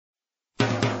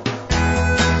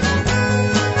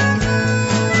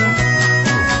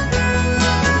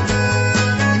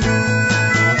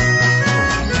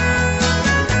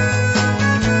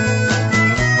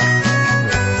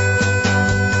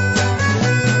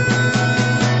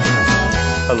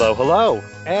Hello, hello,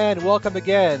 and welcome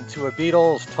again to a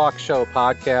Beatles talk show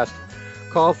podcast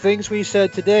called Things We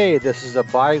Said Today. This is a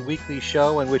bi-weekly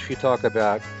show in which we talk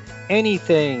about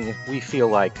anything we feel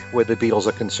like where the Beatles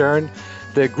are concerned.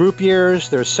 Their group years,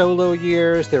 their solo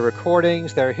years, their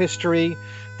recordings, their history,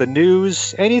 the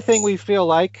news, anything we feel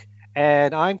like.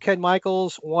 And I'm Ken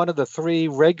Michaels, one of the three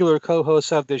regular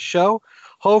co-hosts of this show.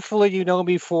 Hopefully you know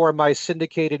me for my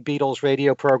syndicated Beatles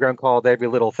radio program called Every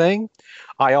Little Thing.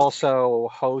 I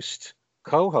also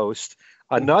co-host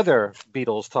another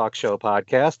Beatles talk show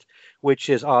podcast, which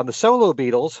is on the solo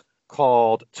Beatles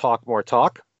called Talk More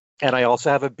Talk. And I also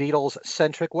have a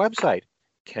Beatles-centric website,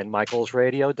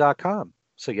 kenmichaelsradio.com.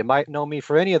 So you might know me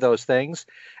for any of those things.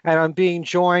 And I'm being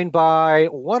joined by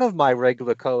one of my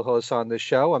regular co-hosts on the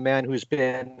show, a man who's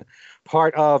been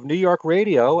part of New York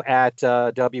radio at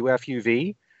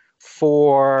WFUV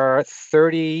for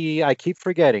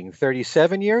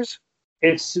 37 years?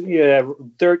 It's, 30.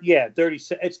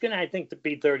 It's going to, I think, to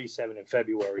be 37 in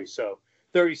February. So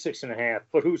 36 and a half.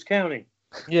 But who's counting?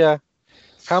 Yeah.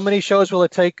 How many shows will it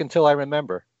take until I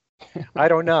remember? I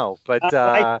don't know. But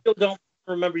I still don't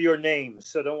remember your name,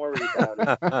 so don't worry about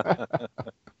it.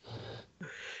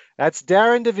 That's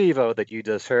Darren DeVivo that you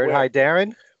just heard. Hi,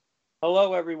 Darren.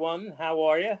 Hello, everyone. How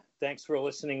are you? Thanks for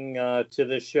listening to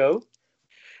this show.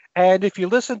 And if you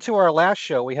listened to our last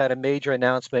show, we had a major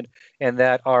announcement in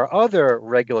that our other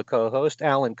regular co-host,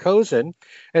 Alan Kozin,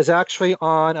 is actually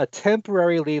on a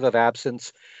temporary leave of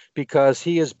absence because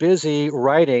he is busy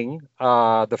writing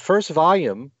the first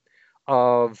volume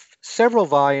of several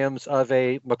volumes of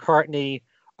a McCartney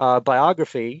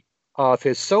biography of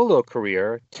his solo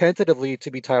career, tentatively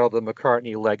to be titled The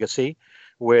McCartney Legacy,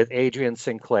 with Adrian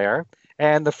Sinclair.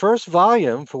 And the first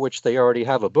volume, for which they already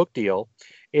have a book deal,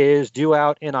 is due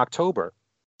out in October.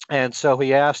 And so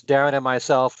he asked Darren and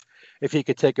myself if he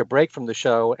could take a break from the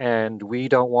show, and we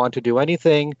don't want to do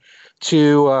anything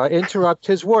to interrupt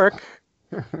his work,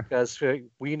 because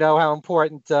we know how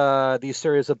important these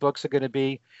series of books are going to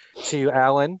be to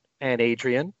Alan and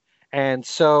Adrian. And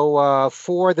so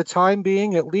for the time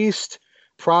being, at least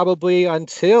probably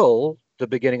until the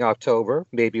beginning of October,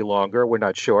 maybe longer, we're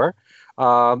not sure,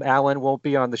 Alan won't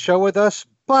be on the show with us.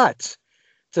 But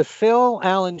to fill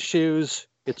Alan's shoes,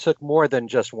 it took more than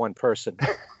just one person.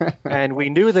 And we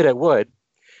knew that it would.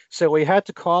 So we had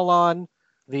to call on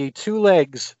the Two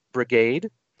Legs Brigade,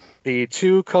 the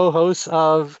two co-hosts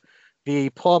of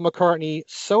the Paul McCartney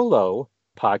solo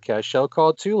podcast show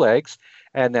called Two Legs.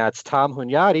 And that's Tom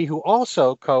Hunyadi, who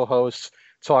also co-hosts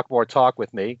Talk More Talk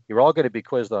with me. You're all going to be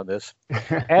quizzed on this.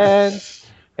 And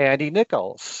Andy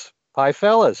Nichols. Hi,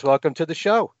 fellas. Welcome to the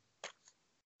show.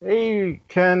 Hey,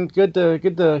 Ken. Good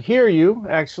to hear you,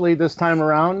 actually, this time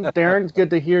around. Darren, it's good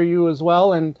to hear you as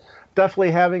well. And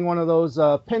definitely having one of those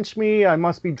pinch me, I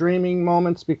must be dreaming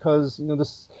moments, because,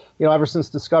 ever since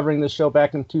discovering this show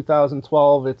back in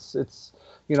 2012, it's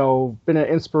been an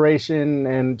inspiration,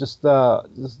 and just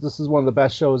this is one of the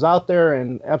best shows out there,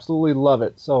 and absolutely love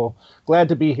it. So glad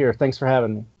to be here. Thanks for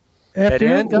having me. Yeah.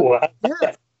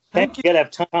 Thank you. You gotta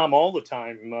have Tom all the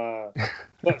time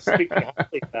speaking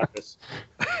highly about this.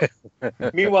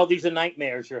 Meanwhile, these are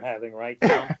nightmares you're having, right,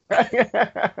 Tom?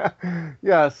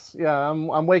 Yes. Yeah.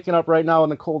 I'm waking up right now in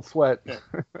the cold sweat.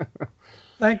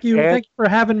 Thank you. Thank you for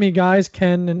having me, guys,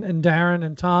 Ken and Darren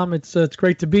and Tom. It's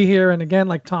great to be here. And again,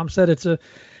 like Tom said, it's a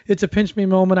pinch me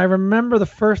moment. I remember the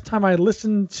first time I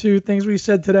listened to Things We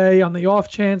Said Today, on the off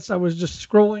chance I was just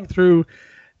scrolling through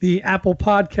the Apple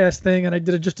podcast thing, and I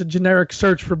did just a generic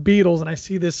search for Beatles, and I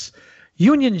see this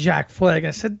Union Jack flag. I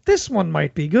said, this one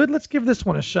might be good. Let's give this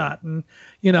one a shot. And,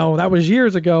 that was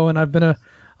years ago, and I've been a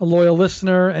loyal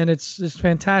listener, and it's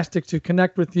fantastic to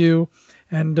connect with you,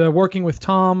 and working with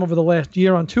Tom over the last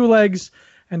year on Two Legs,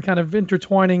 and kind of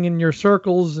intertwining in your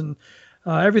circles, and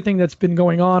everything that's been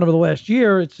going on over the last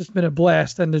year. It's just been a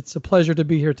blast, and it's a pleasure to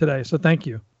be here today. So thank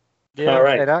you. Yeah, all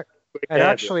right. And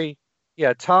actually,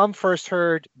 yeah, Tom first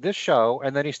heard this show,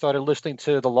 and then he started listening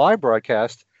to the live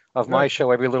broadcast of my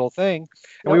show, Every Little Thing.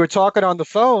 And we were talking on the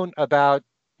phone about,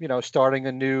 starting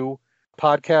a new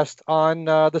podcast on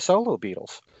the solo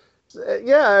Beatles.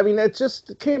 Yeah, I mean, it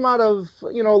just came out of, a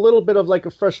little bit of like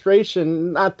a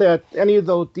frustration. Not that any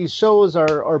of these shows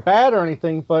are bad or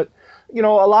anything, but a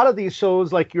lot of these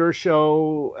shows, like your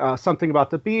show, Something About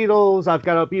the Beatles, I've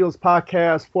got a Beatles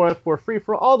podcast, 4F4 Free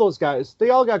For all those guys, they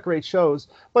all got great shows,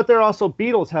 but they're also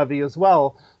Beatles heavy as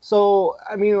well. So,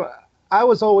 I mean, I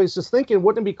was always just thinking,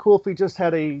 wouldn't it be cool if we just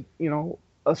had a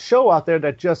show out there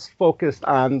that just focused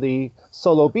on the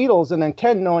solo Beatles? And then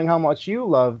Ken, knowing how much you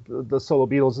love the solo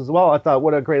Beatles as well, I thought,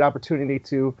 what a great opportunity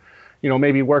to,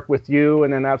 maybe work with you,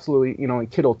 and then absolutely,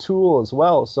 and Kid O'Toole as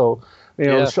well. So,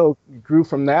 the show grew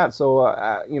from that. So,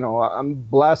 I'm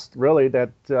blessed really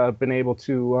that I've been able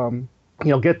to,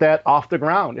 get that off the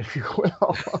ground, if you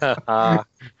will.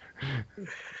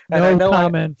 No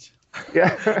comment.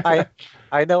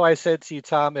 I know I said to you,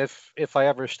 Tom, if I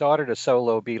ever started a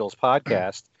solo Beatles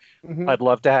podcast, I'd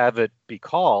love to have it be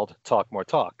called Talk More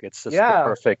Talk. It's just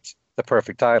the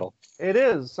perfect title. It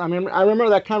is. I mean, I remember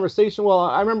that conversation. Well,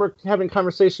 I remember having a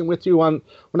conversation with you when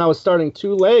I was starting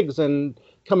Two Legs and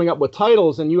coming up with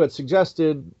titles, and you had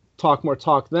suggested Talk More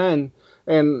Talk then.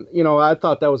 And, I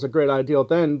thought that was a great idea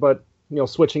then, but,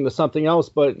 switching to something else.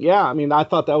 But yeah, I mean, I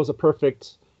thought that was a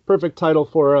perfect title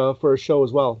for a show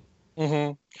as well.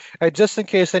 Mm-hmm. And just in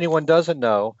case anyone doesn't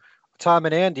know, Tom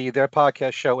and Andy, their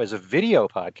podcast show is a video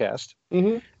podcast,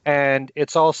 and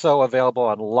it's also available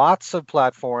on lots of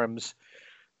platforms,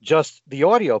 just the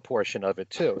audio portion of it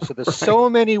too. So there's so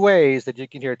many ways that you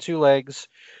can hear Two Legs,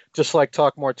 just like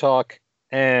Talk More Talk,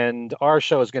 and our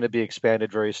show is going to be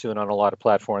expanded very soon on a lot of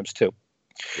platforms too.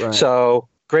 Right. So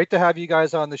great to have you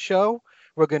guys on the show.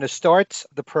 We're going to start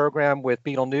the program with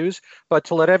Beatle News, but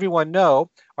to let everyone know,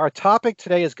 our topic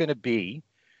today is going to be,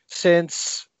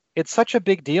 since it's such a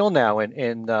big deal now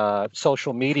in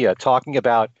social media, talking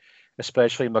about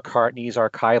especially McCartney's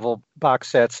archival box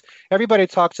sets. Everybody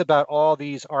talks about all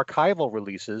these archival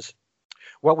releases.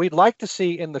 What we'd like to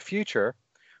see in the future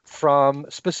from,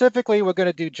 specifically, we're going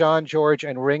to do John, George,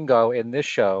 and Ringo in this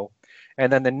show.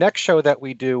 And then the next show that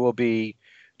we do will be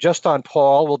just on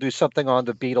Paul. We'll do something on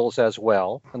the Beatles as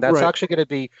well. And that's actually going to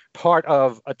be part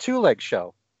of a two-leg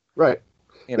show. Right.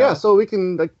 Yeah, so we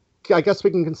can... I guess we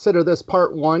can consider this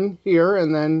part 1 here,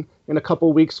 and then in a couple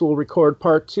of weeks we'll record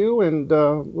part 2, and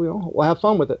we'll have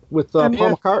fun with it with Paul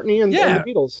McCartney and the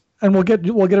Beatles. And we'll get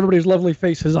everybody's lovely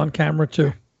faces on camera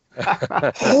too.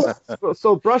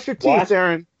 So brush your teeth,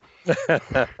 Aaron.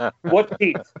 What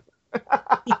teeth?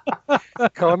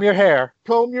 Comb your hair.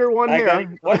 Comb your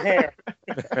hair. What hair?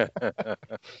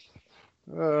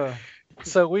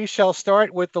 So we shall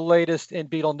start with the latest in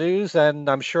Beatle news, and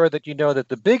I'm sure that you know that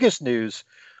the biggest news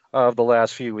of the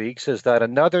last few weeks is that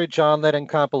another John Lennon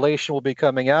compilation will be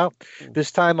coming out, this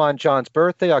time on John's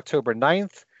birthday, October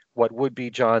 9th, what would be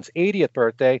John's 80th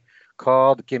birthday,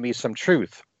 called Gimme Some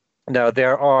Truth. Now,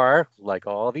 there are, like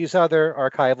all these other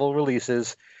archival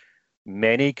releases,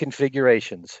 many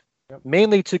configurations,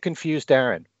 mainly to confuse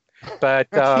Darren. But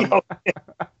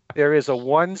there is a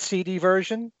 1 CD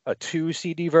version, a 2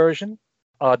 CD version,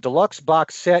 a deluxe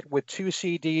box set with 2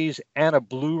 CDs and a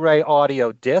Blu-ray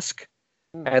audio disc.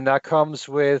 And that comes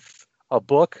with a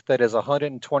book that is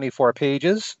 124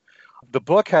 pages. The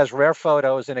book has rare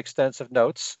photos and extensive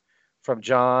notes from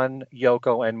John,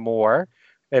 Yoko, and more.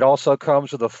 It also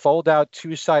comes with a fold-out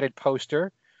 2-sided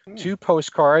poster, 2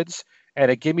 postcards, and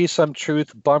a Gimme Some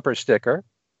Truth bumper sticker.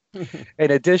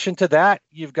 In addition to that,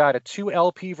 you've got a 2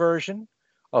 LP version,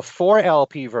 a 4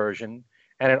 LP version,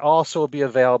 and it also will be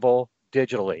available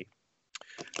digitally.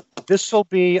 This will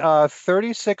be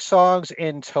 36 songs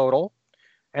in total,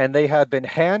 and they have been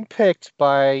handpicked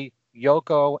by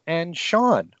Yoko and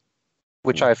Sean,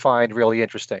 which I find really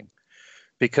interesting,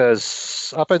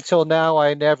 because up until now,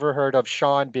 I never heard of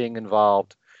Sean being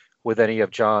involved with any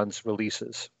of John's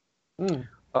releases.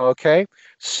 Okay,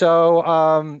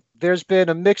 so there's been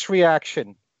a mixed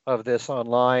reaction of this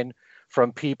online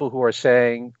from people who are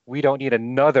saying, we don't need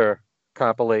another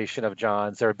compilation of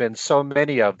John's. There have been so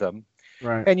many of them.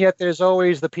 Right. And yet there's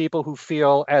always the people who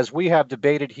feel, as we have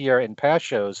debated here in past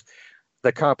shows,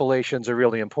 that compilations are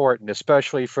really important,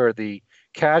 especially for the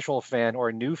casual fan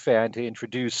or new fan to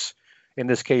introduce, in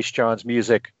this case, John's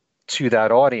music to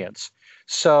that audience.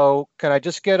 So can I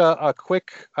just get a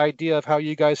quick idea of how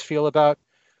you guys feel about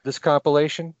this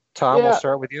compilation? Tom, we'll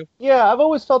start with you. Yeah, I've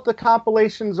always felt the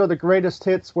compilations or the greatest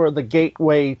hits were the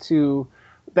gateway to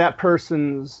that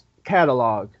person's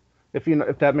catalog, if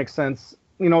that makes sense.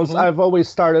 I've always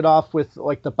started off with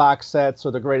like the box sets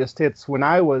or the greatest hits when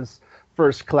I was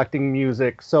first collecting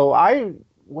music. So I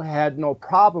had no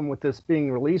problem with this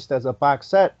being released as a box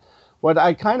set. What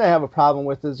I kind of have a problem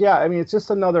with is, it's just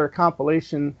another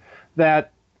compilation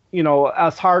that,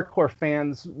 us hardcore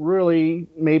fans really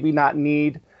maybe not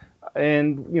need.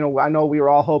 And, I know we were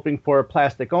all hoping for a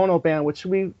Plastic Ono Band, which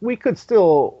we could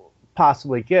still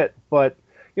possibly get, but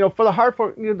for the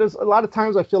hardcore, there's a lot of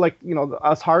times I feel like,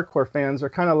 us hardcore fans are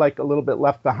kind of like a little bit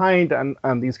left behind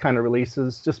on these kind of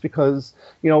releases, just because,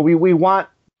 we want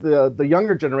the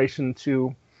younger generation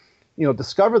to,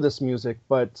 discover this music,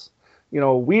 but,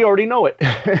 we already know it.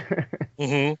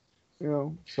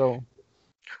 So.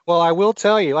 Well, I will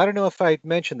tell you, I don't know if I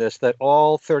mentioned this, that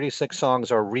all 36 songs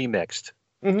are remixed.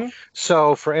 Mm-hmm.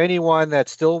 So for anyone that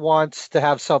still wants to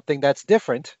have something that's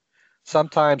different,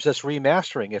 sometimes this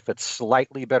remastering, if it's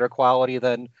slightly better quality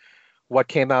than what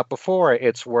came out before,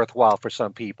 it's worthwhile for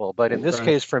some people. But in this Right.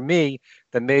 case, for me,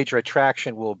 the major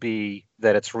attraction will be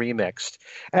that it's remixed.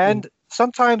 And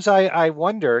sometimes I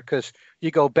wonder, because you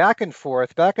go back and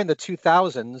forth, back in the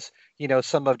 2000s,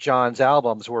 some of John's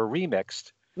albums were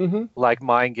remixed, Mm-hmm. like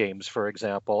Mind Games, for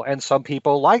example. And some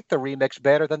people liked the remix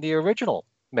better than the original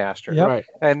master. Yep. Right.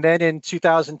 And then in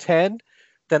 2010,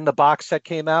 then the box set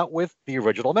came out with the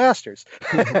original masters.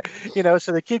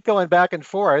 So they keep going back and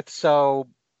forth. So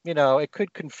it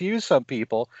could confuse some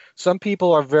people. Some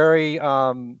people are very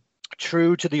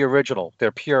true to the original.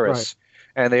 They're purists,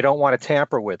 and they don't want to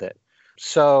tamper with it.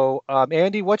 So,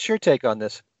 Andy, what's your take on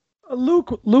this?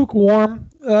 Lukewarm,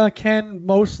 Ken,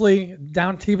 mostly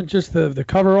down to even just the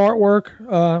cover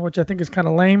artwork, which I think is kind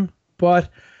of lame. But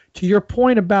to your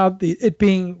point about it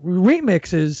being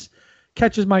remixes,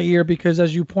 catches my ear because,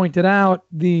 as you pointed out,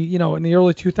 in the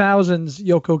early 2000s,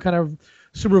 Yoko kind of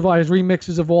supervised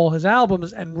remixes of all his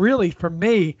albums, and really, for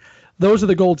me, those are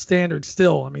the gold standard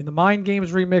still. I mean, the Mind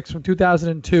Games remix from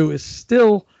 2002 is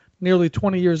still nearly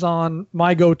 20 years on,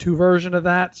 my go-to version of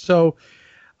that. So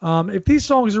if these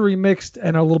songs are remixed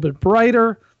and are a little bit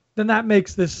brighter, then that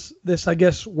makes this I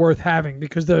guess, worth having,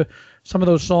 because some of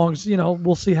those songs,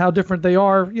 we'll see how different they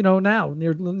are, now,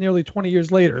 nearly 20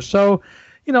 years later. So,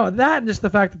 that and just the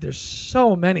fact that there's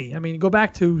so many. I mean, go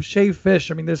back to Shave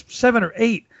Fish. I mean, there's 7 or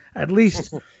 8 at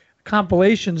least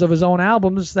compilations of his own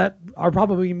albums that are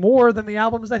probably more than the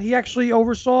albums that he actually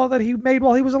oversaw that he made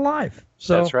while he was alive.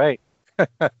 So that's right.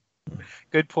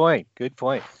 Good point.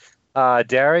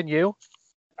 Darren, you?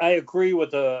 I agree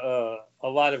with a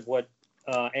lot of what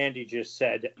Andy just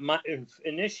said.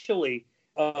 Initially,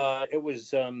 it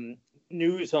was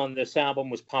news on this album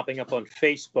was popping up on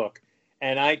Facebook,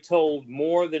 and I told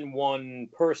more than one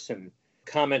person,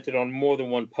 commented on more than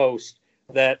one post,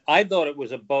 that I thought it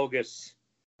was a bogus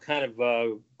kind of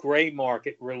a gray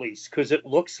market release, because it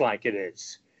looks like it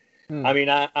is. I mean,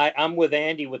 I'm with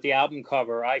Andy with the album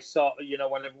cover. I saw,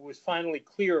 when it was finally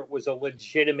clear it was a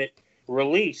legitimate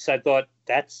release, I thought,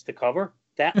 that's the cover?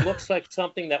 That looks like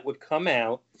something that would come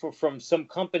out from some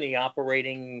company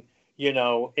operating,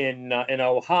 in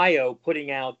Ohio,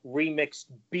 putting out remixed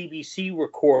BBC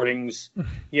recordings,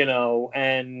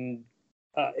 and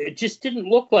it just didn't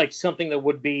look like something that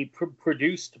would be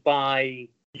produced by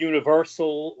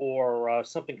Universal or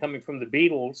something coming from the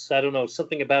Beatles. I don't know,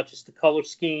 something about just the color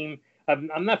scheme.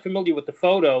 I'm not familiar with the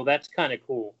photo. That's kind of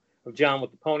cool, of John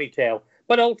with the ponytail.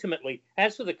 But ultimately,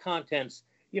 as for the contents,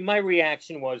 my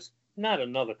reaction was, not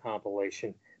another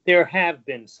compilation. There have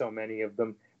been so many of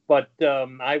them, but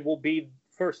I will be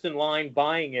first in line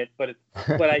buying it. But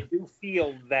I do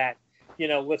feel that,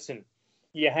 listen,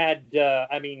 you had,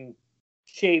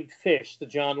 Shaved Fish, the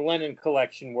John Lennon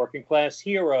collection, Working Class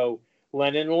Hero,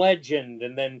 Lennon Legend,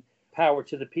 and then Power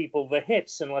to the People, the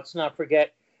hits. And let's not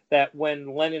forget that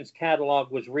when Lennon's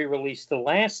catalog was re-released the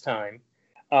last time,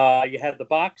 you had the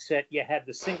box set, you had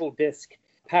the single disc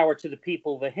Power to the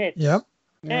People, the hits. Yep.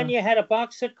 And you had a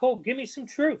box set called Give Me Some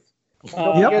Truth.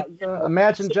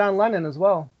 Imagine John Lennon as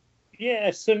well.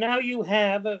 Yeah, so now you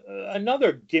have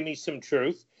another Give Me Some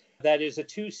Truth that is a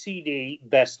 2 CD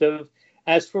best of.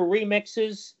 As for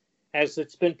remixes, as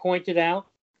it's been pointed out,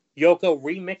 Yoko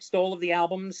remixed all of the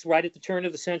albums right at the turn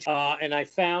of the century. And I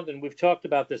found, and we've talked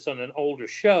about this on an older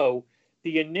show,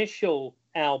 the initial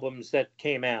albums that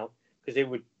came out, because they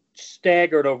were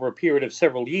staggered over a period of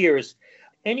several years,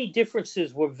 any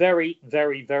differences were very,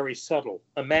 very, very subtle.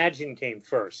 Imagine came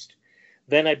first.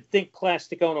 Then I think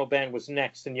Plastic Ono Band was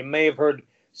next, and you may have heard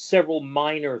several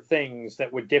minor things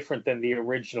that were different than the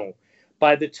original.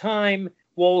 By the time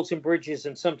Walls and Bridges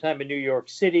and Sometime in New York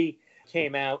City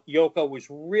came out, Yoko was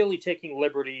really taking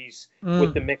liberties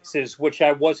with the mixes, which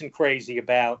I wasn't crazy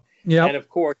about. Yep. And of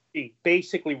course, he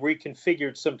basically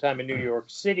reconfigured Sometime in New York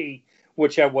City,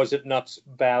 which I wasn't nuts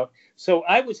about. So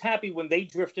I was happy when they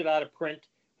drifted out of print,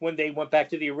 when they went back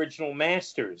to the original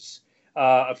masters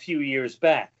a few years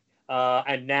back,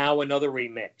 and now another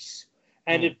remix.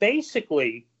 And it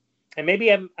basically, and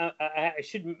maybe I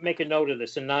should make a note of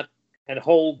this and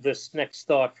hold this next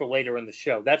thought for later in the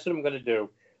show. That's what I'm going to do.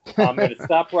 I'm going to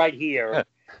stop right here,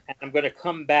 and I'm going to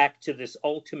come back to this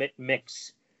ultimate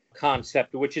mix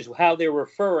concept, which is how they're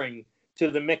referring to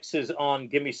the mixes on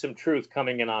Give Me Some Truth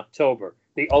coming in October,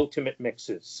 the ultimate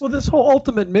mixes. Well, this whole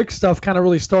ultimate mix stuff kind of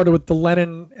really started with the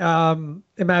Lennon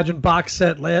Imagine box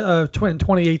set in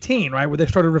 2018, right, where they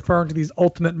started referring to these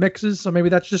ultimate mixes. So maybe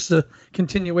that's just a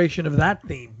continuation of that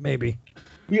theme, maybe.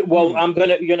 Well, I'm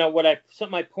gonna,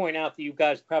 something I point out that you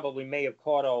guys probably may have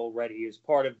caught already is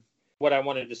part of what I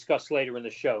want to discuss later in the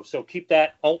show. So keep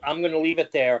that. I'm going to leave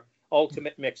it there.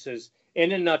 Ultimate Mixes.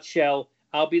 In a nutshell,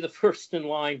 I'll be the first in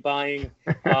line buying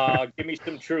Give Me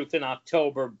Some Truth in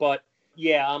October. But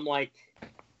yeah, I'm like,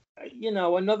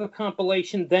 another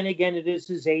compilation. Then again, it is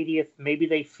his 80th. Maybe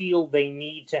they feel they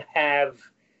need to have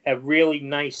a really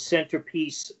nice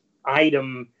centerpiece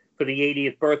item for the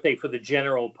 80th birthday for the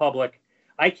general public.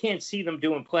 I can't see them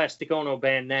doing Plastic Ono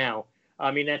Band now. I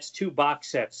mean, that's 2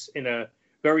 box sets in a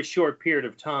very short period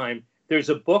of time. There's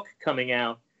a book coming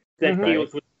out that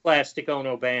deals with the Plastic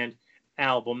Ono Band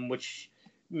album, which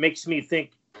makes me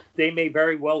think they may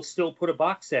very well still put a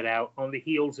box set out on the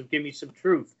heels of Give Me Some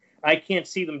Truth. I can't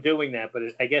see them doing that, but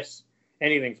I guess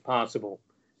anything's possible.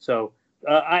 So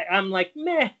I'm like,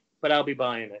 meh, but I'll be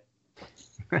buying it.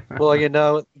 Well,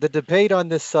 the debate on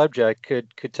this subject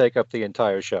could take up the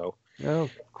entire show.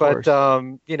 Oh, but,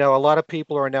 a lot of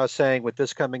people are now saying with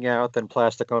this coming out, then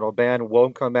Plastic Ono Band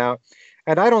won't come out.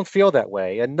 And I don't feel that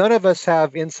way. And none of us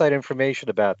have inside information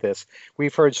about this.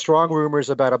 We've heard strong rumors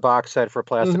about a box set for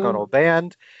Plastic Ono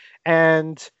Band.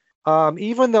 And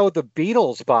even though the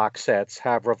Beatles box sets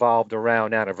have revolved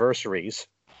around anniversaries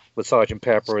with Sgt.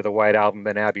 Pepper, The White Album,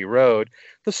 and Abbey Road,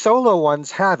 the solo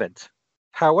ones haven't.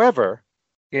 However,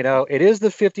 it is the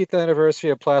 50th anniversary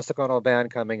of Plastic Ono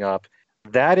Band coming up.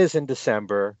 That is in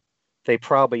December. They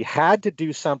probably had to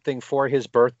do something for his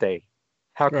birthday.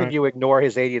 How could you ignore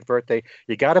his 80th birthday?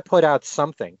 You got to put out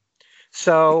something.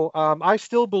 So I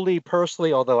still believe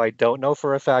personally, although I don't know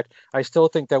for a fact, I still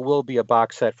think there will be a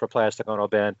box set for Plastic Ono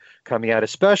Band coming out,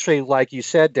 especially like you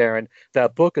said, Darren,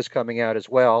 that book is coming out as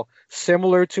well.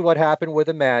 Similar to what happened with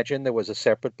Imagine, there was a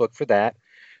separate book for that.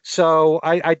 So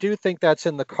I do think that's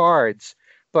in the cards.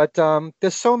 But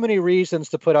there's so many reasons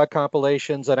to put out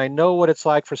compilations, and I know what it's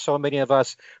like for so many of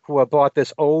us who have bought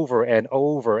this over and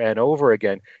over and over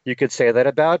again. You could say that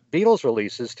about Beatles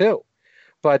releases too.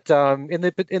 But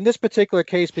in this particular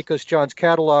case, because John's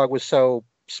catalog was so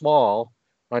small,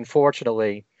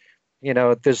 unfortunately,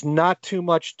 there's not too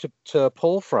much to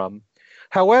pull from.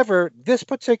 However, this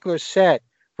particular set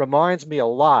reminds me a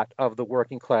lot of the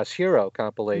Working Class Hero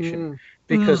compilation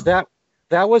because that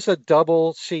was a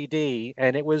double CD,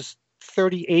 and it was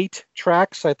 38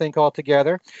 tracks, I think,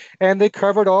 altogether. And they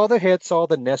covered all the hits, all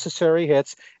the necessary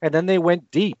hits, and then they went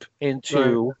deep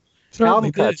into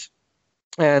album cuts.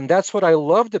 And that's what I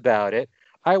loved about it.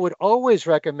 I would always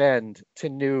recommend to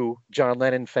new John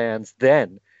Lennon fans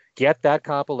then, get that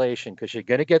compilation, because you're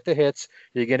going to get the hits.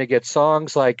 You're going to get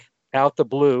songs like Out the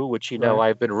Blue, which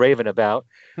I've been raving about.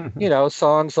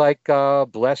 Songs like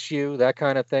Bless You, that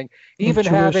kind of thing. Even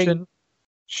having...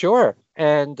 Sure.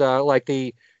 And like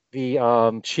the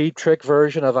Cheap Trick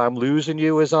version of I'm Losing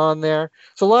You is on there.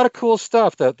 It's a lot of cool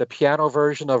stuff. The piano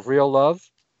version of Real Love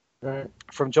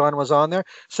from John was on there.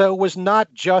 So it was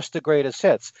not just the greatest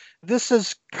hits. This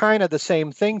is kind of the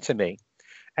same thing to me.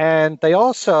 And they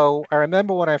also, I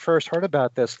remember when I first heard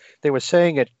about this, they were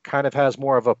saying it kind of has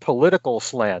more of a political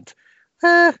slant.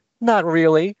 Not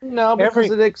really. No,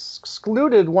 because it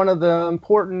excluded one of the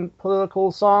important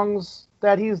political songs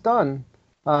that he's done.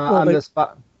 On this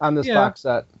box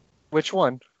set. Which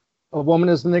one? A Woman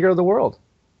is the Nigger of the World.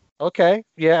 Okay,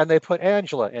 yeah, and they put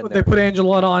Angela in there. They put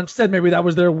Angela on instead. Maybe that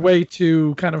was their way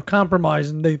to kind of compromise,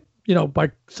 and they,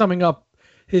 by summing up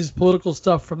his political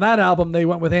stuff from that album, they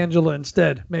went with Angela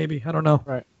instead. Maybe, I don't know.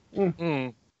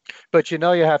 Right. But you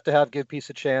have to have Give Peace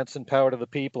a Chance and Power to the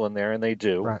People in there, and they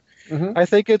do. Right. I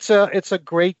think it's a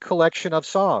great collection of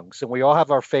songs, and we all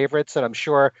have our favorites. And I'm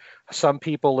sure some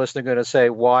people listening are going to say,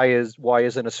 why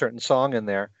isn't a certain song in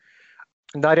there?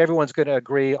 Not everyone's going to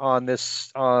agree on the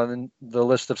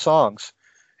list of songs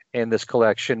in this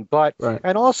collection, but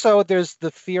and also there's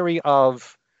the theory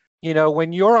of,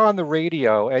 when you're on the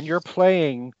radio and you're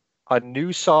playing a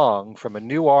new song from a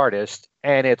new artist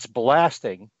and it's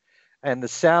blasting, and the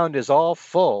sound is all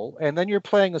full, and then you're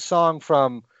playing a song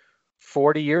from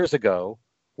 40 years ago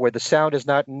where the sound is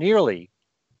not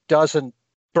doesn't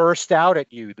burst out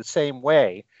at you the same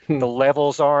way. The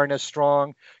levels aren't as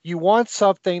strong. You want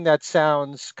something that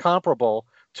sounds comparable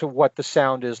to what the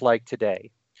sound is like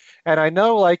today. And I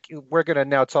know, we're going to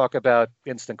now talk about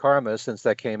Instant Karma since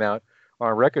that came out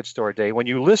on Record Store Day. When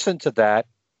you listen to that,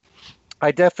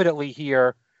 I definitely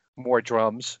hear more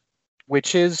drums,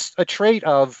 which is a trait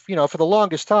of, for the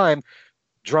longest time,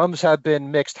 drums have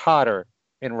been mixed hotter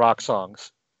in rock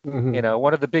songs.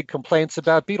 One of the big complaints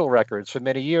about Beatle records for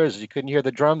many years is you couldn't hear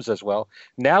the drums as well.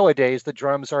 Nowadays, the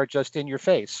drums are just in your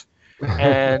face.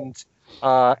 And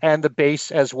the bass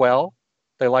as well.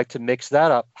 They like to mix that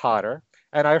up hotter.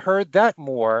 And I heard that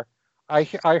more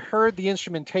I heard the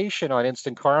instrumentation on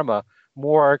Instant Karma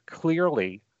more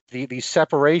clearly, the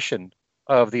separation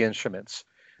of the instruments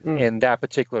in that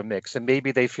particular mix, and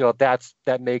maybe they feel that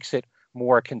makes it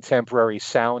more contemporary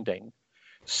sounding.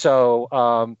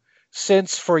 So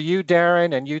since for you,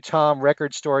 Darren, and you, Tom,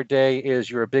 Record Store Day is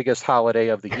your biggest holiday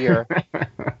of the year,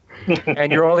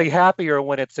 and you're only happier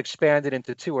when it's expanded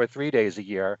into 2 or 3 days a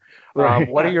year. Right.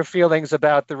 What are your feelings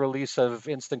about the release of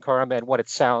Instant Karma and what it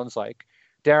sounds like?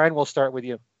 Darren, we'll start with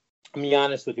you. I'm be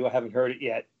honest with you, I haven't heard it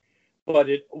yet. But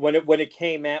when it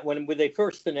came out, when they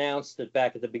first announced it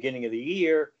back at the beginning of the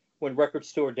year, when Record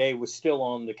Store Day was still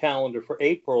on the calendar for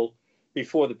April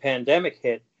before the pandemic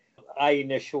hit, I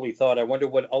initially thought, I wonder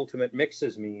what Ultimate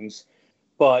Mixes means,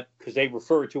 but because they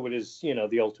refer to it as,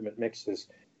 the Ultimate Mixes.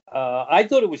 I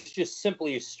thought it was just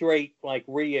simply a straight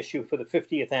reissue for the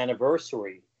 50th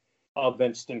anniversary of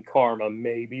Instant Karma.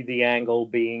 Maybe the angle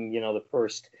being, the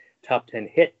first top 10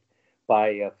 hit by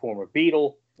a former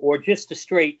Beatle, or just a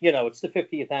straight, it's the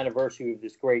 50th anniversary of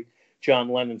this great John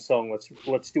Lennon song.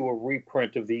 Let's do a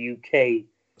reprint of the UK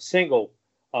single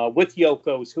with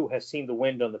Yoko's "Who Has Seen the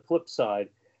Wind" on the flip side.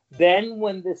 Then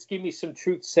when this Give Me Some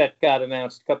Truth set got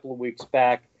announced a couple of weeks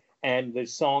back, and the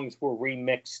songs were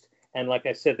remixed, and like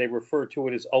I said, they refer to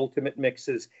it as Ultimate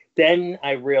Mixes, then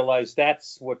I realized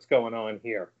that's what's going on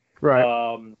here.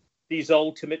 Right. These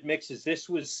Ultimate Mixes, this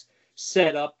was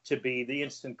set up to be, the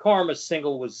Instant Karma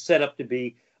single was set up to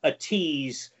be a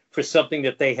tease for something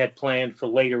that they had planned for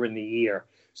later in the year.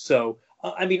 So,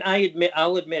 I'll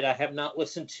admit I have not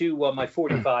listened to my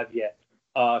 45 yet.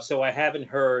 So I haven't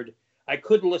heard. I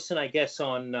could listen, I guess,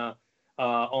 on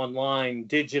online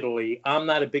digitally. I'm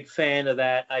not a big fan of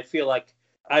that. I feel like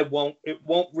it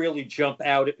won't really jump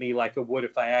out at me like it would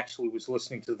if I actually was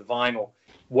listening to the vinyl,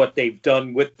 what they've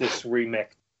done with this remix.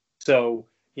 So,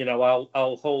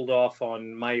 I'll hold off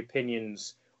on my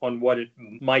opinions on what it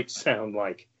might sound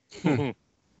like.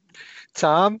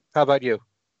 Tom, how about you?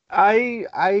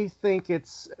 I think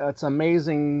it's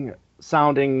amazing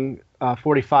sounding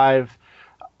 45.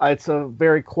 It's a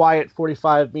very quiet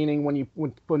 45, meaning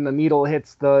when the needle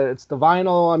hits the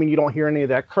vinyl, you don't hear any of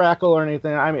that crackle or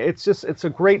anything. It's a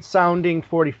great sounding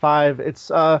 45. It's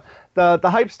the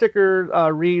hype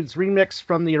sticker reads remix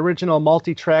from the original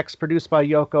multi-tracks produced by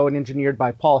Yoko and engineered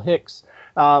by Paul Hicks.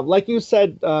 Like you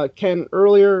said, Ken,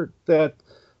 earlier, that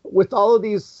with all of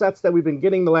these sets that we've been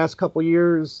getting the last couple of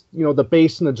years, the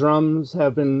bass and the drums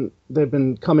they've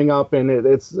been coming up, and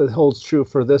it holds true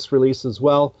for this release as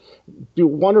well.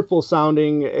 Wonderful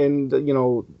sounding, and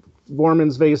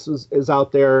Vorman's bass is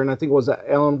out there, and I think it was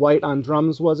Alan White on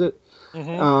drums, was it?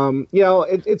 Mm-hmm.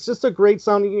 It's just a great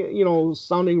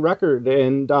sounding record,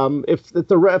 and if the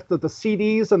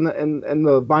CDs and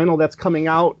the vinyl that's coming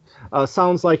out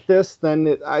sounds like this,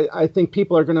 then I think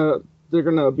people are they're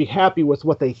gonna be happy with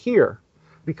what they hear,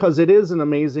 because it is an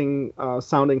amazing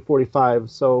sounding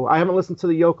 45. So I haven't listened to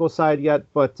the Yoko side yet,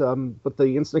 but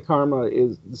the Instant Karma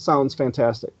sounds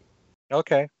fantastic.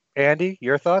 Okay, Andy,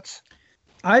 your thoughts?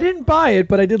 I didn't buy it,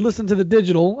 but I did listen to the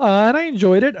digital, and I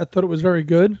enjoyed it. I thought it was very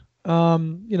good. But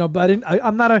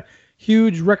I'm not a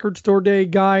huge Record Store Day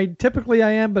guy. Typically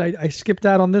I am, but I skipped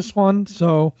out on this one,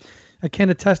 so I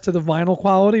can't attest to the vinyl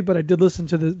quality, but I did listen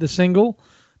to the single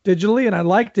digitally, and I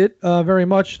liked it very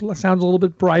much. It sounds a little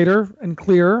bit brighter and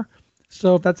clearer.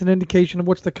 So if that's an indication of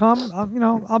what's to come,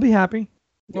 I'll be happy.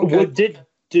 Okay.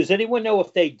 Does anyone know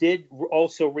if they did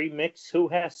also remix Who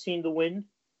Has Seen the Wind?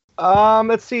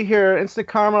 Let's see here. Instant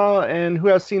Karma and Who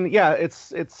Has Seen. Yeah, it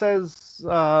says.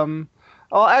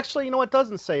 Actually, it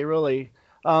doesn't say really,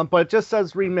 but it just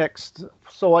says remixed.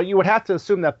 So you would have to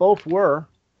assume that both were.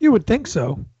 You would think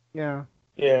so. Yeah.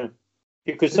 Yeah.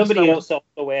 Because somebody else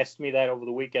also asked me that over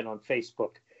the weekend on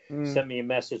Facebook. Sent me a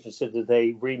message and said that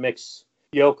they remix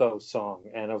Yoko's song,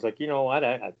 and I was like, what?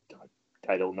 I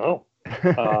don't know.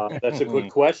 That's a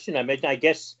good question. I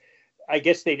guess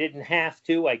they didn't have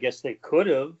to. I guess they could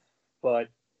have, but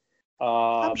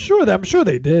I'm sure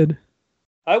they did.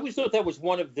 I always thought that was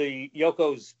one of the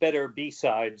Yoko's better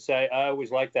B-sides. I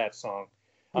always liked that song.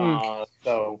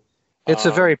 So it's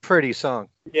a very pretty song.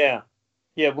 Yeah.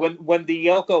 Yeah, when the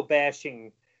Yoko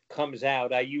bashing comes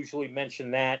out, I usually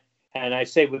mention that, and I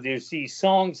say, well, there's these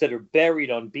songs that are buried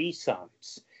on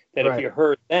B-sides that If you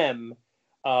heard them,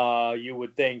 you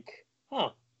would think,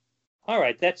 all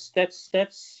right, that's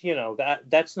that's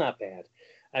not bad.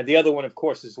 And the other one, of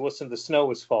course, is Listen, the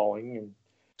Snow is Falling. And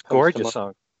gorgeous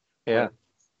song. Yeah.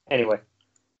 Anyway.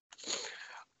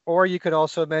 Or you could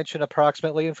also mention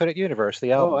Approximately Infinite Universe,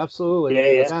 the album. Oh, absolutely.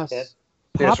 Yeah.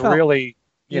 There's really,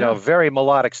 very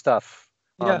melodic stuff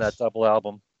on that double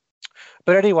album.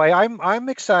 But anyway, I'm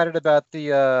excited about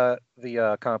the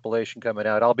compilation coming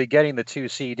out. I'll be getting the 2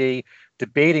 CD,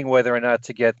 debating whether or not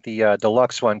to get the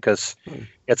deluxe one because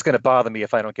it's going to bother me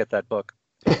if I don't get that book.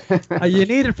 You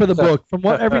need it for the book. From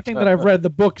everything that I've read, the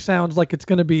book sounds like it's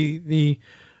going to be the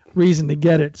reason to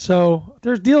get it. So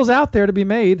there's deals out there to be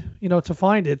made, to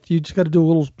find it. You just got to do a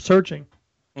little searching.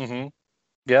 Mm-hmm.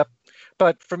 Yep.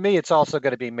 But for me, it's also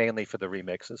going to be mainly for the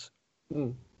remixes.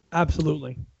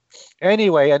 Absolutely.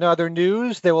 Anyway, in other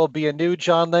news, there will be a new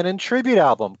John Lennon tribute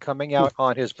album coming out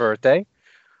on his birthday,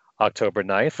 October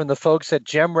 9th, from the folks at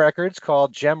Gem Records,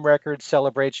 called Gem Records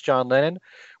Celebrates John Lennon,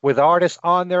 with artists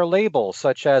on their label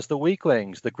such as the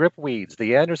Weaklings, the Gripweeds,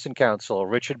 the Anderson Council,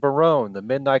 Richard Barone, the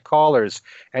Midnight Callers,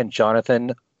 and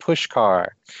Jonathan Pushkar,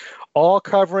 all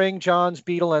covering John's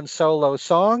Beatle and solo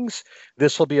songs.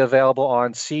 This will be available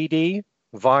on CD,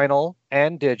 vinyl,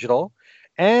 and digital.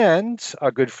 And a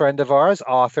good friend of ours,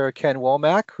 author Ken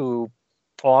Womack, who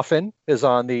often is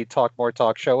on the Talk More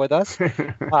Talk show with us,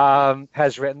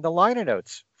 has written the liner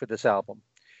notes for this album.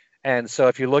 And so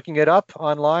if you're looking it up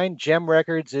online, Gem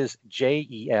Records is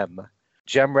JEM.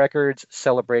 Gem Records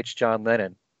Celebrates John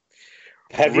Lennon.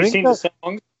 Have you seen the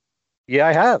song? Yeah,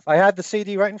 I have. I had the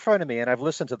CD right in front of me, and I've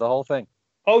listened to the whole thing.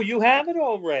 Oh, you have it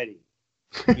already?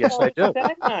 Yes, I do.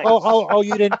 Nice. Oh,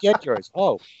 you didn't get yours.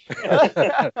 Oh.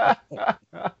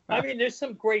 I mean, there's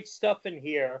some great stuff in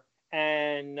here,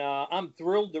 and I'm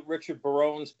thrilled that Richard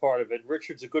Barone's part of it.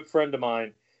 Richard's a good friend of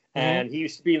mine, and he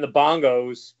used to be in the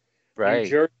Bongos, New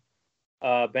Jersey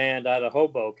band out of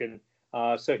Hoboken.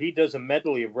 So he does a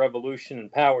medley of Revolution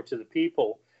and Power to the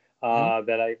People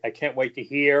that I can't wait to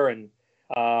hear. And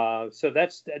so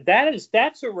that's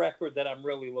a record that I'm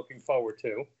really looking forward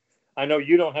to. I know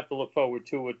you don't have to look forward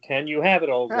to it, Ken. You have it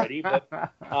already, but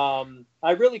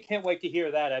I really can't wait to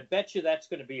hear that. I bet you that's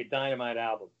going to be a dynamite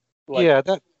album.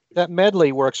 That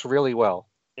medley works really well.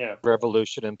 Yeah,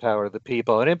 Revolution and Power of the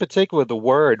People, and in particular, the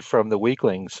word from the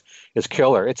Weaklings is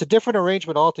killer. It's a different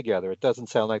arrangement altogether. It doesn't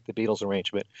sound like the Beatles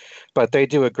arrangement, but they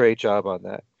do a great job on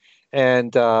that.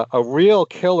 And a real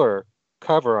killer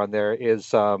cover on there is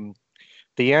the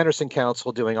Anderson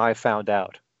Council doing "I Found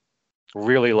Out."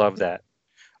 Really love that.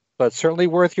 But certainly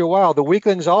worth your while. The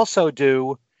Weaklings also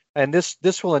do, and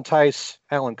this will entice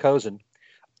Alan Kozin,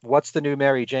 "What's the New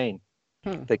Mary Jane?"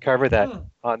 They cover that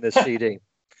on this CD.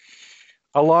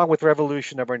 Along with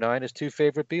Revolution Number 9, his 2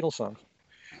 favorite Beatles songs.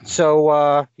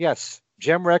 So, yes,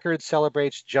 Gem Records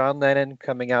celebrates John Lennon,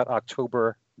 coming out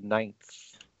October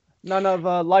 9th. None of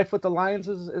Life with the Lions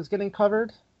is getting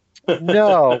covered?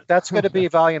 No, that's going to be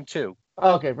Volume 2.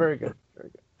 Okay, very good. Very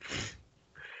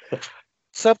good.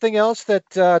 Something else that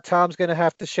Tom's going to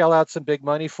have to shell out some big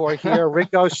money for here.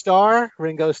 Ringo Starr.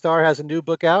 Ringo Starr has a new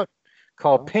book out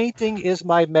called Painting is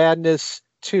My Madness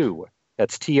 2.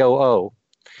 That's TOO.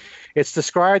 It's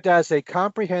described as a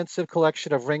comprehensive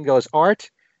collection of Ringo's art,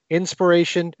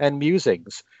 inspiration, and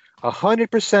musings.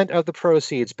 100% of the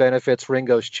proceeds benefits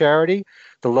Ringo's charity,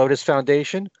 the Lotus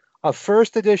Foundation. A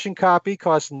first edition copy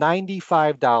costs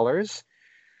 $95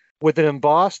 with an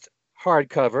embossed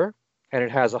hardcover, and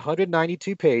it has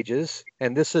 192 pages.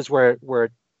 And this is where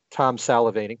Tom's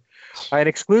salivating. An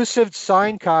exclusive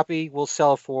signed copy will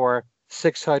sell for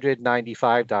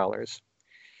 $695.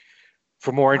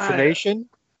 For more information,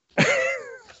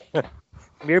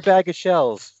 mere bag of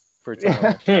shells for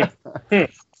Tom.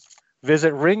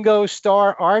 Visit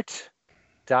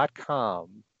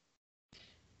ringostarart.com.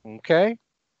 Okay.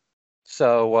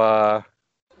 So,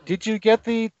 did you get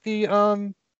the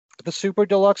super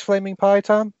deluxe flaming pie,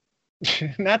 Tom?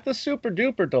 Not the super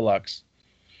duper deluxe.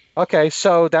 Okay,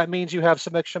 so that means you have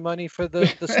some extra money for the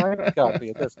signed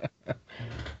copy of this.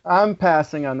 I'm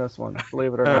passing on this one,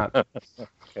 believe it or not.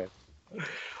 Okay.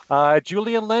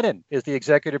 Julian Lennon is the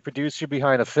executive producer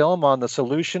behind a film on the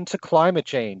solution to climate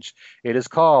change. It is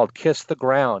called Kiss the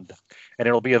Ground, and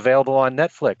it'll be available on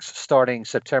Netflix starting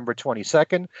September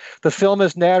 22nd. The film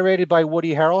is narrated by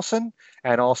Woody Harrelson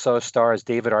and also stars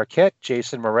David Arquette,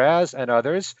 Jason Mraz, and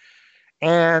others.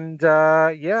 And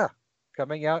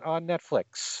coming out on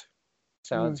Netflix.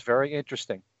 Sounds very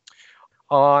interesting.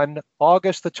 On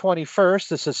August the 21st,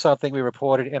 this is something we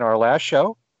reported in our last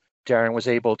show. Darren was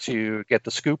able to get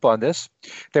the scoop on this.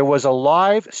 There was a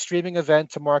live streaming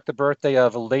event to mark the birthday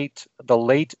of the late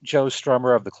Joe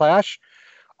Strummer of The Clash.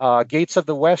 Gates of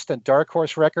the West and Dark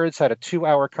Horse Records had a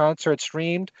 2-hour concert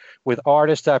streamed with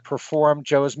artists that performed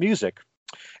Joe's music.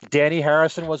 Danny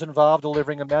Harrison was involved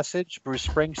delivering a message. Bruce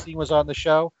Springsteen was on the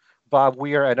show, Bob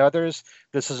Weir and others.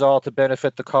 This is all to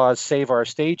benefit the cause Save Our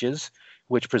Stages,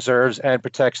 which preserves and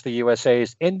protects the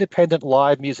USA's independent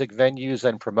live music venues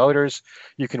and promoters.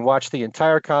 You can watch the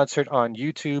entire concert on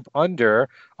YouTube under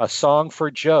A Song for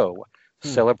Joe,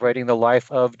 celebrating the life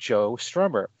of Joe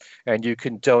Strummer. And you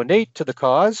can donate to the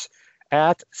cause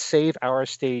at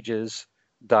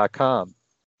saveourstages.com.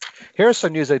 Here's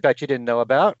some news I bet you didn't know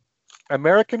about.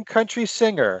 American country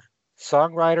singer,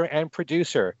 songwriter, and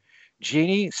producer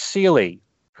Jeannie Seely,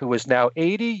 who is now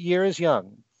 80 years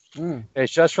young, has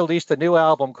just released a new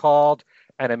album called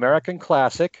An American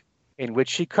Classic, in which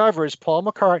she covers Paul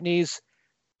McCartney's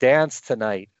Dance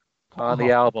Tonight on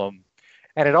the album.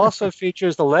 And it also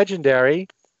features the legendary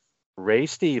Ray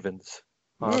Stevens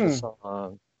on the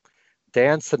song.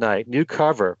 Dance Tonight, new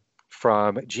cover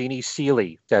from Jeannie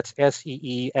Seely. That's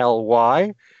Seely.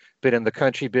 Been in the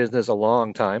country business a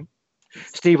long time.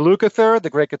 Steve Lukather, the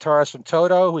great guitarist from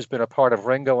Toto, who's been a part of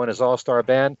Ringo and his all-star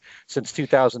band since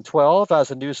 2012,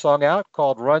 has a new song out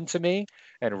called Run to Me,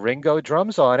 and Ringo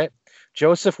drums on it.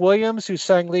 Joseph Williams, who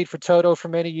sang lead for Toto for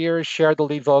many years, shared the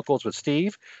lead vocals with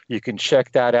Steve. You can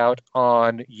check that out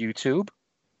on YouTube.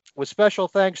 With special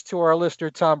thanks to our listener,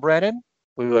 Tom Brennan,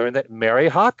 we learned that Mary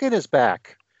Hopkin is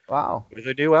back. Wow. With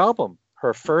a new album,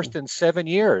 her first in 7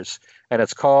 years, and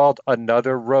it's called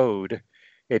Another Road.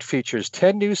 It features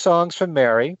 10 new songs from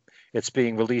Mary. It's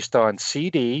being released on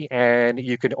CD, and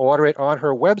you can order it on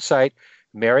her website,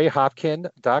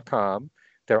 maryhopkin.com.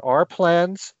 There are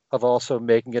plans of also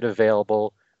making it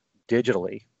available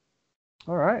digitally.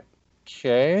 All right.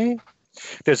 Okay.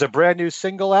 There's a brand new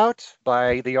single out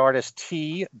by the artist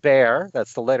T. Bear,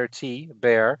 that's the letter T,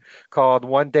 Bear, called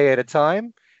One Day at a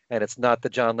Time, and it's not the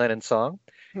John Lennon song.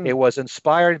 It was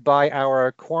inspired by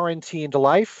our quarantined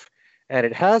life, and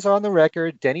it has on the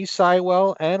record Denny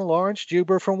Sywell and Lawrence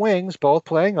Juber from Wings both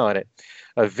playing on it.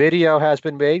 A video has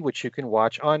been made, which you can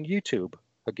watch on YouTube.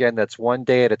 Again, that's One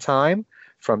Day at a Time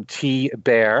from T.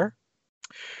 Bear.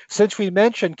 Since we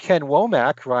mentioned Ken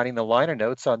Womack writing the liner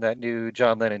notes on that new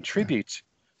John Lennon tribute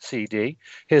CD,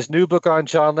 his new book on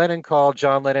John Lennon called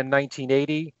John Lennon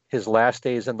 1980, His Last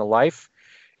Days in the Life,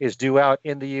 is due out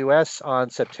in the U.S. on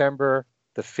September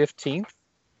the 15th.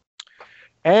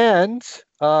 And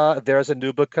there's a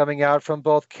new book coming out from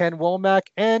both Ken Womack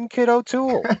and Kid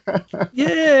O'Toole.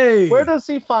 Yay! Where does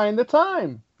he find the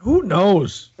time? Who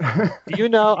knows? Do you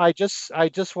know, I just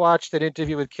watched an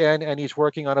interview with Ken, and he's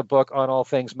working on a book on All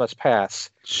Things Must Pass.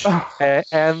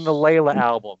 And the Layla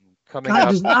album coming God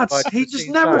out. does not, he just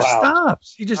never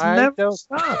stops. He just never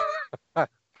stops.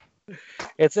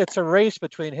 It's a race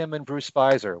between him and Bruce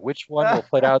Spicer. Which one will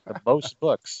put out the most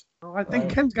books? Oh, I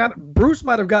think Bruce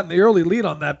might have gotten the early lead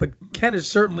on that, but Ken is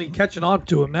certainly catching on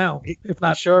to him now. If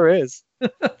not, he sure is.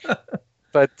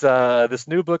 But this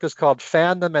new book is called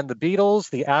Fandom and the Beatles,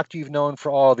 the act you've known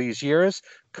for all these years,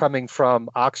 coming from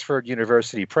Oxford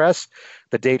University Press.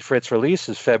 The date for its release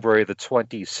is February the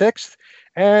 26th.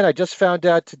 And I just found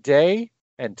out today,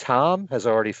 and Tom has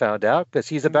already found out, because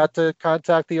he's about to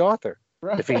contact the author,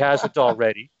 if he hasn't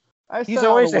already. He's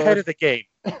always ahead of the game.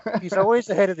 He's always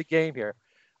ahead of the game here.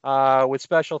 With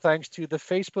special thanks to the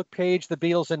Facebook page, The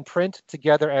Beatles in Print,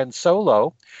 Together and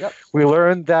Solo. Yep. We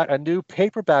learned that a new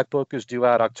paperback book is due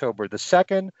out October the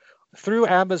 2nd through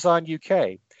Amazon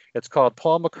UK. It's called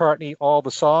Paul McCartney, All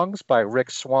the Songs by Rick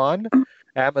Swan.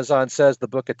 Amazon says the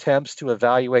book attempts to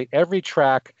evaluate every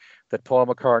track that Paul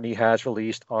McCartney has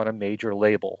released on a major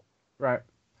label. Right.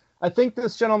 I think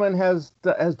this gentleman has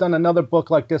done another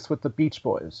book like this with the Beach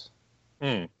Boys.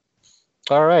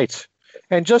 All right.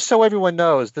 And just so everyone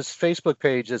knows, this Facebook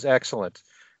page is excellent.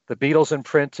 The Beatles in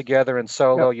Print, Together and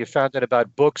Solo. Yep. You found out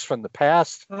about books from the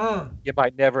past you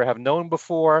might never have known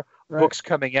before. Right. Books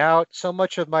coming out. So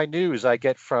much of my news I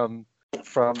get from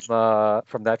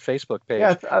that Facebook page.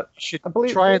 Yeah, you should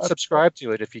try and subscribe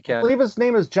to it if you can. I believe his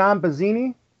name is John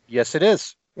Bazzini. Yes, it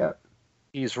is. Yeah.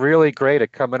 He's really great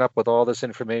at coming up with all this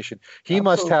information. He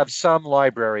must have some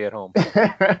library at home.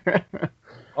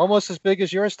 Almost as big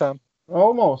as yours, Tom.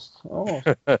 Almost. All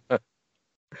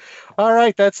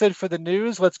right, that's it for the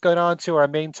news. Let's go on to our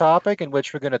main topic, in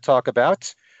which we're going to talk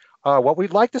about what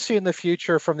we'd like to see in the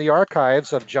future from the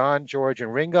archives of John, George,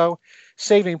 and Ringo,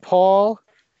 saving Paul,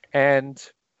 and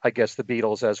I guess the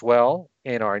Beatles as well,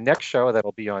 in our next show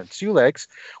that'll be on Two Legs.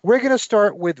 We're going to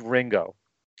start with Ringo.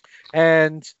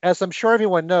 And as I'm sure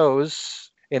everyone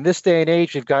knows, in this day and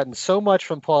age, we've gotten so much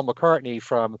from Paul McCartney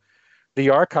from the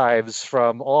archives,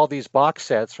 from all these box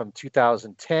sets from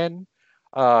 2010.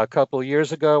 A couple of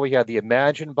years ago, we had the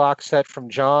Imagine box set from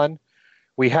John.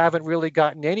 We haven't really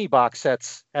gotten any box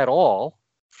sets at all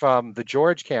from the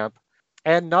George camp,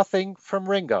 and nothing from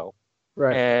Ringo.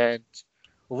 Right. And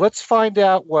let's find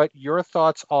out what your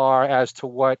thoughts are as to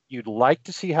what you'd like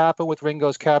to see happen with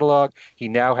Ringo's catalog. He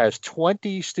now has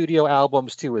 20 studio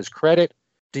albums to his credit.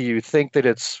 Do you think that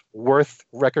it's worth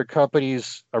a record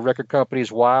company's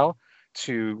while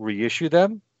to reissue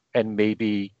them and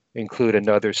maybe include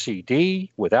another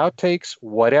CD with outtakes,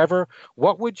 whatever?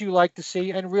 What would you like to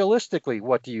see? And realistically,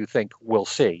 what do you think we'll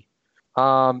see?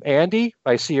 Andy,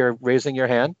 I see you're raising your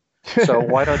hand. So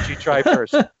why don't you try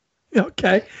first?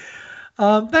 Okay.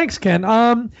 Thanks,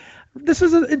 Ken. This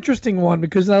is an interesting one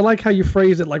because I like how you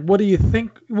phrase it. Like, what do you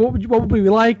think? What would we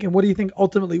like, and what do you think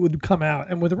ultimately would come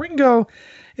out? And with Ringo,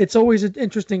 it's always an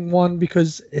interesting one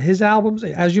because his albums,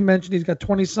 as you mentioned, he's got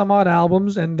 20 some odd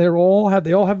albums, and they all have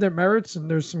their merits, and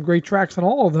there's some great tracks on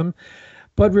all of them.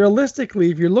 But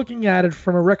realistically, if you're looking at it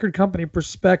from a record company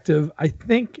perspective, I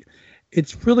think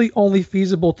it's really only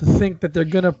feasible to think that they're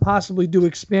going to possibly do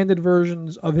expanded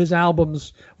versions of his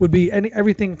albums. Would be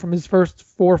everything from his first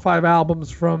 4 or 5 albums,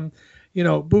 from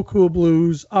Buku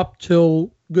Blues up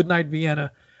till Goodnight Vienna.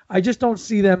 I just don't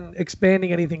see them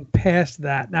expanding anything past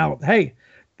that. Now, hey,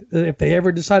 if they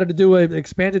ever decided to do an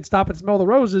expanded Stop and Smell the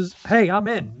Roses, hey, I'm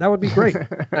in. That would be great.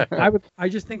 I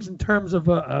just think in terms of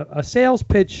a sales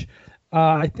pitch,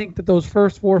 I think that those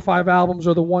first 4 or 5 albums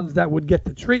are the ones that would get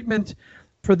the treatment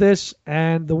for this.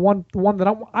 And the one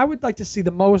that I would like to see the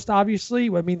most, obviously,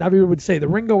 I mean, I would say the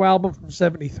Ringo album from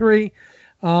 '73.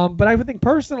 But I would think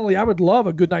personally, I would love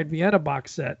a Goodnight Vienna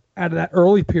box set out of that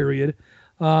early period,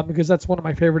 because that's one of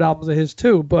my favorite albums of his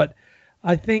too. But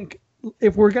I think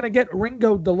if we're going to get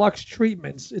Ringo deluxe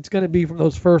treatments, it's going to be from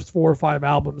those first 4 or 5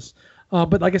 albums.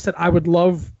 But like I said, I would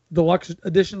love deluxe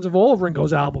editions of all of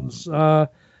Ringo's albums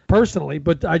personally,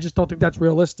 but I just don't think that's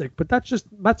realistic. But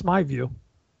that's my view.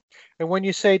 And when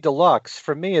you say deluxe,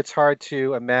 for me, it's hard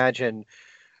to imagine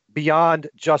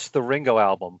beyond just the Ringo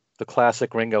album, the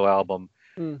classic Ringo album,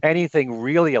 anything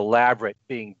really elaborate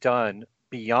being done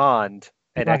beyond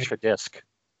an extra disc.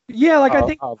 Yeah, like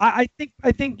I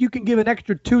think you can give an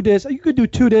extra 2 discs. You could do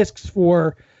 2 discs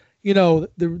for,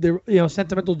 the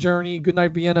Sentimental Journey,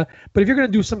 Goodnight Vienna. But if you're going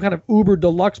to do some kind of uber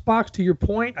deluxe box, to your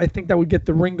point, I think that would get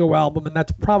the Ringo album, and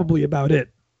that's probably about it.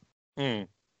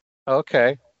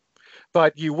 Okay.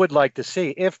 But you would like to see,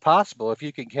 if possible, if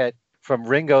you can get from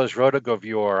Ringo's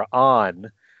Rotogravure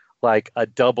on, like a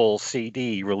double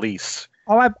CD release.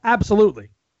 Oh, absolutely.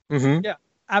 Mm-hmm. Yeah,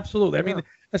 absolutely. I mean,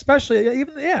 especially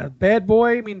Bad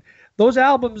Boy. I mean, those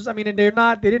albums. I mean, and they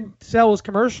didn't sell as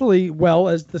commercially well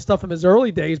as the stuff from his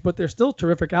early days, but they're still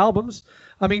terrific albums.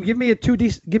 I mean, give me a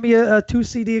 2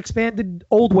 CD expanded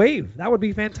Old Wave. That would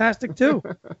be fantastic too.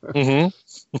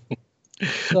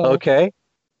 Mm-hmm. Okay.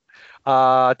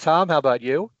 Tom, how about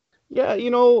you? Yeah,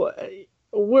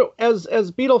 we're, as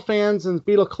Beatle fans and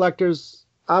Beatle collectors,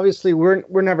 obviously we're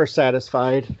never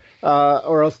satisfied,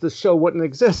 or else the show wouldn't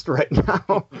exist right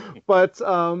now. But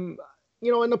an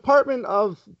apartment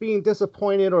of being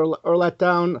disappointed or let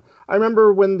down. I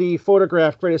remember when the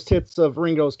Photograph Greatest Hits of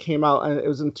Ringo's came out, and it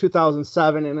was in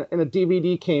 2007, and a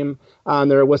DVD came on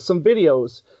there with some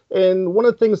videos. And one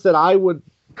of the things that I would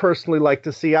personally like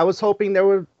to see, I was hoping there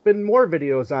would have been more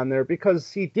videos on there,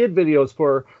 because he did videos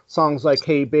for songs like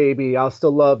Hey Baby, I'll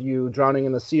Still Love You, Drowning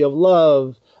in the Sea of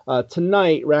Love,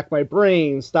 Tonight, Rack My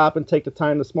Brain, Stop and Take the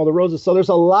Time to Smell the Roses. So there's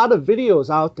a lot of videos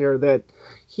out there that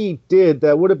he did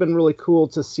that would have been really cool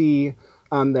to see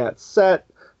on that set.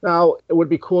 Now, it would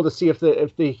be cool to see if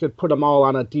they could put them all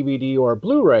on a DVD or a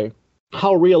Blu-ray.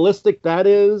 How realistic that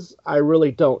is, I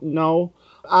really don't know.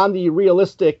 On the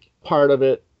realistic part of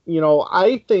it,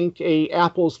 I think a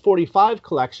Apple's 45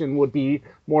 collection would be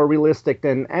more realistic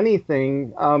than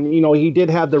anything. He did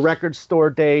have the Record Store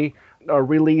Day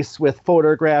release with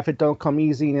Photograph, It Don't Come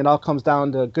Easy, and It All Comes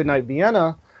Down to Goodnight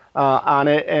Vienna on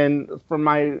it. And from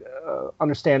my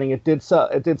understanding, it did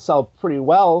sell pretty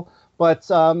well. But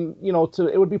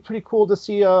it would be pretty cool to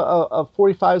see a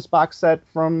 45s box set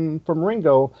from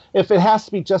Ringo. If it has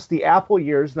to be just the Apple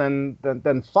years, then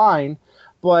fine.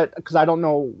 But because I don't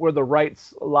know where the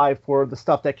rights lie for the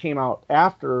stuff that came out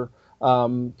after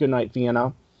Goodnight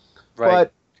Vienna. Right.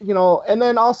 But, and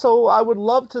then also I would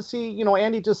love to see,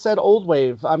 Andy just said Old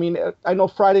Wave. I mean, I know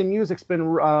Friday Music's been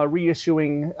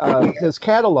reissuing his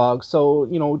catalog. So,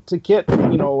 to get,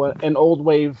 an Old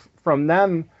Wave from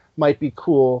them might be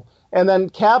cool. And then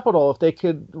Capitol, if they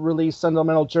could release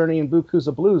Sentimental Journey and Buku's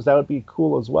of Blues, that would be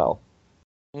cool as well.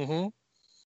 Mm-hmm.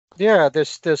 Yeah,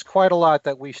 there's quite a lot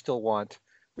that we still want.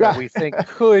 That we think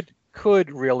could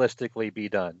realistically be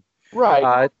done.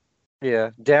 Right.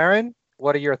 Yeah. Darren,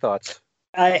 what are your thoughts?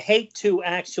 I hate to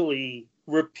actually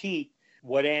repeat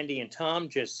what Andy and Tom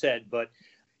just said, but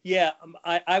yeah,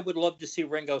 I would love to see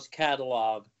Ringo's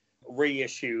catalog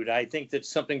reissued. I think that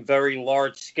something very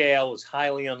large scale is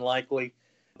highly unlikely.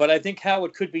 But I think how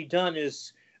it could be done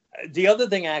is the other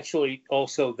thing actually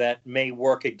also that may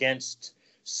work against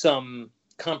some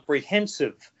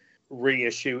comprehensive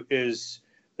reissue is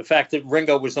the fact that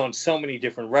Ringo was on so many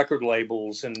different record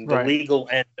labels and the legal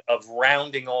end of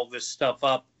rounding all this stuff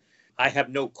up. I have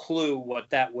no clue what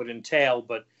that would entail,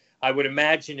 but I would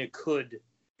imagine it could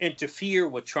interfere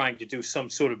with trying to do some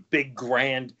sort of big,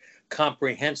 grand,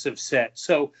 comprehensive set.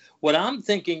 So what I'm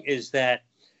thinking is that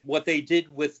what they did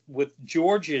with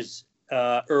George's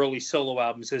early solo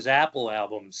albums, his Apple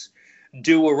albums,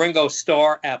 do a Ringo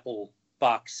Starr Apple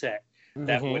box set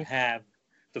that would have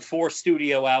the 4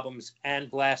 studio albums and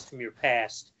Blast from Your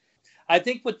Past. I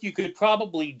think what you could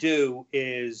probably do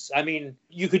is, I mean,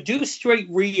 you could do straight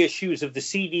reissues of the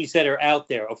CDs that are out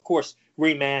there, of course,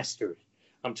 remastered.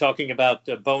 I'm talking about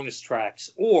the bonus tracks,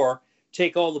 or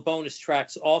take all the bonus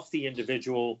tracks off the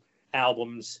individual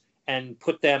albums and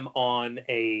put them on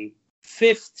a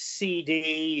 5th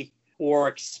CD, or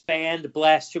expand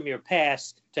Blast from Your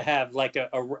Past to have like a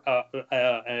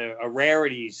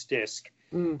rarities disc.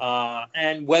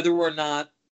 And whether or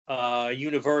not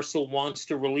Universal wants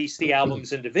to release the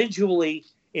albums individually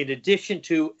in addition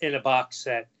to in a box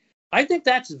set, I think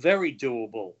that's very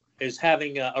doable, is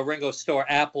having a Ringo Starr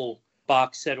Apple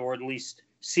box set, or at least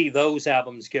see those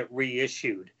albums get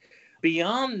reissued.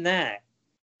 Beyond that,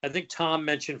 I think Tom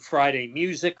mentioned Friday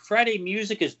Music. Friday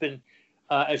Music has been,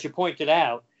 as you pointed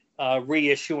out,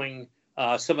 reissuing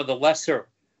some of the lesser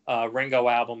Ringo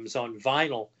albums on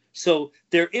vinyl. So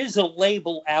there is a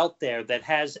label out there that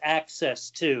has access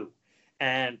to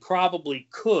and probably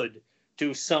could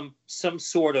do some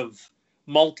sort of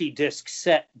multi-disc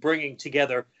set, bringing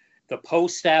together the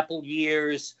post-Apple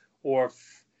years, or,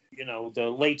 you know, the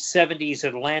late 70s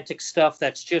Atlantic stuff.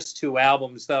 That's just 2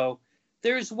 albums, though.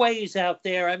 There's ways out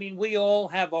there. I mean, we all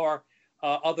have our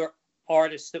other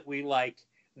artists that we like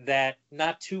that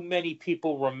not too many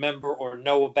people remember or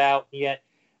know about yet.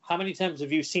 How many times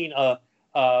have you seen a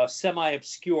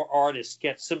semi-obscure artist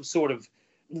get some sort of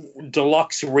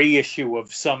deluxe reissue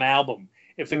of some album?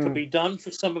 If it could be done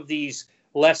for some of these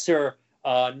lesser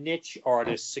niche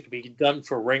artists, it could be done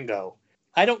for Ringo.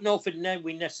 I don't know if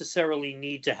we necessarily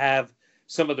need to have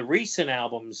some of the recent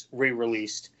albums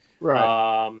re-released.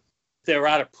 Right. They're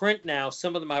out of print now.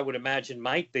 Some of them I would imagine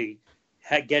might be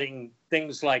getting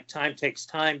things like Time Takes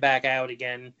Time back out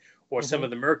again, or some of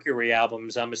the Mercury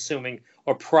albums, I'm assuming,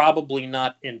 are probably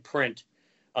not in print.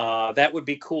 That would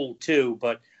be cool too.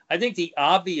 But I think the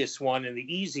obvious one and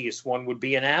the easiest one would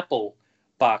be an Apple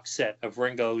box set of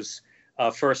Ringo's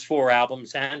first 4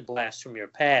 albums and Blast from Your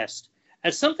Past.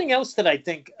 And something else that I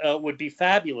think would be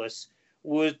fabulous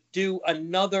would do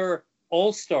another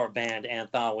All-Star Band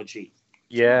anthology.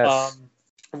 Yes.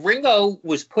 Ringo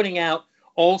was putting out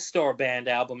All-Star Band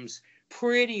albums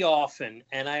pretty often,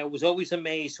 and I was always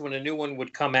amazed when a new one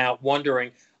would come out,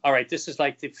 wondering, all right, this is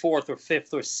like the 4th or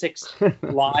 5th or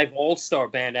 6th live All-Star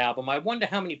Band album. I wonder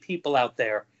how many people out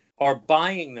there are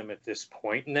buying them at this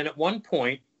point. And then at one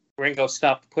point, Ringo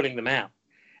stopped putting them out.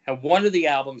 And one of the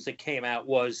albums that came out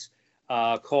was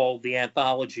called The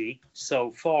Anthology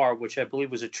So Far, which I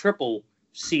believe was a triple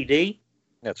CD.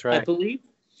 That's right. I believe.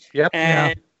 Yep.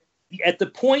 And at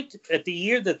the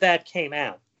year that came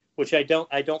out, which I don't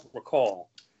recall.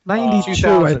 92.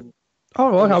 2000.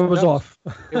 Oh, well, I was off.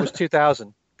 It was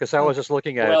 2000, because I was just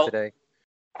looking at it today.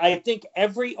 I think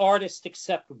every artist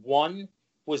except one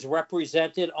was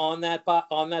represented on that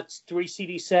 3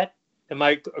 CD set. Am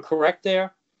I correct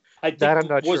there? I think that I'm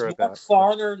not sure about. Was about.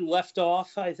 Mark Farner left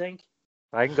off, I think?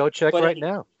 I can go check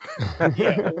now.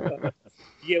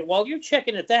 Yeah, while you're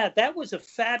checking at that was a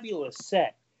fabulous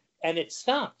set. And it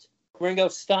stopped. Ringo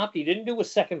stopped. He didn't do a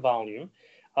second volume.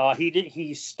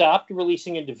 He stopped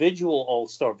releasing individual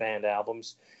All-Star Band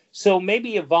albums. So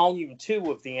maybe a volume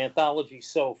 2 of the anthology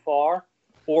So Far,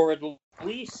 or at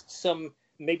least some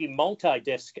maybe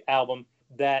multi-disc album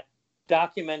that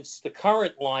documents the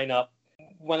current lineup.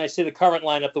 When I say the current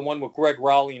lineup, the one with Greg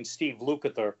Rowley and Steve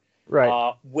Lukather,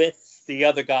 Right. With the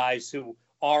other guys who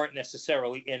aren't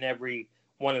necessarily in every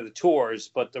one of the tours,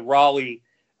 but the Rowley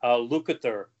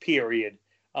Lukather period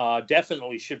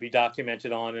definitely should be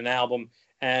documented on an album,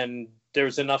 and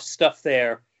there's enough stuff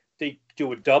there to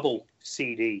do a double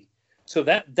CD. So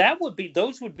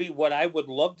those would be what I would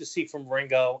love to see from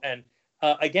Ringo. And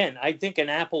again, I think an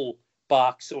Apple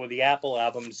box or the Apple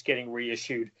albums getting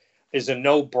reissued is a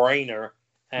no-brainer,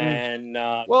 and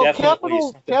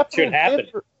definitely should happen.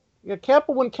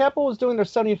 When Capitol was doing their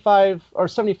 75 or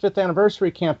 75th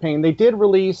anniversary campaign, they did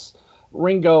release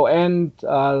Ringo and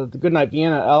the Goodnight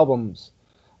Vienna albums.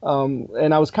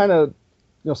 And I was kind of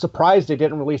surprised they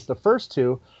didn't release the first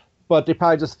two, but they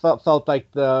probably just felt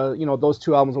like those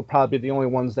two albums would probably be the only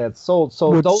ones that sold. So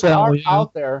Would those sell, are yeah.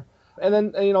 out there. And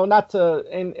then not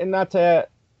to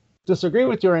disagree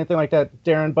with you or anything like that,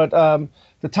 Darren, but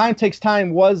The Time Takes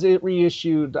Time was it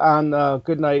reissued on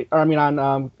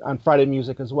on Friday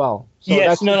Music as well. So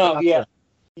yes, that's yeah.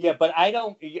 Yeah, but I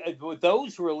don't. With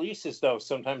those releases, though,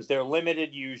 sometimes they're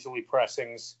limited, usually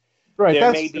pressings. Right.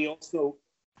 There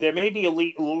may be a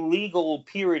legal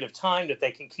period of time that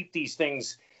they can keep these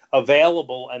things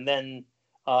available, and then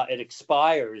it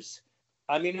expires.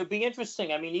 I mean, it'd be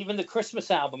interesting. I mean, even the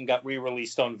Christmas album got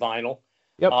re-released on vinyl.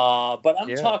 Yep. But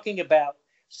I'm talking about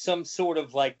some sort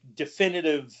of like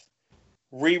definitive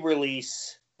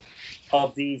re-release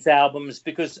of these albums,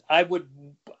 because I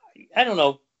don't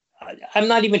know. I'm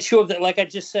not even sure that, like I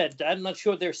just said, I'm not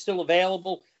sure they're still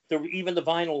available. Even the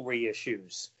vinyl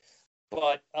reissues.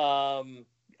 But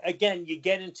again, you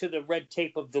get into the red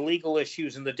tape of the legal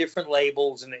issues and the different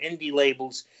labels and the indie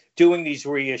labels doing these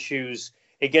reissues.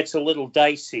 It gets a little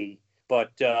dicey.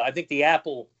 But I think the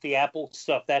Apple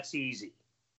stuff, that's easy.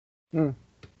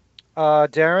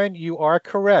 Darren, you are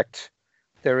correct.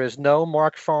 There is no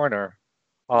Mark Farner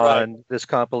on this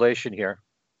compilation here.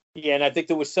 Yeah, and I think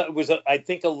there was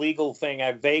a legal thing.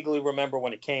 I vaguely remember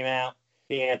when it came out,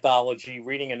 the anthology,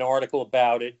 reading an article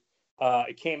about it.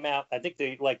 It came out, I think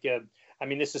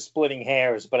this is splitting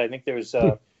hairs, but I think there's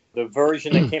the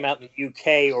version that came out in the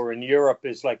UK or in Europe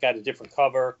is like got a different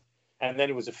cover. And then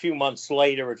it was a few months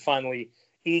later,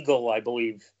 Eagle, I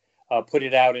believe, put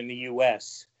it out in the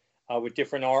US with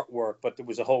different artwork. But there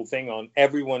was a whole thing on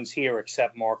everyone's here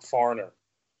except Mark Farner.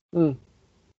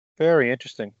 Very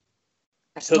interesting.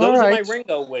 So those are my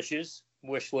Ringo wish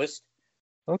list.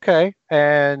 Okay.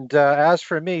 And as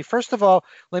for me, first of all,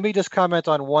 let me just comment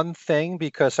on one thing,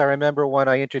 because I remember when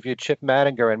I interviewed Chip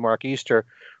Madinger and Mark Easter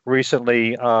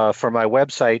recently for my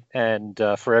website and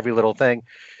for Every Little Thing,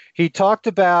 he talked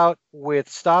about with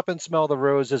Stop and Smell the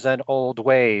Roses and Old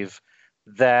Wave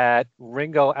that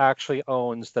Ringo actually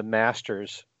owns the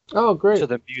masters to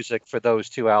the music for those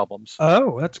two albums.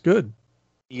 Oh, that's good.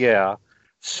 Yeah.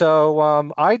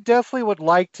 So I definitely would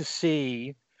like to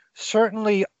see,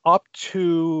 certainly up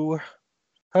to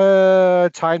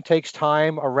Time Takes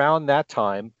Time, around that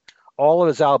time, all of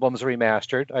his albums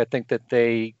remastered. I think that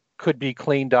they could be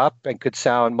cleaned up and could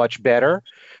sound much better.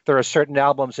 There are certain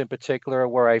albums in particular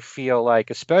where I feel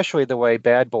like, especially the way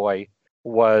Bad Boy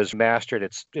was mastered,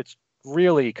 it's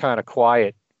really kind of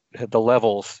quiet, the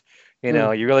levels. You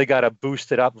really got to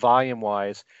boost it up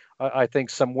volume-wise. I think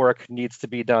some work needs to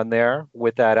be done there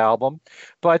with that album.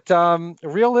 But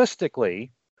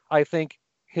realistically, I think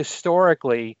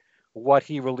historically, what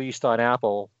he released on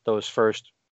Apple those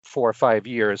first 4 or 5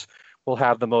 years will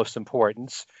have the most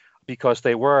importance, because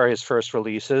they were his first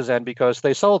releases and because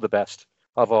they sold the best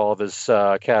of all of his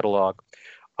catalog.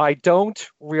 I don't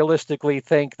realistically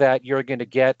think that you're going to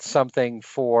get something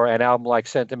for an album like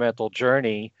Sentimental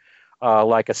Journey,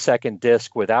 like a second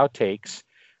disc with outtakes,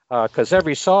 because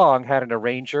every song had an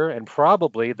arranger and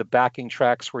probably the backing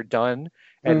tracks were done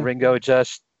and Ringo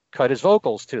just cut his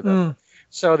vocals to them.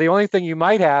 So the only thing you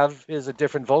might have is a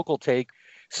different vocal take.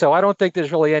 So I don't think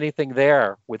there's really anything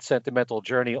there with Sentimental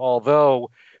Journey, although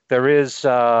there is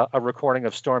a recording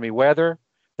of Stormy Weather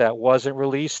that wasn't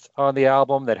released on the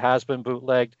album that has been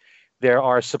bootlegged. There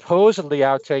are supposedly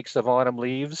outtakes of Autumn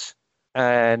Leaves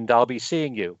and I'll Be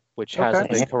Seeing You, which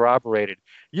hasn't been corroborated.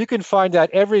 You can find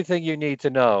out everything you need to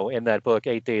know in that book,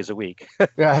 8 Days a Week,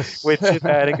 yes. with Chip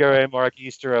Madinger and Mark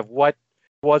Easter, of what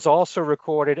was also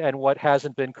recorded and what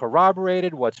hasn't been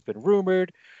corroborated, what's been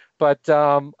rumored. But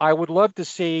I would love to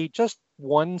see just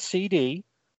one CD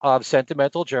of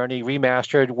Sentimental Journey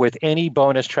remastered with any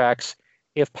bonus tracks,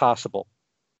 if possible.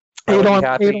 8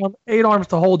 arms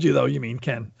to hold you, though, you mean,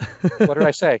 Ken? What did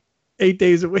I say? 8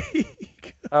 days a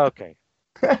week. Okay.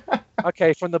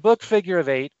 Okay, from the book Figure of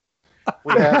 8,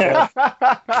 we have...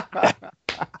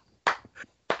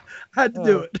 Had to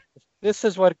do it. This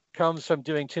is what comes from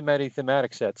doing too many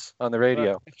thematic sets on the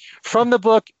radio. From the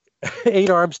book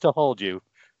 8 Arms to Hold You.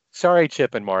 Sorry,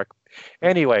 Chip and Mark.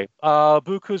 Anyway,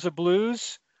 Bukuza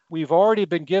Blues, we've already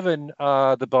been given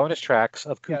the bonus tracks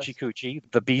of Coochie Coochie,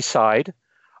 the B-side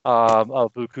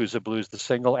of Bukuza Blues, the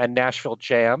single, and Nashville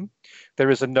Jam. There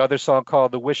is another song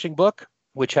called The Wishing Book,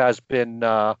 which has been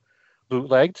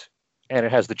bootlegged, and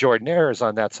it has the Jordanaires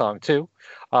on that song too.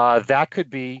 That could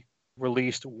be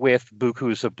released with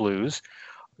Bukuza Blues.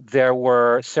 There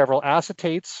were several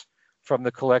acetates from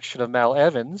the collection of Mal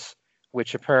Evans,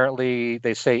 which apparently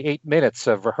they say 8 minutes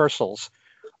of rehearsals,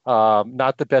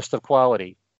 not the best of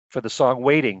quality, for the song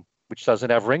Waiting which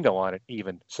doesn't have Ringo on it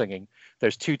even singing.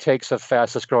 There's 2 takes of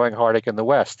Fastest Growing Heartache in the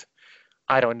West.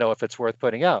 I don't know if it's worth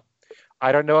putting out.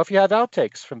 I don't know if you have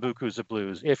outtakes from Bukus of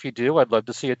Blues. If you do, I'd love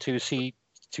to see a 2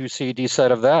 CD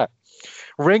set of that.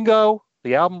 Ringo,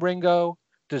 the album Ringo,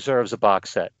 deserves a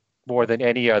box set more than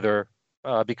any other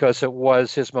because it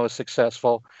was his most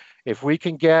successful. If we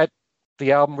can get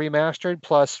the album remastered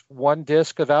plus 1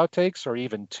 disc of outtakes, or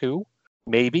even 2,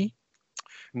 maybe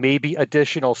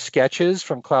additional sketches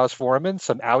from Klaus Voormann,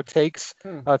 some outtakes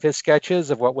of his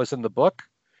sketches of what was in the book.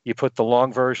 You put the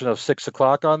long version of 6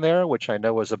 O'Clock on there, which I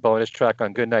know was a bonus track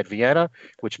on Goodnight Vienna,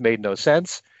 which made no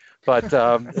sense. But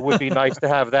it would be nice to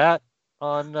have that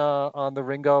on the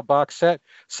Ringo box set.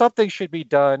 Something should be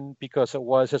done because it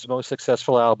was his most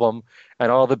successful album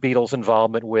and all the Beatles'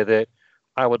 involvement with it.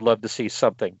 I would love to see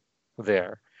something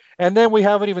there. And then we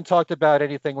haven't even talked about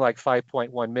anything like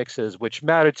 5.1 mixes, which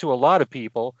mattered to a lot of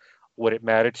people. Would it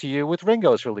matter to you with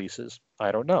Ringo's releases?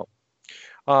 I don't know.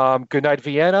 Goodnight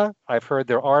Vienna, I've heard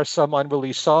there are some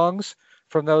unreleased songs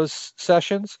from those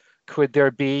sessions. Could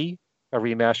there be a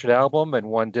remastered album and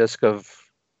 1 disc of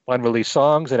unreleased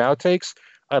songs and outtakes?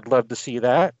 I'd love to see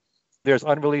that. There's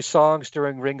unreleased songs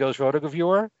during Ringo's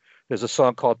Rotogravure. There's a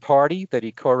song called Party that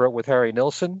he co-wrote with Harry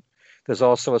Nilsson. There's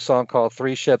also a song called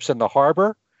 3 Ships in the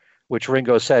Harbor, which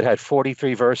Ringo said had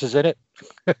 43 verses in it.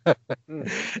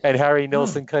 And Harry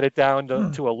Nilsson cut it down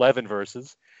to 11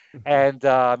 verses. And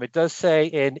it does say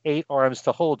in 8 Arms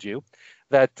to Hold You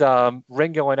that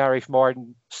Ringo and Arif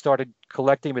Martin started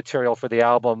collecting material for the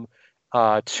album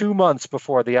 2 months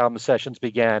before the album sessions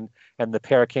began, and the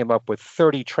pair came up with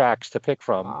 30 tracks to pick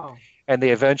from. Wow. And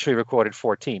they eventually recorded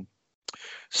 14.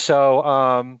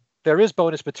 So there is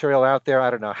bonus material out there. I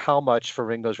don't know how much for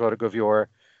Ringo's Rotogravure.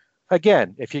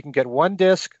 Again, if you can get 1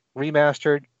 disc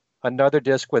remastered, another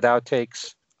disc with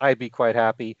outtakes, I'd be quite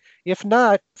happy. If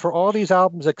not, for all these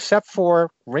albums except for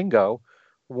Ringo,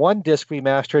 1 disc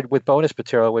remastered with bonus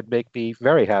material would make me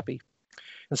very happy.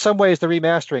 In some ways, the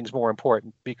remastering is more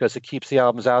important because it keeps the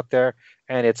albums out there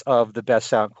and it's of the best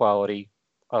sound quality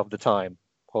of the time,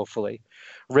 hopefully.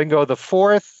 Ringo the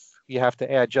Fourth, you have to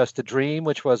add Just a Dream,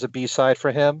 which was a B-side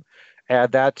for him.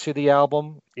 Add that to the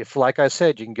album. If, like I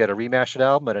said, you can get a remastered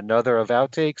album and another of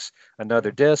outtakes,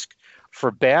 another disc.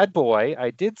 For Bad Boy,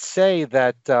 I did say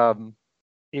that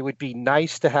it would be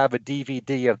nice to have a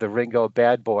DVD of the Ringo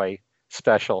Bad Boy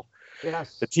special,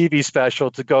 Yes. the TV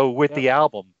special, to go with the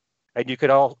album. And you could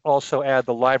also add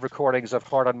the live recordings of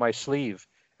Heart on My Sleeve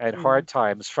and Hard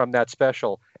Times from that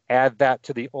special. Add that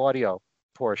to the audio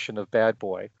portion of Bad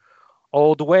Boy.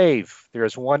 Old Wave,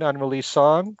 there's 1 unreleased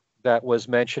song that was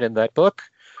mentioned in that book.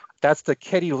 That's the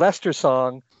Kitty Lester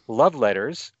song, Love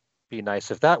Letters. Be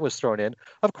nice if that was thrown in.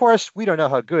 Of course, we don't know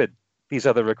how good these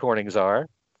other recordings are.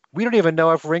 We don't even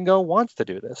know if Ringo wants to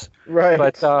do this. Right,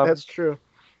 but that's true.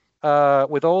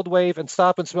 With Old Wave and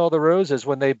Stop and Smell the Roses,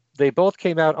 when they both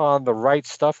came out on the Right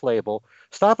Stuff label,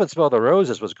 Stop and Smell the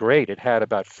Roses was great. It had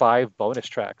about 5 bonus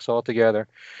tracks altogether.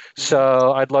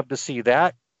 So I'd love to see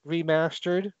that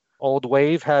remastered. Old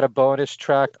Wave had a bonus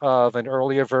track of an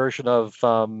earlier version of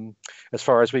As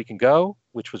Far As We Can Go,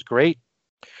 which was great.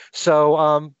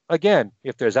 So again,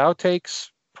 if there's outtakes,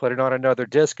 put it on another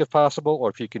disc if possible, or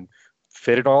if you can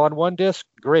fit it all on 1 disc,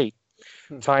 great.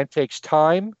 Time Takes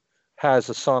Time has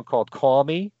a song called Call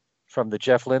Me from the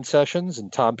Jeff Lynne sessions,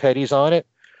 and Tom Petty's on it.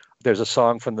 There's a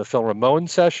song from the Phil Ramone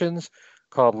sessions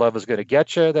called Love Is Gonna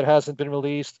Get You that hasn't been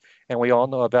released. And we all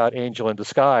know about Angel in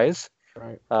Disguise,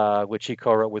 which he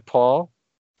co-wrote with Paul.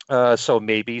 So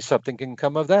maybe something can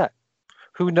come of that.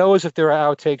 Who knows if there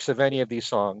are outtakes of any of these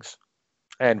songs?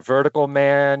 And Vertical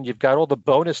Man, you've got all the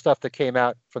bonus stuff that came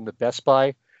out from the Best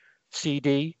Buy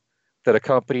CD that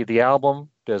accompanied the album.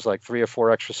 There's like 3 or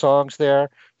 4 extra songs there.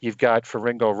 You've got for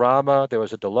Ringo Rama, there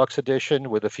was a deluxe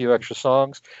edition with a few extra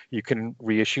songs. You can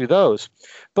reissue those.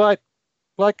 But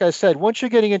like I said, once you're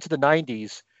getting into the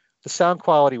 90s, the sound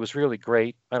quality was really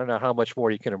great. I don't know how much more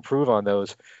you can improve on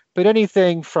those. But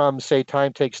anything from, say,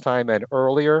 Time Takes Time and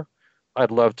earlier,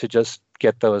 I'd love to just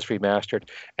get those remastered.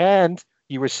 And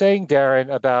you were saying,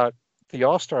 Darren, about the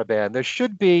All-Star Band. There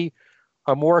should be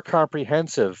a more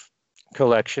comprehensive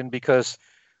collection because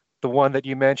the one that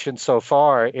you mentioned so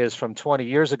far is from 20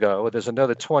 years ago. There's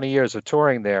another 20 years of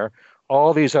touring there.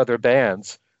 All these other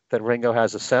bands that Ringo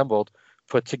has assembled,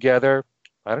 put together,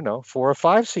 I don't know, 4 or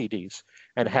 5 CDs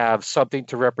and have something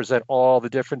to represent all the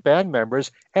different band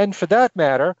members. And for that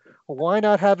matter, why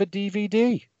not have a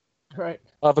DVD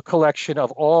of a collection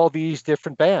of all these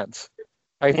different bands?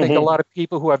 I think a lot of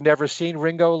people who have never seen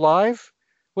Ringo live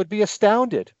would be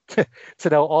astounded to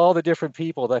know all the different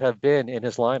people that have been in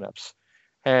his lineups.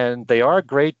 And they are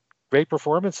great great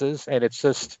performances, and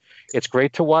it's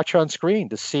great to watch on screen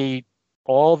to see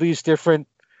all these different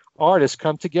artists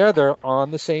come together on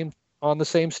the same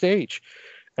stage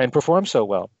and perform so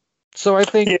well. So I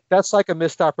think that's like a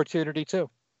missed opportunity too.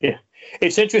 Yeah,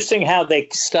 it's interesting how they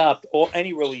stopped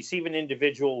any release, even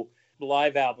individual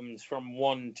live albums from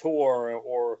one tour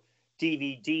or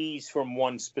DVDs from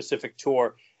one specific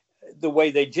tour, the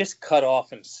way they just cut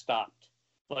off and stopped.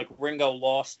 Like Ringo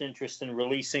lost interest in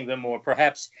releasing them, or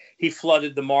perhaps he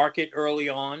flooded the market early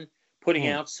on, putting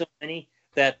out so many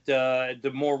that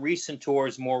the more recent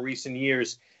tours, more recent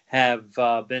years have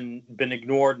been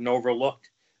ignored and overlooked.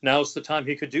 Now's the time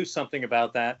he could do something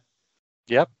about that.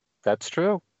 Yep, that's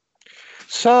true.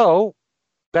 So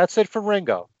that's it for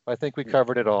Ringo. I think we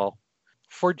covered it all.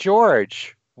 For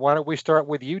George, why don't we start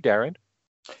with you, Darren?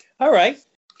 All right.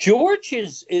 George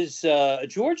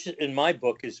George in my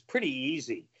book is pretty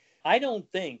easy. I don't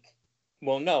think,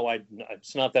 well, no,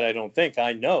 it's not that I don't think,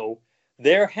 I know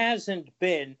there hasn't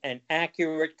been an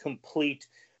accurate, complete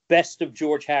best of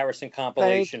George Harrison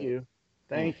compilation.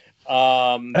 Thank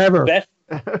you. Ever.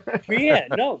 Yeah,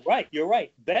 no, right. You're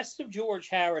right. Best of George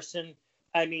Harrison.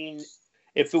 I mean,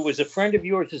 if it was a friend of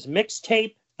yours'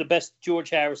 mixtape, the best George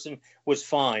Harrison was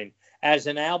fine. As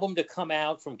an album to come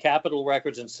out from Capitol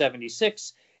Records in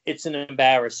 76, it's an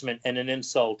embarrassment and an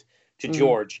insult to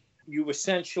George. You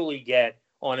essentially get,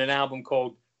 on an album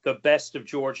called The Best of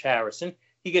George Harrison,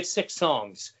 you get 6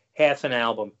 songs, half an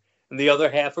album. And the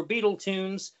other half are Beatle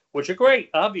tunes, which are great,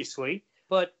 obviously,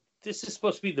 but this is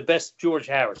supposed to be the best George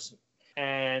Harrison.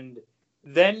 And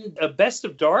then a Best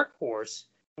of Dark Horse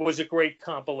was a great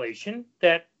compilation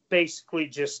that basically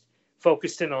just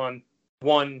focused in on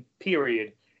one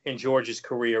period in George's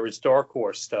career, his Dark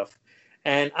Horse stuff.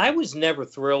 And I was never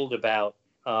thrilled about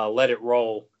Let It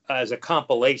Roll as a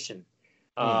compilation,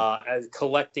 as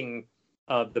collecting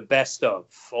the best of,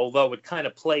 although it kind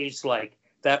of plays like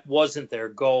that wasn't their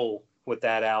goal with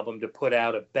that album, to put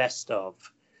out a best of.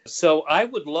 So I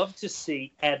would love to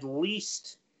see at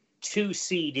least 2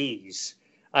 CDs.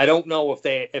 I don't know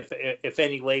if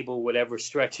any label would ever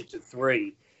stretch it to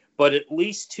 3, but at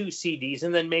least 2 CDs,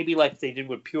 and then maybe like they did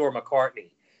with Pure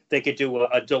McCartney, they could do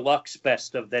a deluxe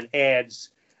best of that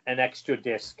adds an extra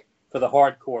disc for the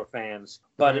hardcore fans.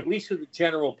 But at least for the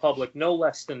general public,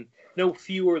 no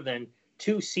fewer than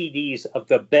 2 CDs of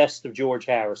the best of George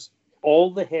Harrison.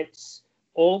 All the hits,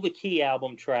 all the key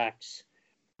album tracks,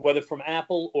 whether from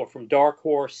Apple or from Dark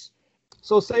Horse.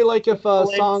 So say like if a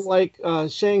song like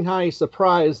Shanghai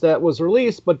Surprise that was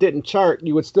released but didn't chart,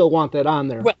 you would still want that on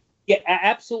there. Well, yeah,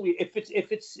 absolutely.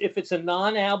 If it's a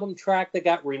non-album track that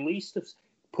got released,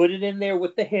 put it in there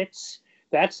with the hits.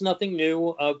 That's nothing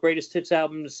new. Greatest hits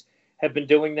albums have been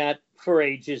doing that for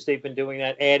ages. They've been doing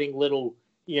that, adding little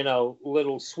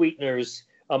sweeteners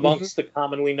amongst the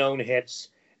commonly known hits.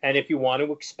 And if you want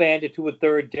to expand it to a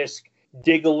third disc,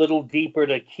 dig a little deeper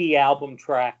to key album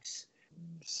tracks.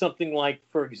 Something like,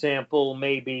 for example,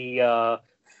 maybe,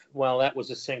 that was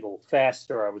a single.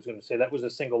 Faster, I was going to say. That was a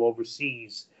single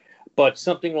overseas. But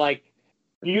something like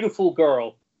Beautiful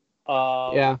Girl.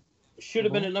 Should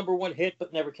have been a number 1 hit,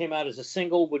 but never came out as a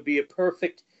single. Would be a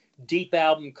perfect deep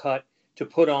album cut to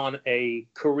put on a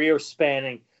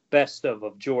career-spanning best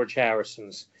of George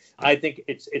Harrison's. I think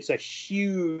it's a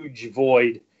huge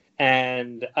void,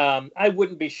 and I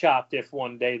wouldn't be shocked if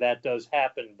one day that does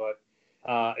happen, but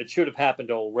it should have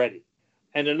happened already.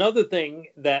 And another thing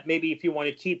that maybe if you want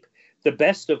to keep the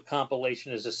best of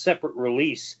compilation as a separate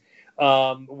release,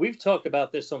 we've talked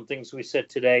about this on Things We Said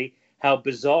Today, how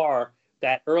bizarre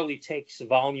that Early Takes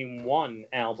Volume 1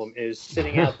 album is,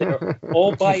 sitting out there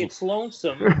all by its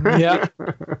lonesome. Yeah.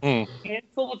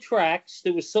 Handful of tracks.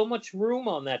 There was so much room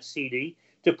on that CD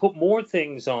to put more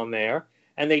things on there.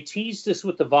 And they teased us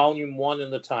with the Volume 1 in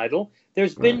the title.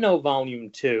 There's been no Volume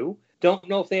 2. Don't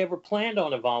know if they ever planned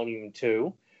on a Volume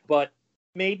 2. But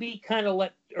maybe kind of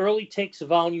let Early Takes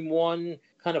Volume 1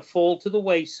 kind of fall to the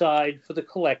wayside for the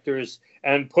collectors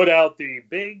and put out the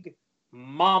big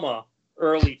mama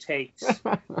Early Takes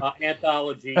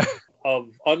anthology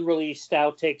of unreleased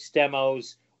outtakes,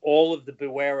 demos, all of the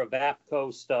Beware of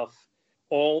APCO stuff,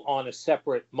 all on a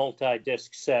separate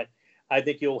multi-disc set. I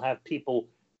think you'll have people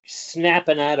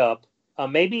snapping that up,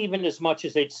 maybe even as much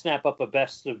as they'd snap up a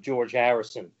best of George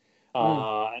Harrison.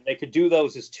 And they could do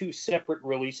those as 2 separate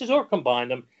releases or combine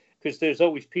them, because there's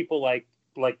always people like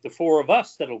the 4 of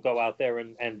us that'll go out there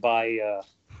and buy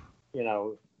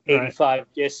 85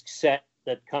 disc set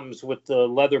that comes with the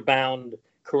leather-bound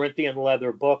Corinthian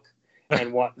leather book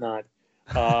and whatnot.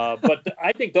 But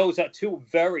I think those are 2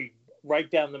 very right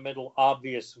down the middle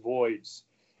obvious voids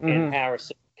in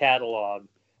Harrison's catalog.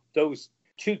 Those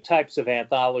two types of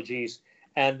anthologies.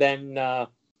 And then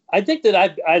I think that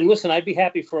I'd be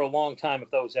happy for a long time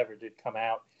if those ever did come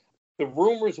out. The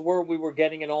rumors were we were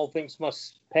getting an All Things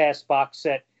Must Pass box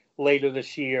set later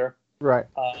this year. Right.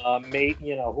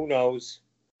 Who knows?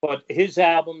 But his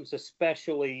albums,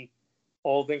 especially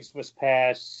All Things Must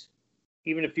Pass,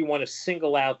 even if you want to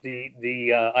single out the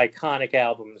iconic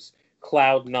albums,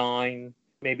 Cloud 9,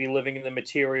 maybe Living in the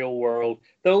Material World,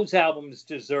 those albums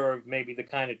deserve maybe the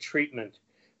kind of treatment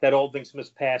that All Things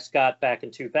Must Pass got back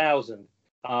in 2000.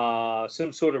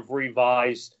 Some sort of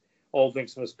revised All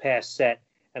Things Must Pass set,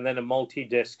 and then a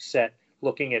multi-disc set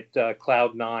looking at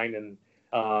Cloud 9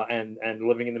 and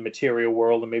Living in the Material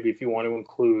World, and maybe if you want to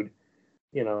include,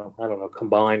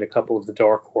 combine a couple of the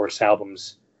Dark Horse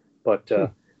albums, but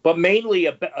mainly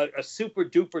a super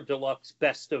duper deluxe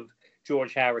best of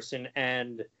George Harrison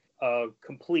and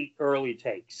complete early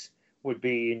takes would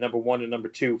be number 1 and number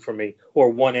 2 for me,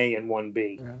 or 1A and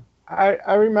 1B. Yeah.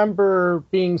 I remember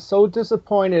being so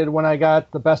disappointed when I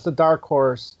got the best of Dark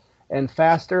Horse and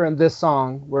Faster and This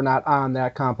Song were not on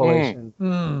that compilation.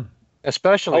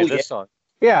 Especially this song.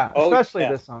 Yeah, especially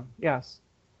this song. Yes.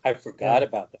 I forgot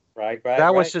about that. Right.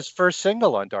 That was his first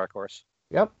single on Dark Horse.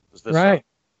 Yep. Was this song.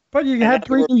 But you had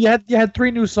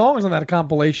three new songs on that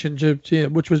compilation,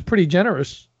 which was pretty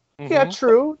generous. Yeah,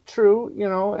 true,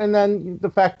 and then the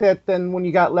fact that then when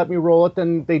you got Let Me Roll It,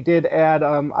 then they did add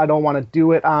I Don't Want to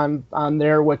Do It on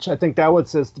there, which I think that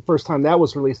was the first time that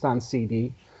was released on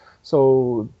CD.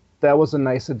 So that was a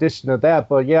nice addition to that.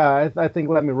 But yeah, I think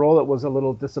Let Me Roll It was a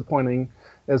little disappointing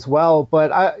as well.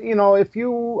 But I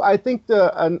think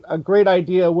a great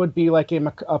idea would be like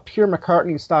a pure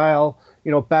McCartney style,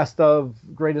 best of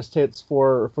greatest hits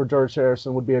for George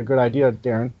Harrison would be a good idea,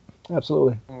 Darren.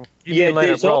 Absolutely. Let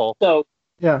it roll. Also,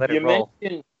 let it roll.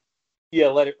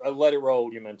 Let it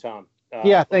roll. You meant Tom.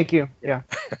 Thank you. Yeah.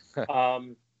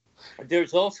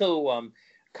 There's also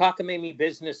Cockamamie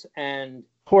Business and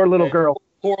Poor Little Girl.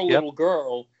 Little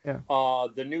Girl. Yeah.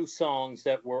 The new songs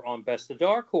that were on Best of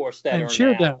Dark Horse that and are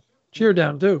Cheer now. Down. Cheer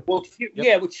Down too. Well,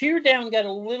 Cheer Down got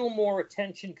a little more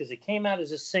attention because it came out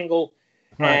as a single,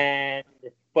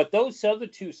 but those other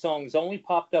two songs only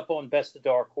popped up on Best of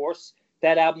Dark Horse.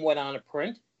 That album went on a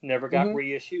print, never got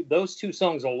reissued. Those two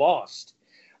songs are lost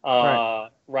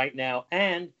right now.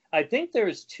 And I think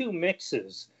there's 2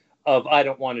 mixes of I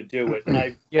Don't Want to Do It.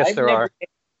 And there are.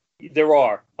 There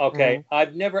are. Okay. Mm-hmm.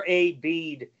 I've never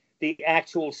A-B'd the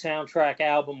actual soundtrack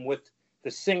album with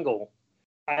the single.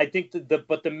 I think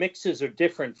but the mixes are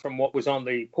different from what was on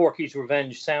the Porky's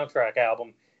Revenge soundtrack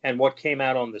album and what came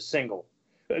out on the single.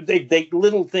 They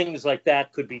little things like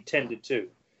that could be tended to.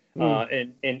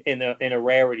 In a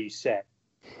rarity set.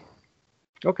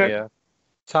 Okay. Yeah.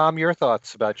 Tom, your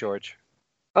thoughts about George?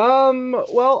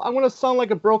 Well, I'm going to sound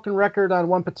like a broken record on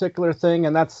one particular thing,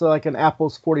 and that's like an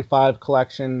Apple's 45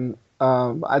 collection.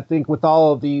 I think with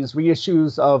all of these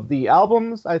reissues of the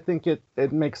albums, I think it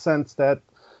makes sense that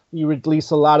you release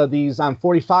a lot of these on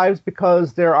 45s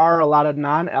because there are a lot of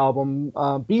non-album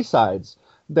B-sides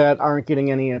that aren't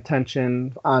getting any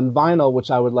attention on vinyl,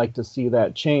 which I would like to see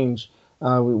that change.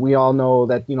 We all know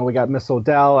that, we got Miss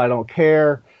O'Dell, I Don't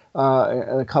Care,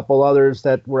 and a couple others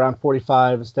that were on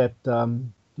 45s that,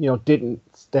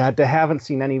 they haven't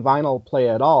seen any vinyl play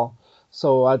at all.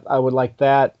 So I would like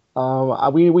that.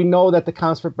 We know that the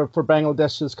concert for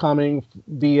Bangladesh is coming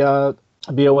via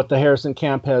what the Harrison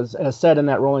camp has said in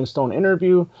that Rolling Stone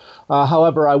interview.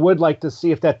 However, I would like to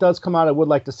see, if that does come out, I would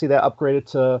like to see that upgraded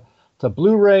to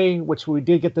Blu-ray, which we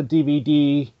did get the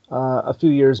DVD a few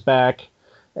years back.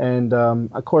 And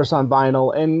of course on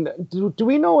vinyl. And do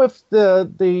we know if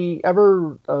they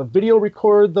ever video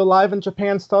record the Live in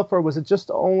Japan stuff, or was it just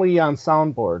only on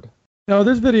soundboard? No,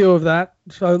 there's video of that.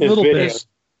 So a little bit.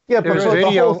 Yeah, but so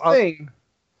video, the whole thing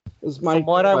is my. From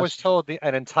what I was told,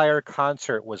 an entire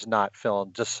concert was not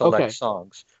filmed, just select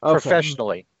songs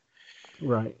professionally.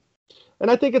 Right. And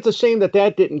I think it's a shame that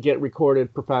didn't get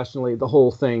recorded professionally, the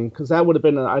whole thing, because that would have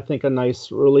been, I think, a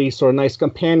nice release or a nice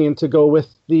companion to go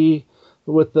with the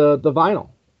vinyl.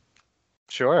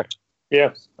 Sure.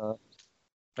 Yes.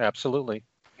 Absolutely.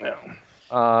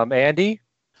 Yeah. Andy?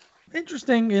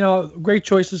 Interesting, great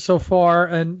choices so far.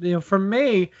 And, for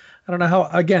me, I don't know how,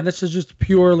 again, this is just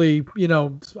purely,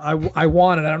 I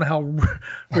want it. I don't know how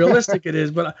realistic it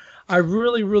is, but I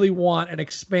really, really want an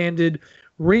expanded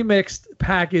remixed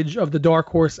package of the Dark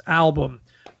Horse album,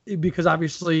 because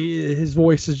obviously his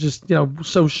voice is just,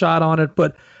 so shot on it.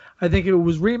 But I think it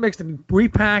was remixed and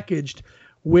repackaged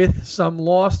with some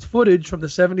lost footage from the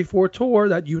 74 tour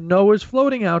that is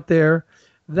floating out there.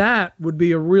 That would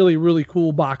be a really, really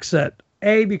cool box set.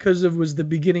 A, because it was the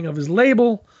beginning of his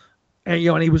label, and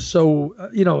and he was so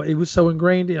he was so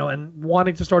ingrained, and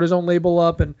wanting to start his own label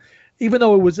up. And even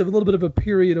though it was a little bit of a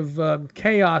period of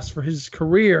chaos for his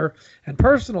career and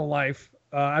personal life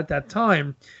at that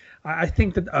time, I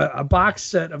think that a box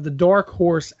set of the Dark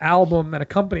Horse album and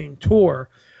accompanying tour,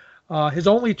 his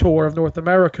only tour of North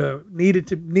America,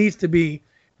 needs to be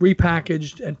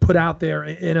repackaged and put out there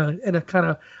in a kind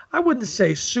of, I wouldn't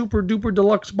say super duper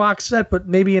deluxe box set, but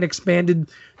maybe an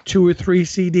expanded 2 or 3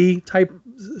 CD type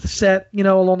set,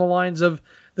 along the lines of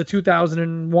the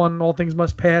 2001 All Things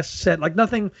Must Pass set. Like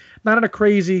nothing, not in a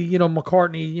crazy,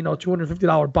 McCartney,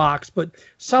 $250 box, but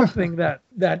something that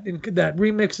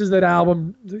remixes that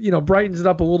album, brightens it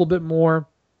up a little bit more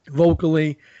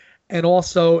vocally. And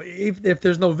also, if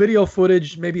there's no video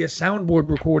footage, maybe a soundboard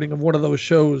recording of one of those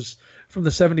shows from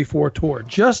the '74 tour,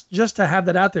 just to have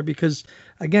that out there, because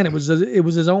again, it was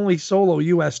his only solo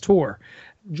U.S. tour.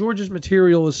 George's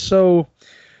material is so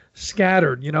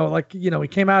scattered, he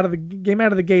came out of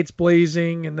the gates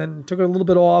blazing, and then took it a little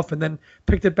bit off, and then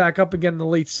picked it back up again in the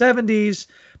late '70s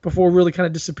before really kind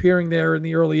of disappearing there in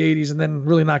the early '80s, and then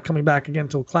really not coming back again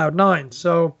until Cloud 9.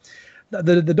 So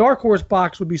the Dark Horse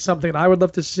box would be something I would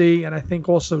love to see, and I think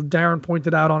also Darren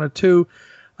pointed out on it too.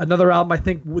 Another album I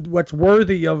think what's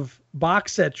worthy of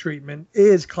box set treatment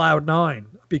is Cloud 9,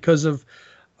 because of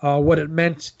what it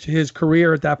meant to his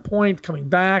career at that point, coming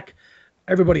back,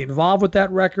 everybody involved with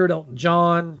that record, Elton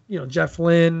John, Jeff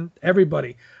Lynne,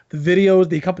 everybody, the videos,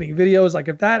 the accompanying videos. Like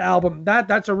if that album,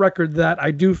 that's a record that I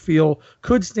do feel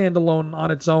could stand alone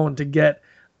on its own to get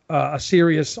a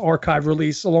serious archive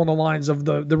release along the lines of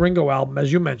the Ringo album,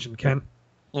 as you mentioned, Ken.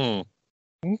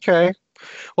 Okay.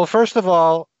 Well, first of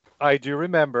all, I do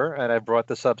remember, and I've brought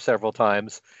this up several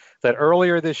times, that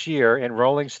earlier this year in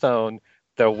Rolling Stone,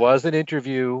 there was an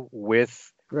interview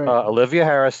with Olivia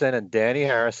Harrison and Danny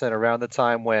Harrison around the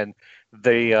time when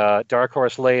the Dark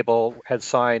Horse label had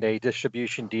signed a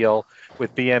distribution deal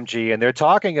with BMG, and they're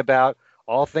talking about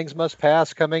All Things Must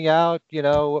Pass coming out,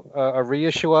 a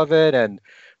reissue of it, and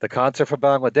the Concert for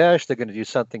Bangladesh, they're going to do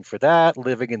something for that,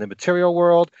 Living in the Material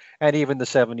World, and even the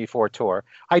 '74 tour.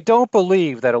 I don't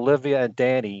believe that Olivia and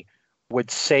Danny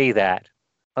would say that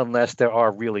unless there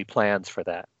are really plans for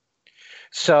that.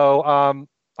 So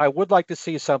I would like to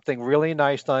see something really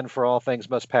nice done for All Things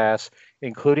Must Pass,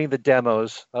 including the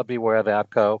demos of Beware of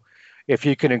APCO. If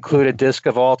you can include a disc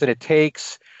of alternate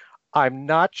takes, I'm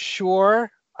not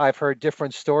sure. I've heard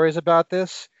different stories about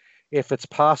this. If it's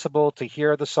possible to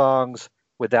hear the songs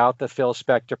without the Phil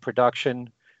Spector production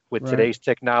with today's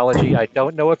technology, I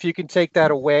don't know if you can take that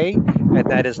away. And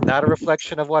that is not a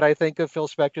reflection of what I think of Phil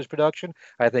Spector's production.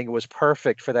 I think it was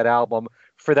perfect for that album,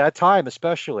 for that time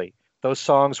especially. Those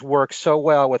songs work so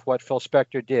well with what Phil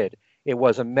Spector did. It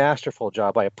was a masterful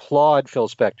job. I applaud Phil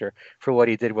Spector for what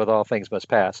he did with All Things Must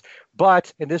Pass.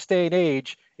 But in this day and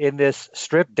age, in this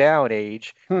stripped down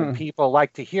age, when people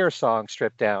like to hear songs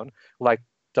stripped down, like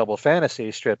Double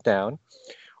Fantasy stripped down,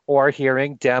 or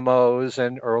hearing demos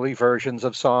and early versions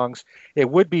of songs, it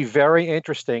would be very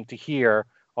interesting to hear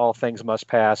All Things Must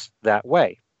Pass that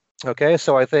way. Okay,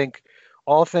 so I think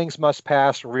All Things Must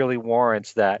Pass really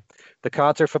warrants that. The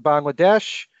Concert for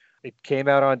Bangladesh, it came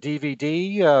out on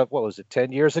DVD,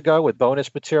 10 years ago, with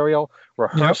bonus material,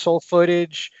 rehearsal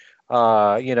footage,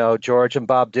 George and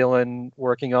Bob Dylan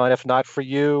working on If Not For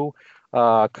You,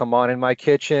 Come On In My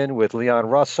Kitchen with Leon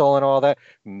Russell and all that.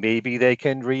 Maybe they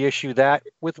can reissue that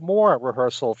with more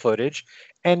rehearsal footage,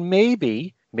 and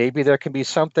maybe there can be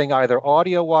something either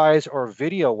audio-wise or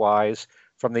video-wise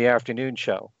from the afternoon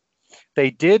show.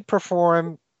 They did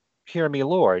perform Hear Me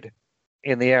Lord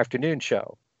in the afternoon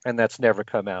show, and that's never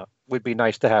come out. Would be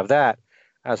nice to have that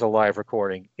as a live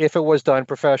recording if it was done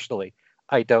professionally.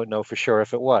 I don't know for sure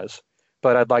if it was,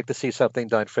 but I'd like to see something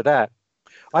done for that.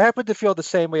 I happen to feel the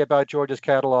same way about George's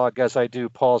catalog as I do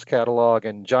Paul's catalog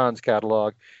and John's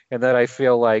catalog, and that I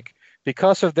feel like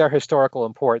because of their historical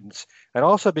importance, and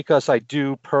also because I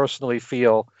do personally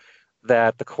feel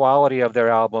that the quality of their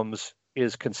albums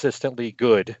is consistently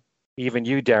good. Even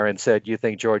you, Darren, said you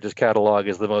think George's catalog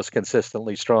is the most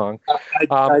consistently strong.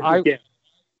 Yeah,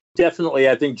 definitely.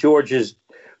 I think George is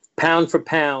pound for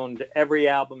pound. Every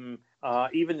album,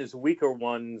 even his weaker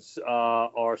ones,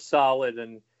 are solid,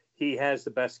 and he has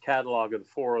the best catalog of the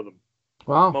four of them.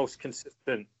 Wow. Most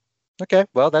consistent. Okay,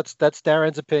 well, that's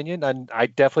Darren's opinion, and I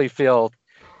definitely feel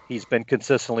he's been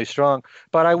consistently strong.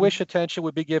 But I wish attention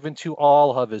would be given to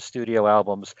all of his studio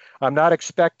albums. I'm not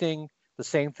expecting the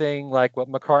same thing like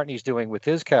what McCartney's doing with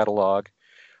his catalog,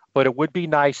 but it would be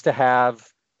nice to have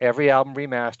every album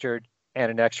remastered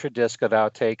and an extra disc of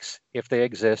outtakes, if they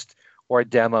exist, or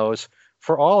demos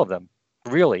for all of them.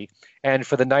 really. And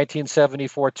for the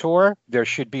 1974 tour, there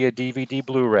should be a DVD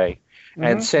Blu-ray. Mm-hmm.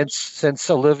 And since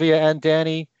Olivia and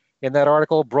Danny in that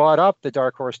article brought up the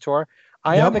Dark Horse tour,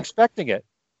 I am expecting it.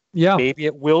 Yeah. Maybe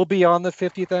it will be on the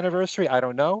 50th anniversary. I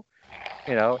don't know.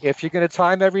 If you're going to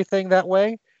time everything that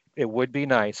way, it would be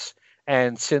nice.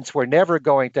 And since we're never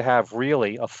going to have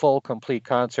really a full, complete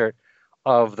concert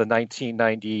of the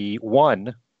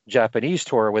 1991 Japanese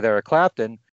tour with Eric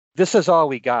Clapton, this is all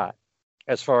we got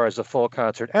as far as the full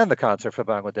concert and the concert for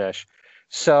Bangladesh.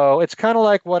 So it's kind of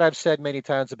like what I've said many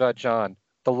times about John.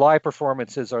 The live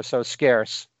performances are so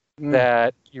scarce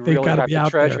that you really have to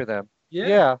treasure them.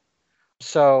 Yeah.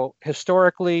 So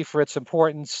historically, for its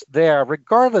importance there,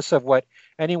 regardless of what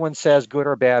anyone says, good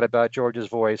or bad, about George's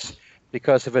voice,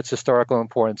 because of its historical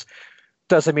importance,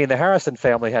 doesn't mean the Harrison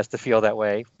family has to feel that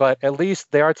way, but at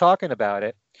least they are talking about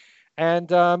it. And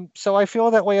so I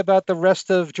feel that way about the rest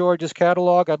of George's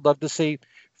catalog. I'd love to see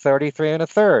 33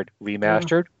 1/3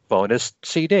 remastered bonus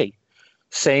CD.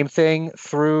 Same thing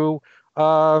through,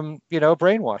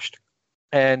 Brainwashed.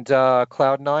 And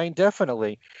Cloud 9,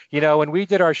 definitely. When we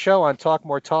did our show on Talk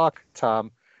More Talk,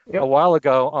 Tom, a while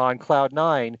ago on Cloud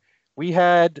 9, we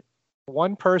had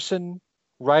one person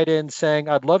write in saying,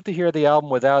 I'd love to hear the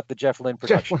album without the Jeff Lynne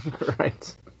production.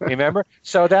 Right. Remember?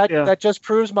 So that just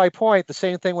proves my point. The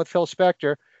same thing with Phil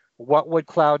Spector. What would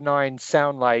Cloud 9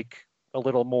 sound like a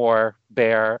little more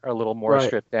bare, a little more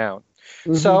stripped down?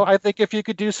 Mm-hmm. So I think if you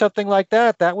could do something like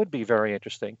that, that would be very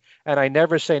interesting. And I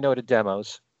never say no to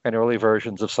demos and early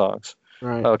versions of songs.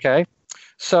 Right. Okay.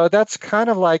 So that's kind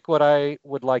of like what I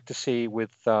would like to see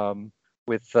with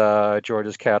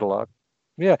George's catalog.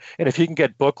 Yeah. And if you can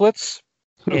get booklets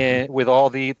with all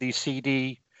the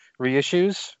CD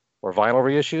reissues or vinyl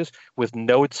reissues with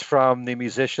notes from the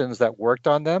musicians that worked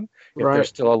on them, if they're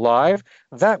still alive,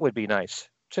 that would be nice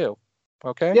too.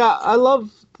 Okay. Yeah, I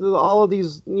love all of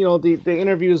these, the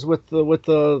interviews with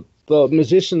the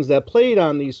musicians that played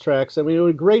on these tracks. I mean, it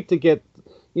would be great to get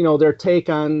their take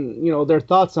on, their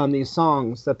thoughts on these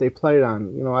songs that they played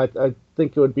on. I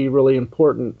think it would be really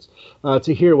important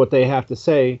to hear what they have to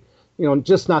say.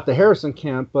 Just not the Harrison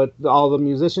camp, but all the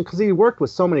musicians, because he worked with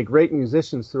so many great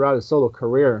musicians throughout his solo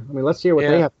career. I mean, let's hear what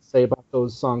they have to say about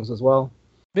those songs as well.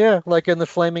 Yeah, like in the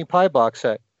Flaming Pie box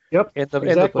set. Yep. In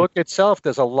the book itself,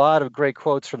 there's a lot of great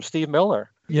quotes from Steve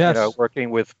Miller. Yes. Working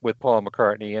with Paul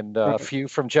McCartney, and a few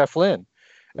from Jeff Lynne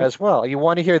as well. You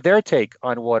want to hear their take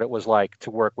on what it was like to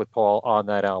work with Paul on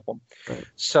that album. Right.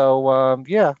 So,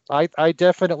 I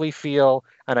definitely feel,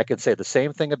 and I can say the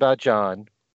same thing about John,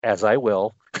 as I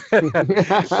will, when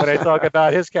I talk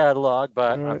about his catalog,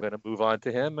 but I'm going to move on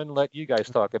to him and let you guys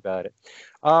talk about it.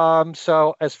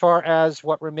 So as far as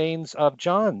what remains of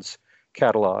John's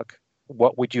catalog,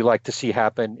 what would you like to see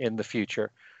happen in the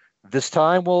future? This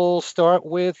time we'll start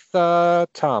with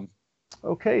Tom.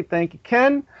 Okay, thank you,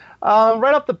 Ken.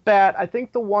 Right off the bat, I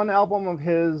think the one album of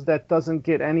his that doesn't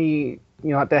get any,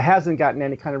 that hasn't gotten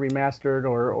any kind of remastered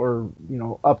or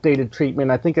updated treatment,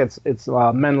 I think it's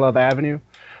Men Love Avenue.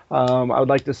 I would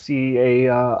like to see a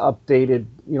updated,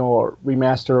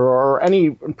 remaster or any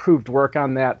improved work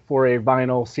on that for a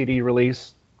vinyl CD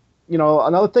release.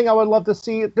 Another thing I would love to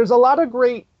see, there's a lot of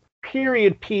great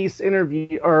period piece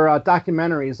interview or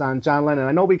documentaries on John Lennon.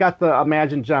 I know we got the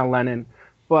Imagine John Lennon,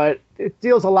 but it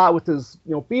deals a lot with his,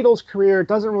 Beatles career. It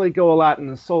doesn't really go a lot in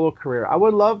his solo career. I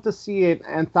would love to see an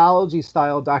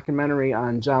anthology-style documentary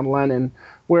on John Lennon,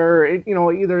 where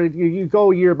either you go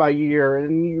year by year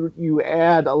and you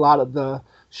add a lot of the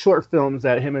short films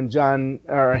that him and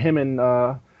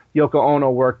Yoko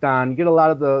Ono worked on. You get a lot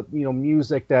of the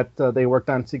music that they worked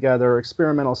on together,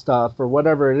 experimental stuff or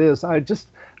whatever it is. I just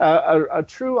a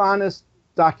true, honest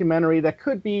documentary that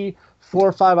could be 4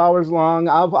 or 5 hours long.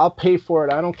 I'll pay for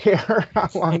it. I don't care how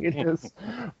long it is.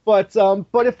 But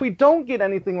if we don't get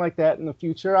anything like that in the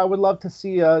future, I would love to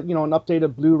see an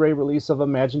updated Blu-ray release of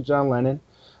Imagine John Lennon.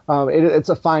 It's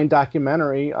a fine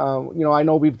documentary. I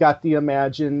know we've got the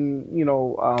Imagine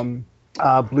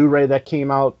Blu-ray that came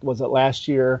out, was it last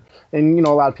year? And a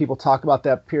lot of people talk about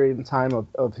that period in time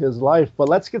of his life. But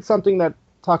let's get something that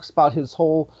talks about his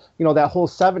whole, that whole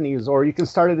 70s, or you can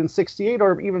start it in 68,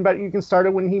 or even better, you can start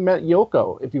it when he met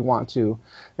Yoko if you want to,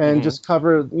 and just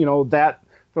cover, that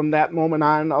from that moment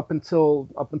on up until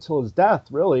his death,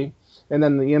 really, and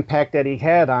then the impact that he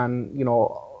had on,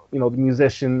 the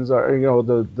musicians or,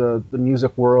 the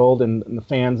music world and the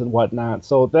fans and whatnot.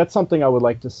 So that's something I would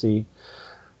like to see.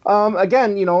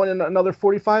 Again, in another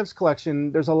 45s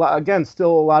collection, there's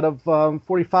still a lot of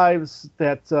 45s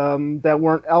that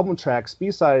weren't album tracks,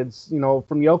 B-sides,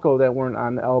 from Yoko that weren't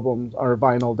on albums or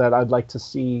vinyl that I'd like to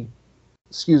see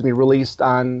released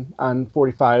on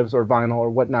 45s or vinyl or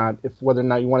whatnot. If whether or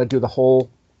not you want to do the whole,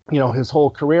 his whole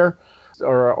career,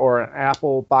 or an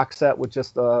Apple box set with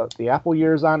just the Apple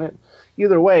years on it.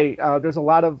 Either way, there's a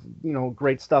lot of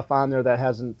great stuff on there that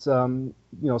hasn't seen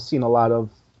a lot of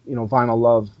vinyl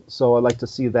love. So I'd like to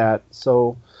see that.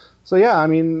 So yeah, I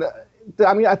mean,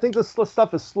 I think this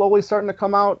stuff is slowly starting to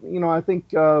come out. I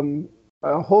think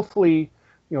hopefully,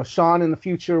 Sean in the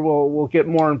future will get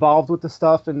more involved with the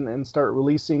stuff and start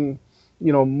releasing,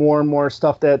 more and more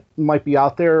stuff that might be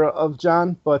out there of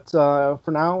John. But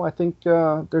for now, I think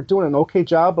they're doing an okay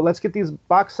job. But let's get these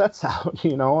box sets out. I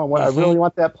really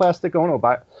want that Plastic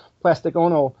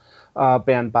Ono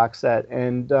band box set,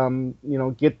 and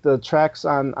get the tracks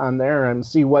on there and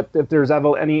see if there's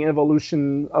any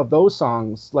evolution of those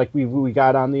songs like we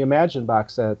got on the Imagine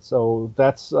box set. So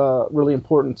that's really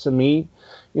important to me.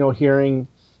 Hearing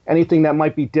anything that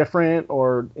might be different,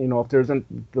 or if there's the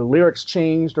lyrics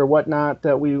changed or whatnot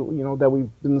that we've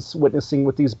been witnessing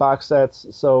with these box sets.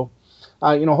 So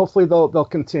hopefully they'll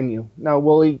continue. Now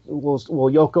will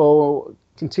Yoko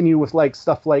continue with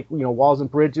stuff like Walls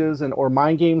and Bridges or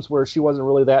Mind Games, where she wasn't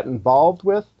really that involved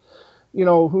with?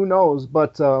 Who knows?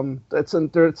 But it's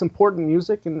important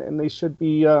music, and they should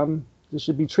be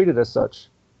treated as such.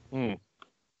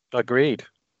 Agreed.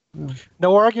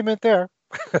 No argument there.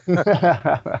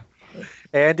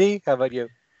 Andy, how about you?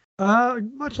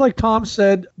 Much like Tom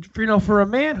said, for a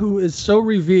man who is so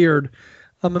revered,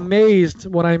 I'm amazed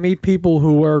when I meet people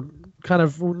who are kind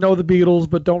of know the Beatles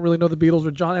but don't really know the Beatles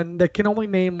or John, and they can only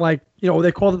name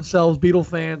they call themselves Beatle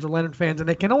fans or Lennon fans, and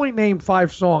they can only name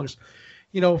 5 songs.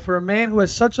 For a man who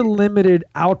has such a limited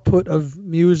output of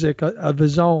music of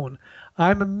his own,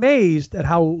 I'm amazed at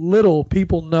how little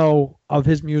people know of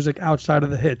his music outside of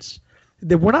the hits.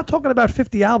 We're not talking about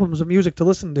 50 albums of music to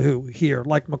listen to here,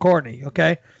 like McCartney,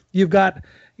 okay? You've got,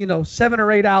 7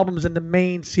 or 8 albums in the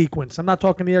main sequence. I'm not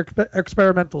talking the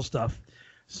experimental stuff.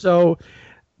 So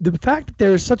the fact that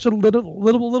there's such a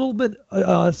little bit,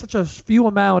 such a few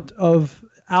amount of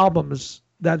albums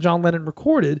that John Lennon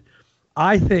recorded,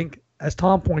 I think, as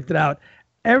Tom pointed out,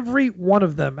 every one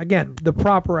of them, again, the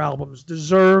proper albums,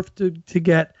 deserve to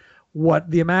get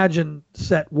what the Imagine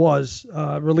set was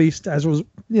released as was,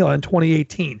 in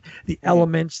 2018. The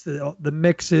elements, the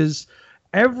mixes,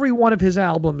 every one of his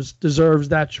albums deserves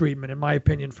that treatment, in my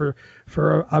opinion. For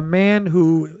a man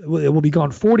who will be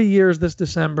gone 40 years this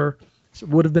December,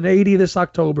 would have been 80 this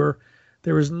October,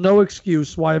 there is no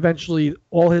excuse why eventually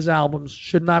all his albums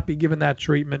should not be given that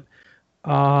treatment.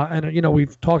 And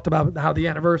we've talked about how the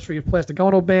anniversary of Plastic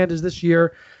Ono Band is this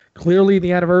year. Clearly,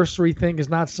 the anniversary thing is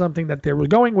not something that they were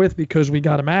going with because we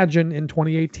got Imagine in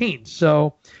 2018.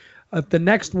 So the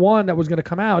next one that was going to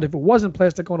come out, if it wasn't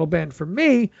Plastic Ono Band, for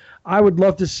me, I would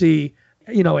love to see,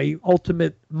 a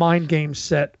ultimate Mind Game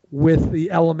set with the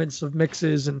elements of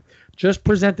mixes and just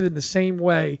presented in the same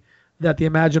way that the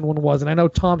Imagine one was. And I know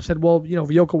Tom said, well,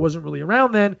 Yoko wasn't really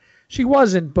around then. She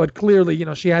wasn't, but clearly,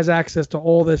 she has access to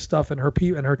all this stuff, and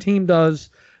her team does.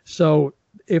 So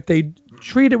if they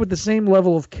treat it with the same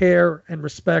level of care and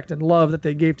respect and love that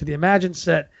they gave to the Imagine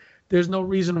set, there's no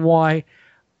reason why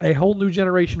a whole new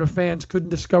generation of fans couldn't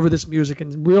discover this music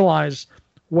and realize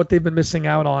what they've been missing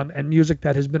out on, and music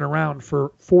that has been around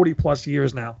for 40 plus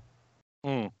years now.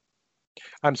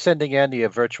 I'm sending Andy a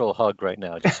virtual hug right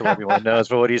now, just so everyone knows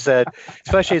for what he said,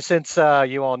 especially since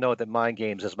you all know that Mind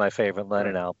Games is my favorite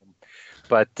Lennon album.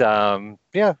 But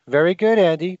yeah, very good,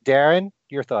 Andy. Darren,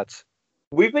 your thoughts?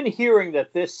 We've been hearing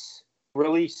that this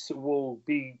release will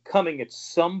be coming at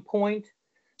some point,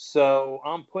 so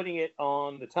I'm putting it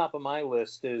on the top of my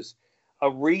list as a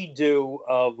redo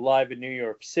of Live in New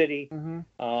York City, the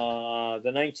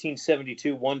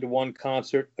 1972 one-to-one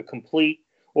concert, a complete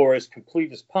or as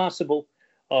complete as possible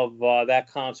of that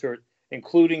concert,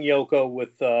 including Yoko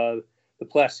with the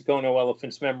Plastic Ono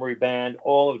Elephants Memory Band,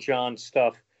 all of John's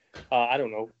stuff. I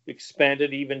don't know,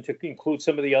 expanded even to include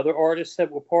some of the other artists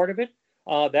that were part of it.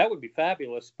 That would be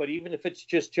fabulous. But even if it's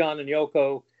just John and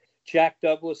Yoko, Jack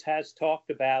Douglas has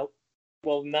talked about,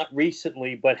 well, not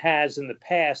recently, but has in the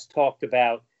past talked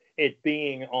about it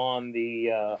being on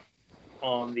the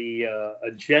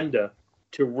agenda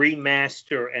to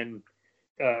remaster and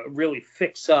really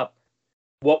fix up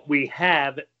what we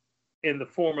have in the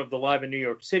form of the Live in New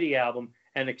York City album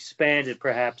and expand it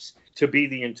perhaps to be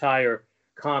the entire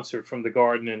concert from the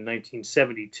Garden in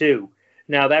 1972.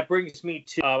 Now, that brings me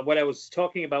to what I was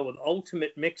talking about with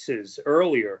Ultimate Mixes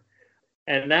earlier.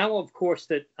 And now, of course,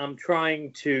 that I'm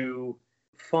trying to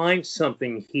find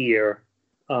something here.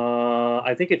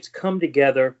 I think it's come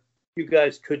together. You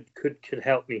guys could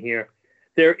help me here.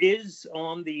 There is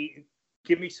on the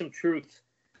Give Me Some Truth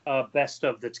best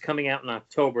of that's coming out in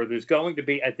October. There's going to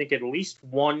be, I think, at least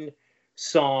one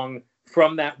song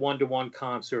from that one-to-one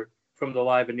concert from the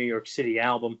Live in New York City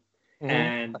album,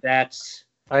 and that's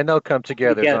I know "Come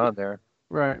Together" is on there.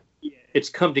 Right. It's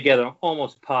Come Together. I'm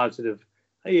almost positive.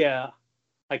 Yeah,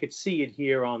 I could see it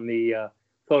here on the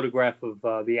photograph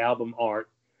of the album art.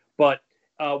 But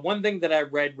one thing that I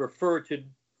read referred to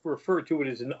it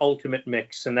as an ultimate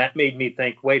mix, and that made me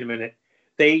think, wait a minute,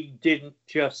 they didn't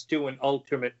just do an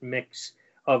ultimate mix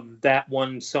of that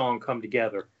one song Come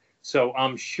Together. So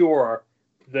I'm sure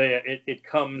it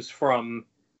comes from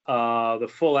the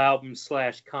full album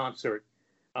 / concert.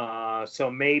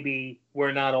 So maybe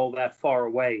we're not all that far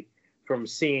away from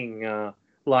seeing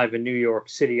Live in New York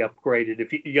City upgraded.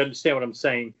 If you understand what I'm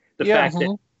saying, the fact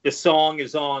that the song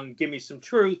is on "Give Me Some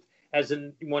Truth" as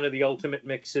in one of the ultimate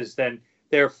mixes, then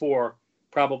therefore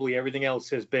probably everything else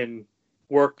has been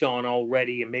worked on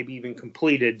already and maybe even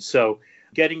completed. So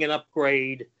getting an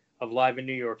upgrade of Live in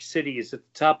New York City is at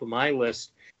the top of my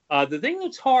list. The thing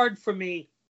that's hard for me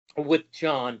with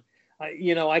John,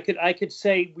 I could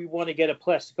say we want to get a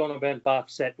Plastic Ono Band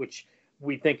box set, which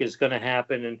we think is going to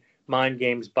happen, and Mind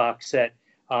Games box set.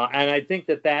 And I think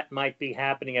that might be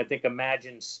happening. I think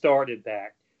Imagine started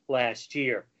that last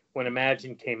year when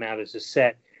Imagine came out as a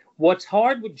set. What's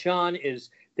hard with John is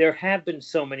there have been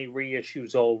so many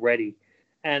reissues already,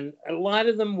 and a lot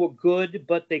of them were good,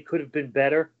 but they could have been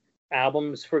better.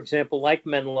 Albums, for example, like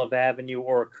Men Love Avenue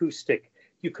or Acoustic,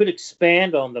 you could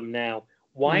expand on them now.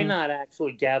 Why not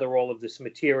actually gather all of this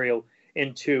material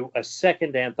into a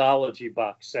second anthology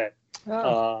box set?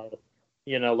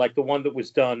 Like the one that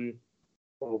was done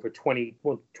over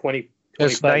 25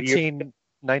 years.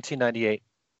 1998.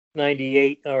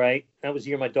 98, all right. That was the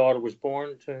year my daughter was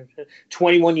born,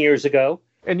 21 years ago.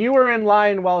 And you were in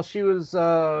line while she was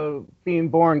being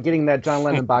born, getting that John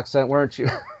Lennon box set, weren't you?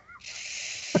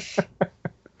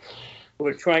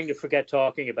 We're trying to forget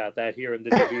talking about that here in the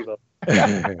DeVivo.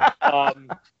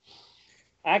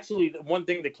 Actually, the one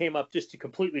thing that came up, just to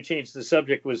completely change the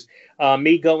subject, was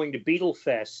me going to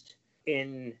Beatlefest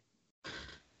in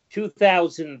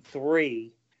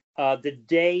 2003, the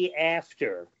day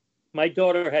after. My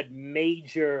daughter had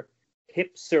major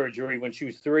hip surgery when she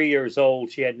was 3 years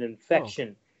old. She had an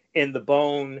infection in the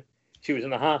bone. She was in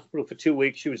the hospital for 2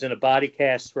 weeks. She was in a body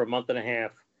cast for a month and a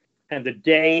half. And the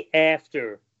day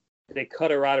after they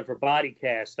cut her out of her body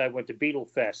cast, I went to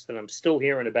Beatlefest, and I'm still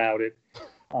hearing about it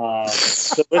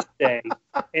to this day.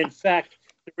 In fact,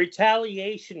 the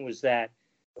retaliation was that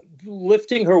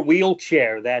lifting her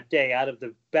wheelchair that day out of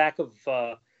the back of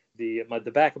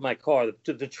the back of my car,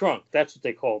 the trunk. That's what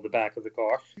they call the back of the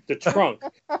car, the trunk.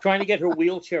 Trying to get her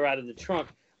wheelchair out of the trunk,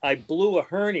 I blew a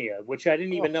hernia, which I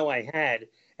didn't even know I had,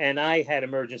 and I had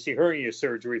emergency hernia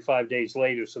surgery 5 days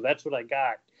later. So that's what I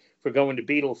got for going to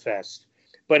Beatlefest.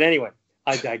 But anyway,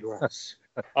 I digress.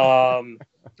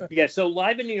 So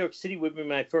Live in New York City would be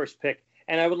my first pick,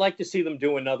 and I would like to see them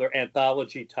do another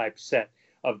anthology type set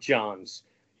of John's.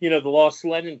 The Lost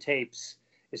Lennon tapes.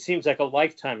 It seems like a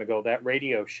lifetime ago that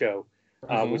radio show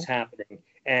was happening,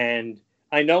 and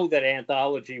I know that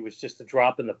anthology was just a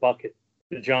drop in the bucket,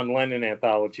 the John Lennon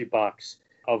anthology box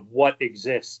of what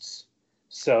exists.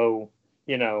 So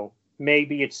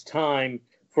maybe it's time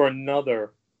for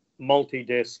another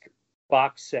multi-disc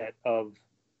box set of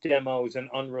demos and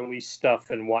unreleased stuff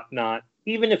and whatnot,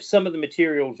 even if some of the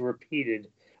materials repeated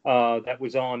that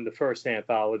was on the first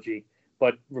anthology,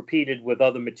 but repeated with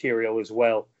other material as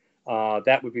well.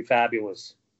 That would be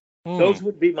fabulous. Those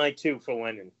would be my two for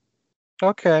Lennon.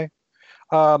 Okay.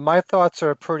 My thoughts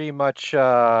are pretty much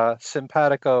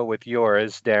simpatico with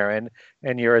yours, Darren,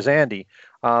 and yours, Andy.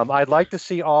 I'd like to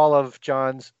see all of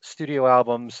John's studio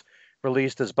albums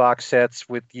released as box sets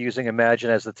with using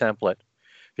Imagine as the template,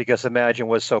 because Imagine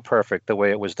was so perfect the way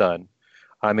it was done.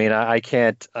 I mean, I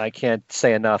can't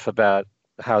say enough about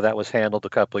how that was handled a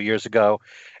couple of years ago,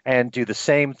 and do the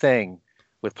same thing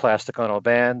with Plastic Ono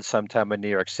Band, Sometime in New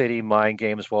York City, Mind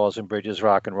Games, Walls and Bridges,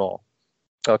 Rock and Roll.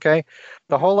 Okay?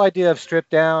 The whole idea of stripped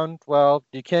down, well,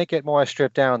 you can't get more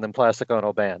stripped down than Plastic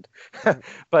Ono Band.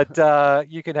 But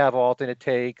you can have alternate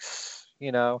takes,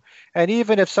 and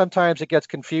even if sometimes it gets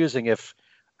confusing, if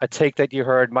a take that you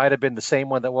heard might have been the same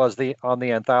one that was on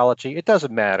the anthology, it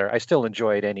doesn't matter. I still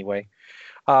enjoy it anyway.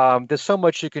 There's so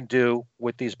much you can do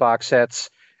with these box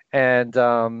sets, and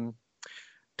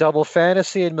Double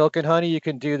Fantasy and Milk and Honey, you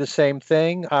can do the same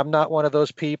thing. I'm not one of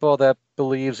those people that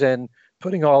believes in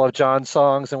putting all of John's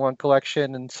songs in one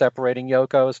collection and separating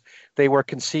Yoko's. They were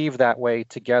conceived that way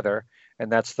together,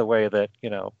 and that's the way that,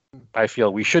 I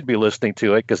feel we should be listening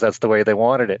to it, because that's the way they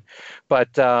wanted it.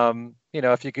 But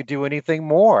if you could do anything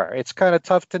more. It's kind of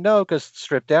tough to know because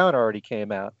Stripped Down already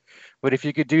came out. But if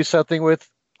you could do something with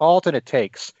alternate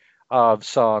takes of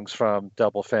songs from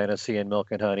Double Fantasy and Milk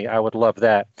and Honey, I would love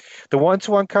that. The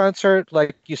one-to-one concert,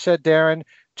 like you said, Darren,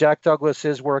 Jack Douglas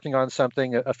is working on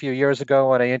something. A few years ago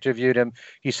when I interviewed him,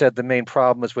 he said the main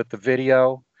problem was with the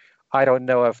video. I don't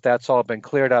know if that's all been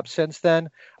cleared up since then.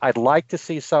 I'd like to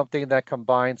see something that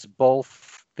combines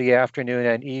both the afternoon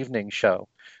and evening show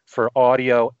for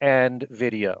audio and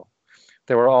video.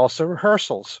 There were also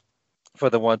rehearsals for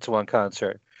the one-to-one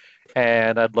concert,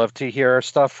 and I'd love to hear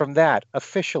stuff from that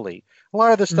officially. A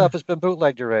lot of the stuff has been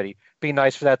bootlegged already. Be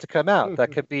nice for that to come out.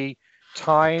 That could be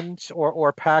timed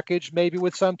or packaged maybe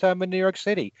with some time in New York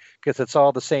City, because it's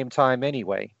all the same time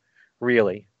anyway,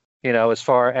 really. As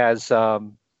far as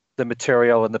the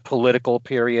material and the political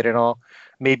period and all,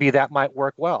 maybe that might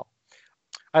work well.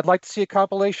 I'd like to see a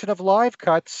compilation of live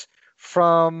cuts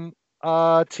from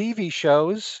TV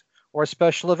shows or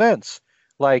special events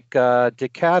like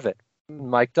Dick Cavett,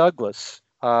 Mike Douglas,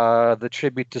 the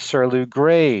tribute to Sir Lou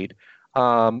Grade,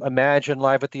 Imagine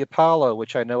Live at the Apollo,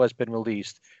 which I know has been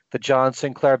released, the John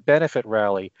Sinclair Benefit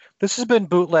Rally. This has been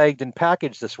bootlegged and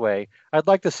packaged this way. I'd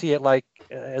like to see it like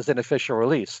as an official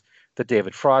release. The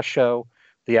David Frost Show,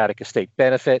 the Attica State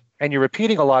Benefit, and you're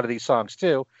repeating a lot of these songs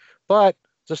too. But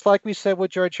just like we said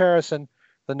with George Harrison,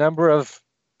 the number of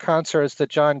concerts that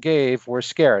John gave were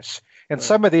scarce. And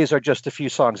some of these are just a few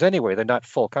songs anyway. They're not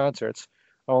full concerts.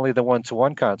 Only the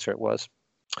one-to-one concert was.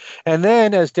 And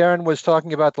then, as Darren was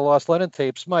talking about the Lost Lennon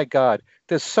tapes, my God,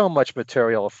 there's so much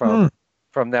material from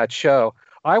that show.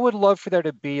 I would love for there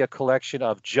to be a collection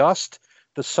of just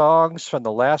the songs from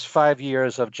the last 5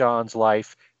 years of John's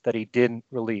life that he didn't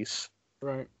release.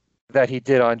 Right. That he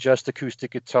did on just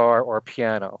acoustic guitar or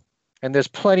piano. And there's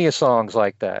plenty of songs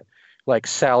like that, like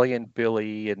Sally and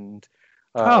Billy and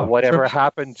Whatever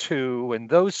Happened To, and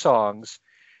those songs,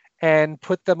 and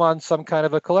put them on some kind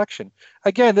of a collection.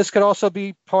 Again, this could also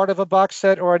be part of a box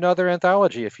set or another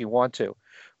anthology if you want to.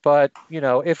 But,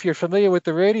 if you're familiar with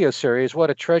the radio series,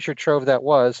 what a treasure trove that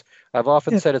was. I've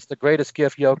often said it's the greatest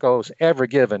gift Yoko's ever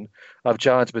given of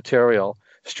John's material,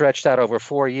 stretched out over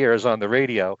 4 years on the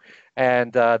radio.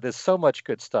 And there's so much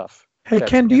good stuff. Hey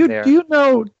Ken, do you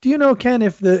know Ken,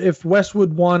 if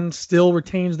Westwood One still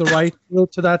retains the right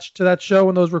to that show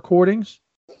and those recordings?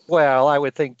 Well, I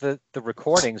would think that the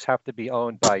recordings have to be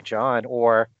owned by John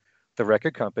or the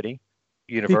record company,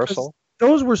 Universal. Because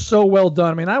those were so well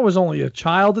done. I mean, I was only a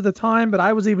child at the time, but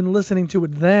I was even listening to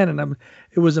it then, and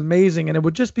it was amazing. And it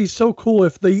would just be so cool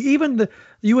if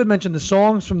you had mentioned the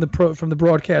songs from the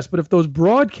broadcast, but if those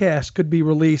broadcasts could be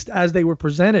released as they were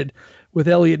presented, with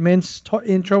Elliot Mintz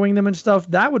introing them and stuff,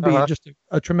 that would be just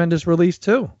a tremendous release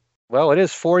too. Well, it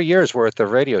is 4 years worth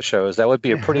of radio shows. That would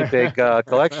be a pretty big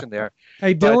collection there.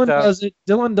 Hey, Dylan does it.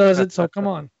 Dylan does it. So come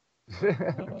on.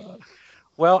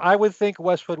 Well, I would think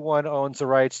Westwood One owns the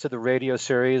rights to the radio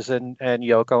series, and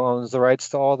Yoko owns the rights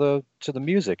to the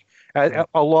music,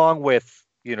 along with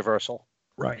Universal.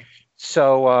 Right.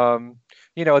 So,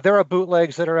 there are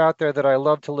bootlegs that are out there that I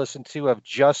love to listen to of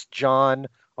just John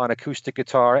on acoustic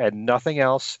guitar and nothing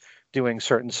else doing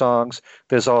certain songs.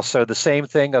 There's also the same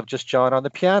thing of just John on the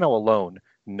piano alone,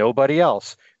 nobody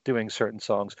else doing certain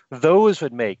songs. Those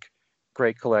would make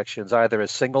great collections, either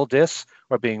as single discs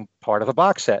or being part of a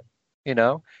box set,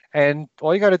 and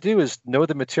all you got to do is know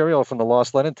the material from the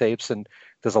Lost Lennon tapes, and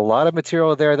there's a lot of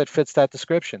material there that fits that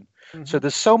description. Mm-hmm. So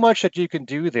there's so much that you can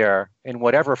do there in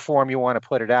whatever form you want to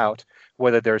put it out,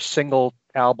 whether they're single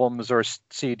albums or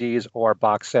CDs or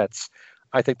box sets.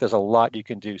 I think there's a lot you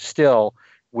can do still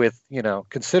with,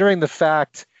 considering the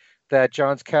fact that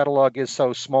John's catalog is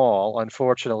so small.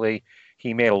 Unfortunately,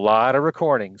 he made a lot of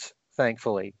recordings,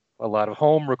 thankfully, a lot of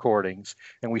home recordings,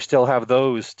 and we still have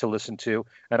those to listen to,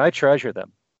 and I treasure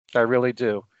them. I really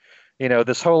do.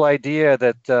 This whole idea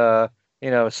that,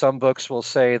 some books will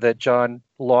say that John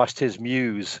lost his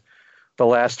muse the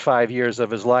last 5 years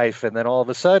of his life, and then all of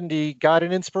a sudden he got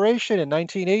an inspiration in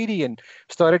 1980 and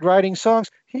started writing songs.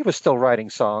 He was still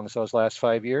writing songs those last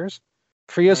 5 years.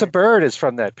 Free as a Bird is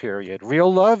from that period.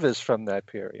 Real Love is from that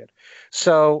period.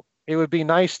 So it would be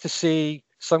nice to see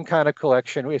some kind of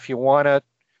collection. If you want to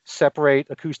separate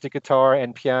acoustic guitar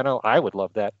and piano, I would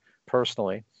love that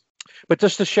personally. But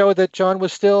just to show that John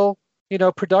was still,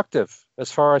 productive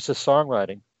as far as his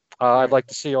songwriting. I'd like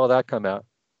to see all that come out.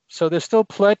 So there's still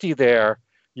plenty there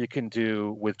you can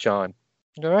do with John.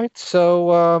 All right.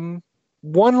 So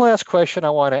one last question I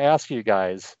want to ask you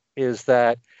guys is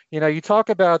that, you talk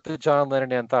about the John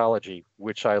Lennon anthology,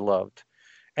 which I loved.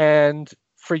 And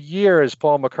for years,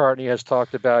 Paul McCartney has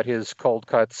talked about his Cold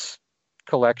Cuts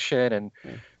collection and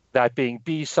that being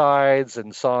B-sides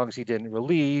and songs he didn't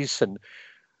release. And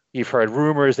you've heard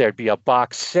rumors there'd be a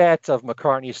box set of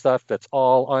McCartney stuff that's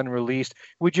all unreleased.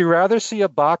 Would you rather see a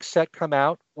box set come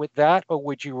out with that, or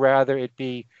would you rather it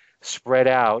be spread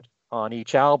out on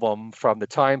each album from the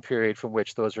time period from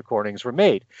which those recordings were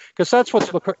made? Because that's what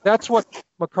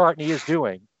McCartney is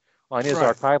doing on his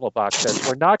archival box sets.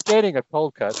 We're not getting a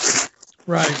cold cut.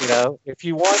 Right. You know, if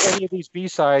you want any of these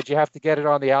B-sides, you have to get it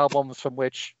on the albums from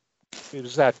which it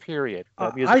was that period,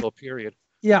 that musical period.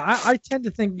 Yeah, I tend to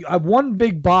think one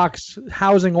big box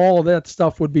housing all of that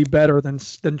stuff would be better than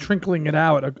trickling it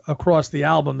out across the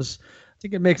albums. I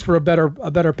think it makes for a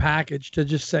better package to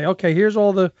just say, okay, here's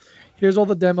all the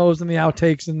demos and the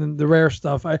outtakes and the rare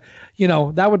stuff. To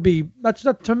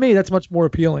me, that's much more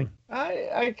appealing.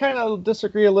 I kind of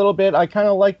disagree a little bit. I kind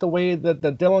of like the way that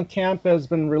the Dylan Camp has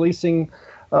been releasing,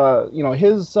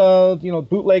 his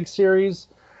bootleg series.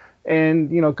 And,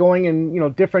 going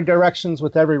in, different directions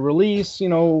with every release,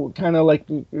 kind of like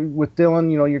with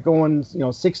Dylan, you're going,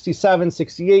 67,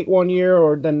 68 one year,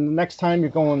 or then the next time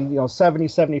you're going, 70,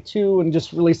 72, and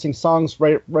just releasing songs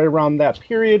right around that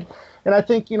period. And I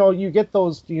think, you get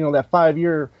those, that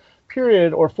 5-year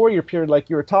period or 4-year period like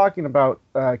you were talking about,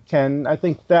 Ken. I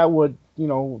think that would,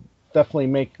 definitely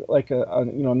make like a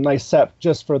nice set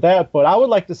just for that. But I would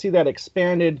like to see that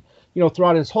expanded,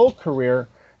 throughout his whole career.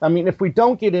 I mean, if we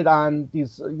don't get it on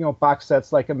these, box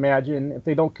sets like Imagine, if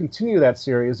they don't continue that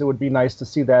series, it would be nice to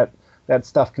see that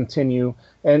stuff continue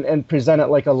and present it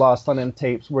like a Lost on End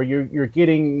tapes, where you're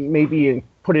getting maybe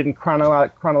put it in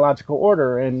chronological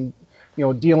order and,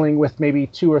 dealing with maybe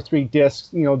 2 or 3 discs,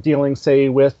 dealing, say,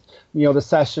 with, the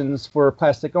sessions for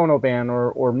Plastic Ono Band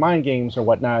or Mind Games or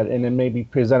whatnot, and then maybe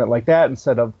present it like that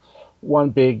instead of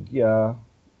one big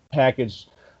package.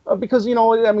 Because,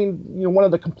 one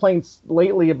of the complaints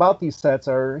lately about these sets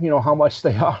are, how much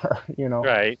they are,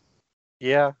 Right.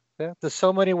 Yeah. There's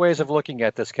so many ways of looking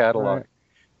at this catalog. Right.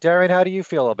 Darren, how do you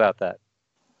feel about that?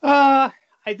 I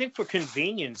think for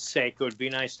convenience sake, it would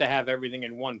be nice to have everything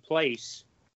in one place.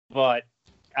 But,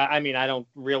 I don't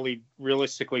really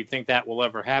realistically think that will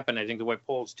ever happen. I think the way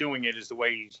Paul's doing it is the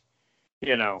way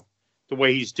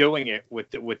he's doing it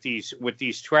with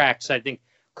these tracks. I think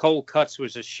Cold Cuts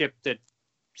was a ship that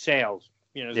sailed,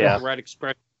 the right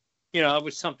expression. It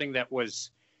was something that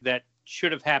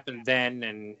should have happened then,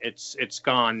 and it's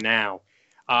gone now.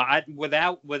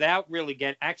 Without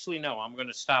really I'm going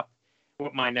to stop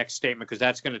with my next statement because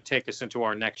that's going to take us into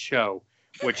our next show,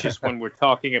 which is when we're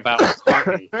talking about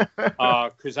McCartney.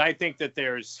 Because I think that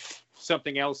there's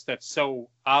something else that's so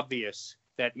obvious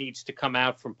that needs to come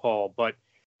out from Paul. But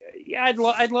yeah, I'd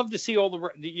love to see all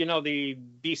the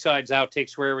B-sides,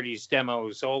 outtakes, rarities,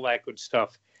 demos, all that good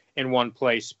stuff in one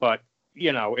place. But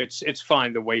it's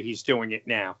fine the way he's doing it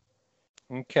now.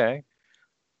 Okay.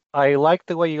 I like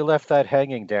the way you left that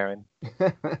hanging, Darren.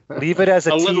 Leave it as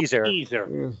a teaser. Little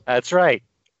teaser. That's right.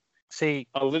 See,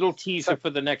 a little teaser for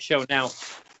the next show. Now,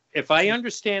 if I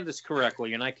understand this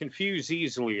correctly, and I confuse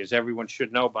easily, as everyone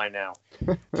should know by now,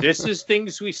 this is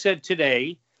Things We Said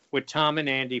Today with Tom and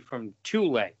Andy from Two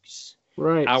Legs.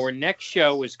 Right. Our next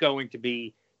show is going to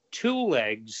be Two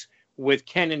Legs with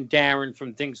Ken and Darren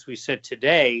from Things We Said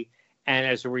Today. And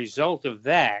as a result of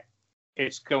that,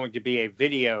 it's going to be a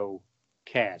video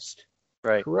cast.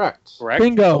 Right. Correct.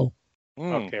 Bingo.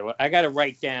 Okay, well, I got to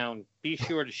write down, be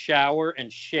sure to shower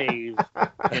and shave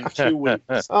in 2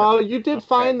 weeks. Oh, you did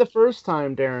fine the first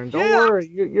time, Darren. Don't worry.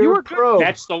 You're a pro.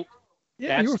 That's the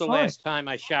last time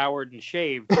I showered and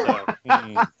shaved. So.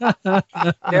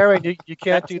 Darren, you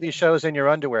can't do these shows in your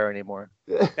underwear anymore.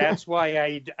 That's why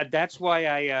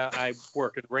I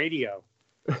work at radio.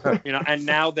 And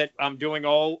now that I'm doing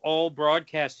all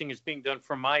broadcasting is being done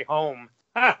from my home.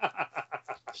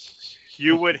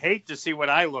 You would hate to see what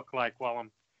I look like while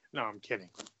I'm kidding.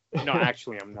 No,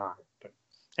 actually I'm not. But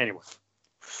anyway,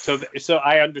 so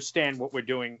I understand what we're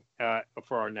doing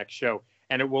for our next show,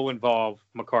 and it will involve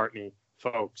McCartney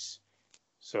folks.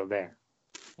 So there.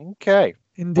 Okay.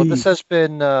 Indeed. Well, this has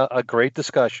been a great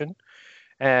discussion,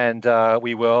 and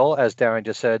we will, as Darren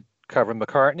just said, cover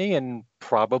McCartney and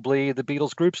probably the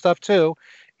Beatles group stuff too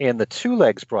in the Two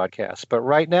Legs broadcast. But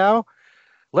right now,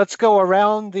 let's go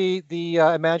around the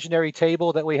imaginary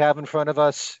table that we have in front of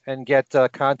us and get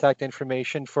contact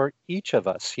information for each of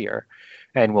us here.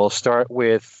 And we'll start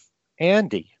with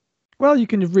Andy. Well, you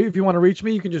can, if you want to reach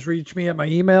me, you can just reach me at my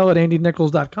email at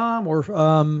andynichols.com or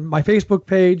my Facebook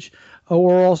page,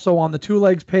 or also on the Two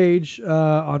Legs page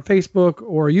on Facebook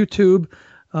or YouTube.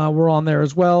 We're on there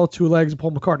as well, Two Legs,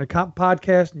 Paul McCartney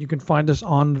podcast, and you can find us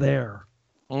on there.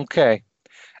 Okay.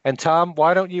 And Tom,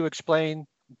 why don't you explain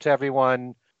to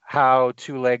everyone how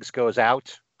Two Legs goes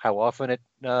out how often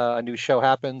a new show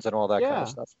happens, and all that kind of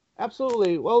stuff.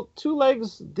 Absolutely. Well, Two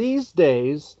Legs these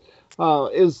days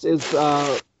is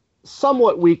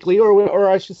somewhat weekly, or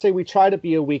I should say, we try to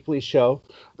be a weekly show.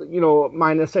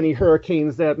 Minus any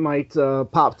hurricanes that might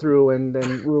pop through and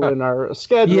ruin our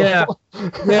schedule. Yeah.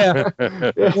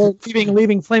 Well,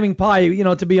 leaving Flaming Pie,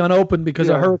 to be unopened because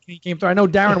a hurricane came through. I know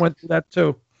Darren went through that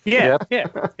too. Yeah.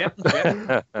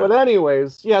 But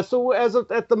anyways, so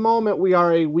at the moment, we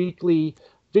are a weekly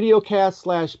videocast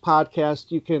 / podcast.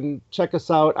 You can check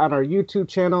us out on our YouTube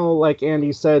channel, like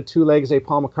Andy said, Two Legs, a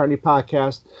Paul McCartney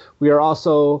podcast. We are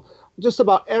also just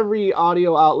about every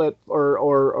audio outlet or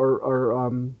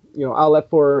outlet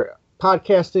for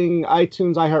podcasting: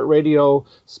 iTunes, iHeartRadio,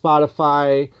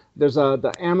 Spotify. There's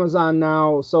the Amazon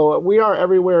now, so we are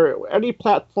everywhere. Any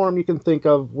platform you can think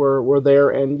of, we're there.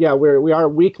 And we are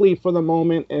weekly for the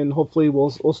moment, and hopefully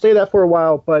we'll stay that for a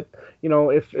while. But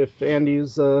if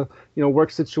Andy's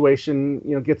work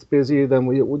situation gets busy, then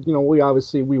we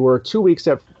obviously we were 2 weeks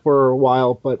for a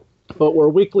while, but we're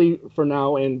weekly for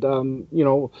now, and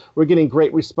we're getting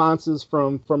great responses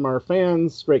from our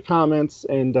fans, great comments,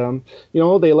 and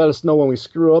they let us know when we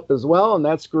screw up as well, and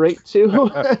that's great too.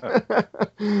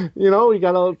 We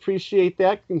gotta appreciate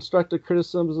that. Constructive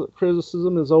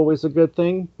criticism is always a good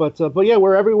thing, but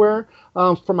we're everywhere.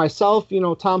 For myself,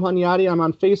 Tom Hunyadi, I'm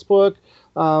on Facebook.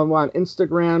 On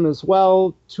Instagram as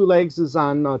well. Two Legs is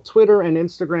on Twitter and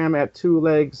Instagram at Two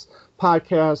Legs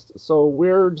Podcast. So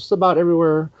we're just about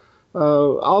everywhere,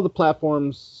 all the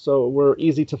platforms. So we're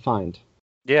easy to find.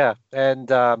 Yeah, and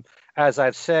as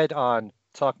I've said on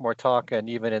Talk More Talk, and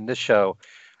even in this show,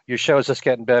 your show's just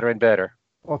getting better and better.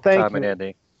 Well, thank you, Tom and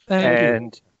Andy. Thank you.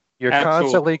 And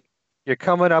you're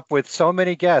coming up with so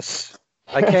many guests.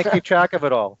 I can't keep track of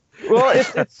it all. Well,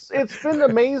 it's been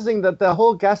amazing that the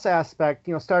whole guest aspect,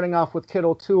 starting off with Kid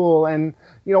O'Toole, and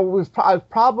I've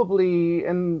probably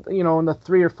in the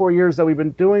 3 or 4 years that we've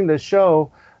been doing this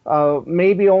show,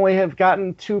 maybe only have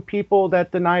gotten 2 people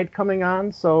that denied coming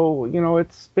on. So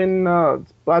it's been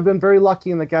I've been very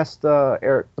lucky in the guest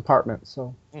department.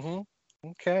 So. Mm-hmm.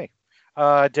 Okay,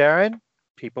 Darren,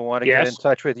 people want to get in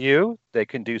touch with you. They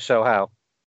can do so how?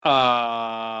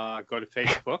 Go to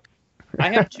Facebook. I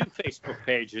have 2 Facebook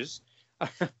pages.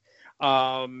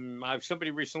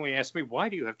 Somebody recently asked me, why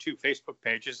do you have 2 Facebook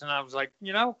pages? And I was like,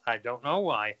 I don't know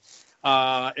why.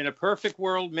 In a perfect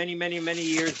world, many, many, many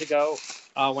years ago,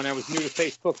 when I was new to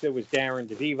Facebook, there was Darren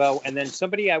DeVivo. And then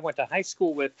somebody I went to high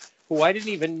school with, who I didn't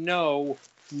even know,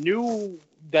 knew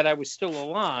that I was still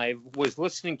alive, was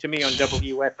listening to me on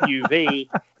WFUV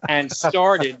and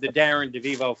started the Darren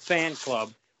DeVivo fan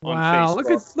club. Wow,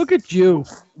 look at you.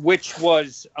 Which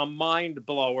was a mind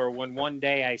blower when one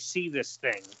day I see this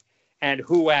thing and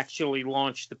who actually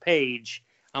launched the page.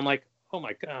 I'm like, oh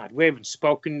my God, we haven't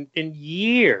spoken in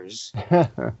years.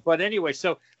 But anyway,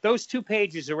 so those 2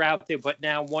 pages are out there, but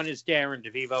now one is Darren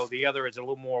DeVivo, the other is a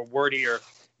little more wordier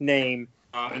name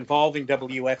involving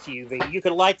WFUV. You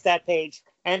can like that page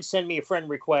and send me a friend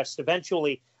request.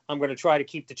 Eventually, I'm going to try to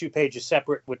keep the 2 pages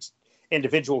separate with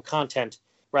individual content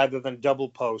rather than double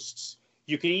posts.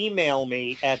 You can email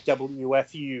me at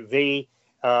WFUV.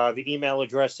 The email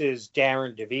address is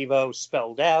Darren DeVivo,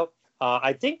 spelled out.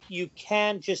 I think you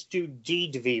can just do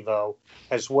D DeVivo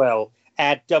as well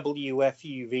at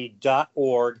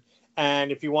WFUV.org.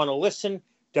 And if you want to listen,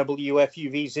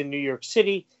 WFUV's in New York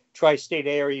City, tri-state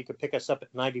area. You can pick us up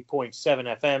at 90.7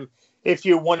 FM. If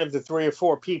you're one of the 3 or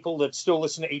 4 people that still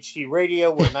listen to HD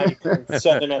Radio, we're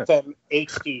 90.7 FM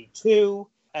HD2.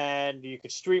 And you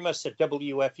could stream us at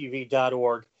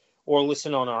WFUV.org or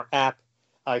listen on our app.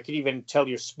 You could even tell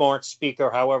your smart speaker,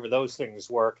 however those things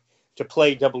work, to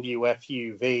play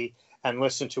WFUV and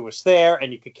listen to us there.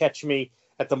 And you could catch me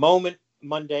at the moment,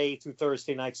 Monday through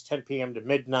Thursday nights, 10 p.m. to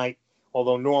midnight,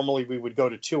 although normally we would go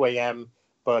to 2 a.m.,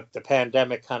 but the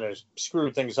pandemic kind of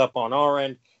screwed things up on our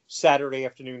end. Saturday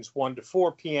afternoons, 1 to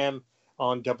 4 p.m.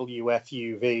 on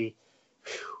WFUV.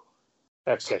 Whew.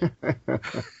 That's it.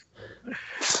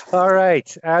 All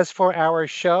right. As for our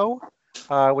show,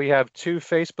 we have 2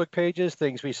 Facebook pages,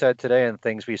 Things We Said Today and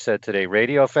Things We Said Today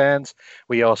Radio Fans.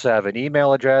 We also have an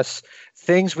email address,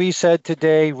 Things We Said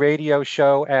Today Radio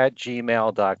Show at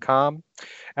gmail.com.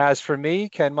 As for me,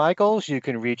 Ken Michaels, you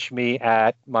can reach me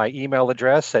at my email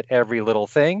address at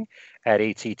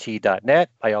everylittlething@att.net.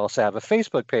 I also have a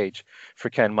Facebook page for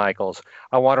Ken Michaels.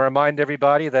 I want to remind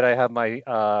everybody that I have my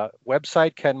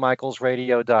website,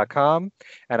 kenmichaelsradio.com,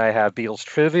 and I have Beatles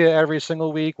Trivia every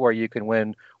single week where you can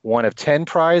win one of 10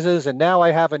 prizes. And now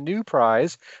I have a new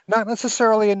prize, not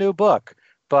necessarily a new book,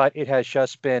 but it has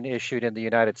just been issued in the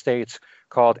United States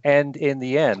called End in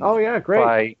the End. Oh, yeah,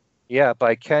 great. Yeah,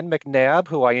 by Ken McNabb,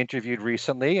 who I interviewed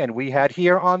recently, and we had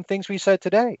here on Things We Said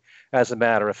Today, as a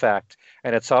matter of fact.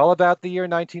 And it's all about the year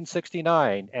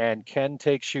 1969. And Ken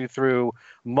takes you through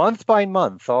month by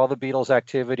month all the Beatles'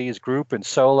 activities, group and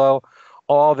solo,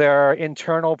 all their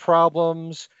internal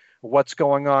problems, what's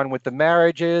going on with the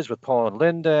marriages with Paul and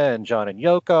Linda and John and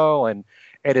Yoko. And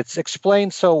it's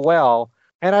explained so well.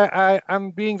 And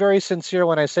I'm being very sincere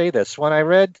when I say this. When I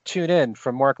read Tune In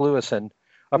from Mark Lewison,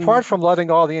 apart from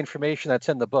loving all the information that's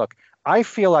in the book, I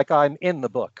feel like I'm in the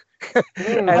book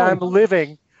and I'm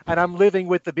living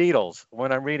with the Beatles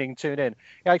when I'm reading Tune In.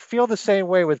 I feel the same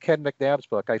way with Ken McNabb's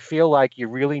book. I feel like you're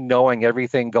really knowing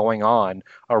everything going on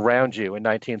around you in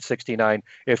 1969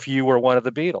 if you were one of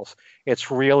the Beatles. It's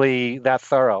really that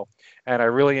thorough. And I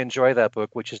really enjoy that book,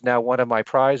 which is now one of my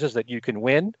prizes that you can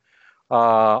win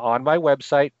on my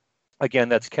website. Again,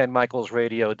 that's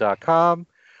kenmichaelsradio.com.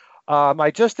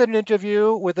 I just did an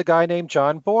interview with a guy named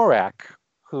John Borak,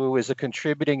 who is a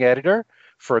contributing editor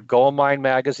for Goldmine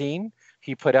magazine.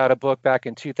 He put out a book back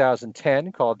in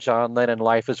 2010 called John Lennon,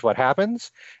 Life is What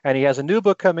Happens. And he has a new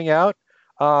book coming out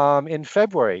in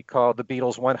February called The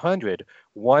Beatles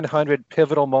 100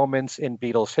 Pivotal Moments in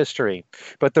Beatles History.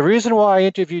 But the reason why I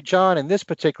interviewed John in this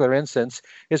particular instance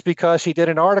is because he did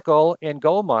an article in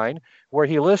Goldmine where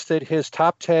he listed his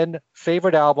top 10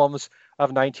 favorite albums of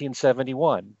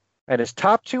 1971. And his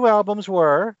top 2 albums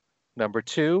were number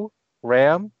 2,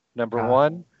 Ram, number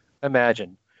 1,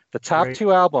 Imagine. The top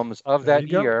 2 albums of that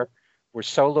year were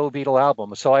solo Beatle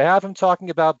albums. So I have him talking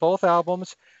about both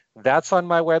albums. That's on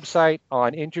my website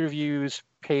on interviews,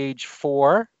 page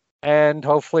 4. And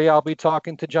hopefully I'll be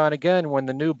talking to John again when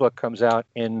the new book comes out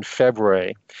in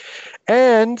February.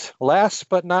 And last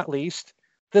but not least,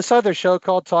 this other show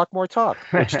called Talk More Talk,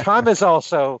 which Tom is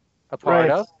also a part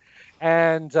of.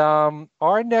 And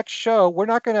our next show, we're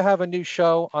not going to have a new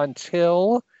show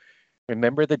until,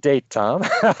 remember the date, Tom?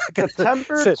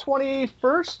 September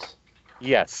 21st?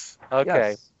 Yes. Okay.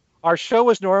 Yes. Our show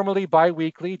is normally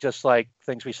bi-weekly, just like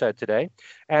Things We Said Today.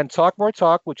 And Talk More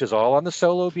Talk, which is all on the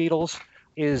solo Beatles,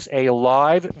 is a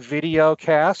live video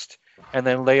cast. And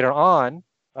then later on,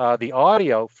 the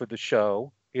audio for the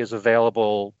show is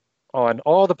available on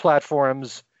all the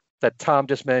platforms that Tom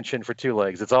just mentioned for Two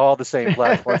Legs. It's all the same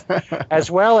platforms,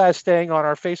 as well as staying on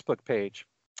our Facebook page.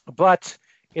 But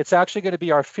it's actually going to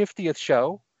be our 50th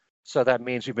show. So that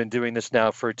means we've been doing this now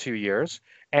for 2 years.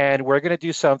 And we're going to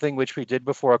do something which we did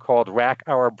before called Rack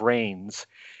Our Brains,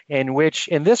 in which,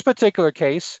 in this particular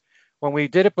case, when we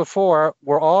did it before,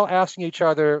 we're all asking each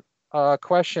other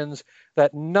questions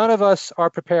that none of us are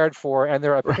prepared for, and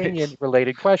they're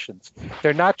opinion-related questions.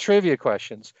 They're not trivia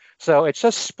questions. So it's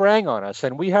just sprang on us,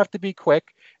 and we have to be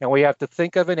quick, and we have to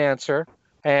think of an answer.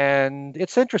 And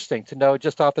it's interesting to know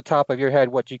just off the top of your head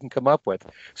what you can come up with.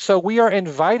 So we are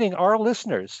inviting our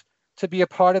listeners to be a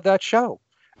part of that show,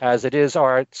 as it is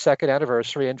our 2nd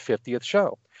anniversary and 50th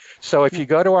show. So if you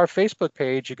go to our Facebook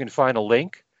page, you can find a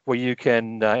link where you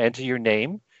can enter your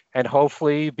name and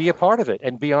hopefully be a part of it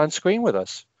and be on screen with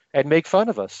us and make fun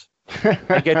of us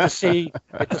and get to see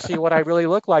what I really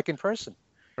look like in person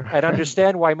and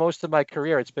understand why most of my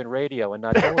career it's been radio and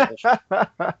not television.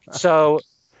 So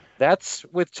that's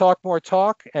with Talk More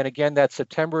Talk. And again, that's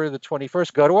September the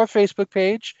 21st. Go to our Facebook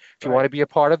page if you want to be a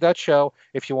part of that show.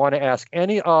 If you want to ask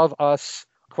any of us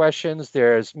questions,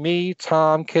 there's me,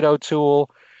 Tom, Kid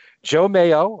O'Toole, Joe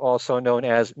Mayo, also known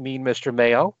as Mean Mr.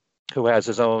 Mayo, who has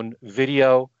his own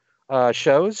video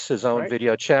shows, his own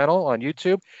video channel on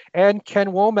YouTube. And Ken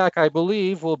Womack, I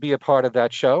believe, will be a part of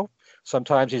that show.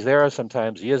 Sometimes he's there,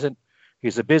 sometimes he isn't.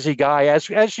 He's a busy guy,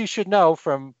 as you should know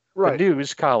from the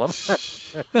news column.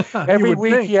 Every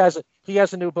week he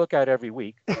has a new book out every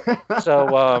week.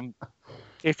 So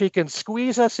if he can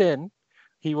squeeze us in,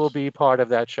 he will be part of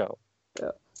that show.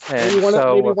 Yeah. Maybe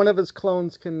one of his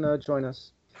clones can join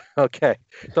us. Okay,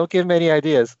 don't give him any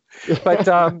ideas. But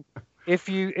if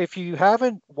you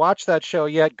haven't watched that show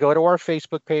yet, go to our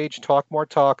Facebook page, Talk More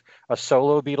Talk, a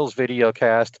solo Beatles video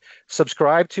cast.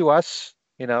 Subscribe to us,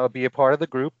 be a part of the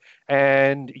group,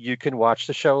 and you can watch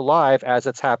the show live as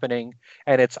it's happening.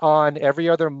 And it's on every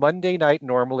other Monday night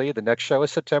normally. The next show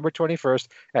is September 21st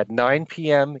at 9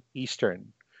 p.m.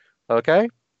 Eastern. Okay?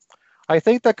 I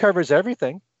think that covers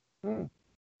everything.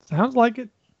 Sounds like it.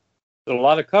 A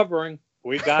lot of covering.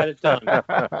 We got it done.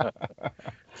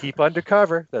 Keep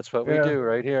undercover. That's what we do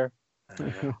right here.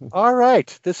 All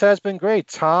right. This has been great.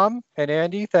 Tom and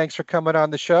Andy, thanks for coming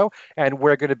on the show. And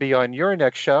we're going to be on your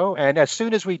next show. And as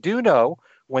soon as we do know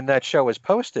when that show is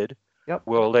posted, Yep.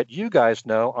 We'll let you guys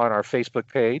know on our Facebook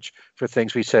page for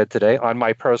things we said today, on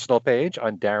my personal page,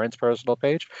 on Darren's personal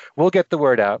page. We'll get the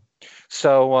word out.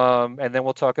 So, and then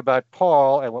we'll talk about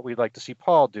Paul and what we'd like to see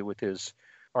Paul do with his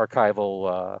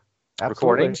archival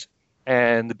recordings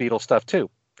and the Beatles stuff too.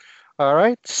 All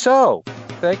right. So,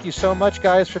 thank you so much,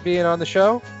 guys, for being on the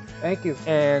show. Thank you.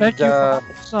 And Thank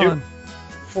you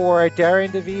for Darren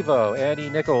DeVivo, Andy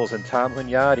Nichols, and Tom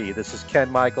Hunyadi, this is Ken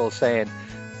Michaels saying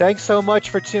thanks so much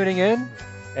for tuning in,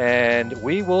 and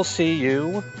we will see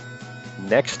you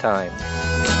next time.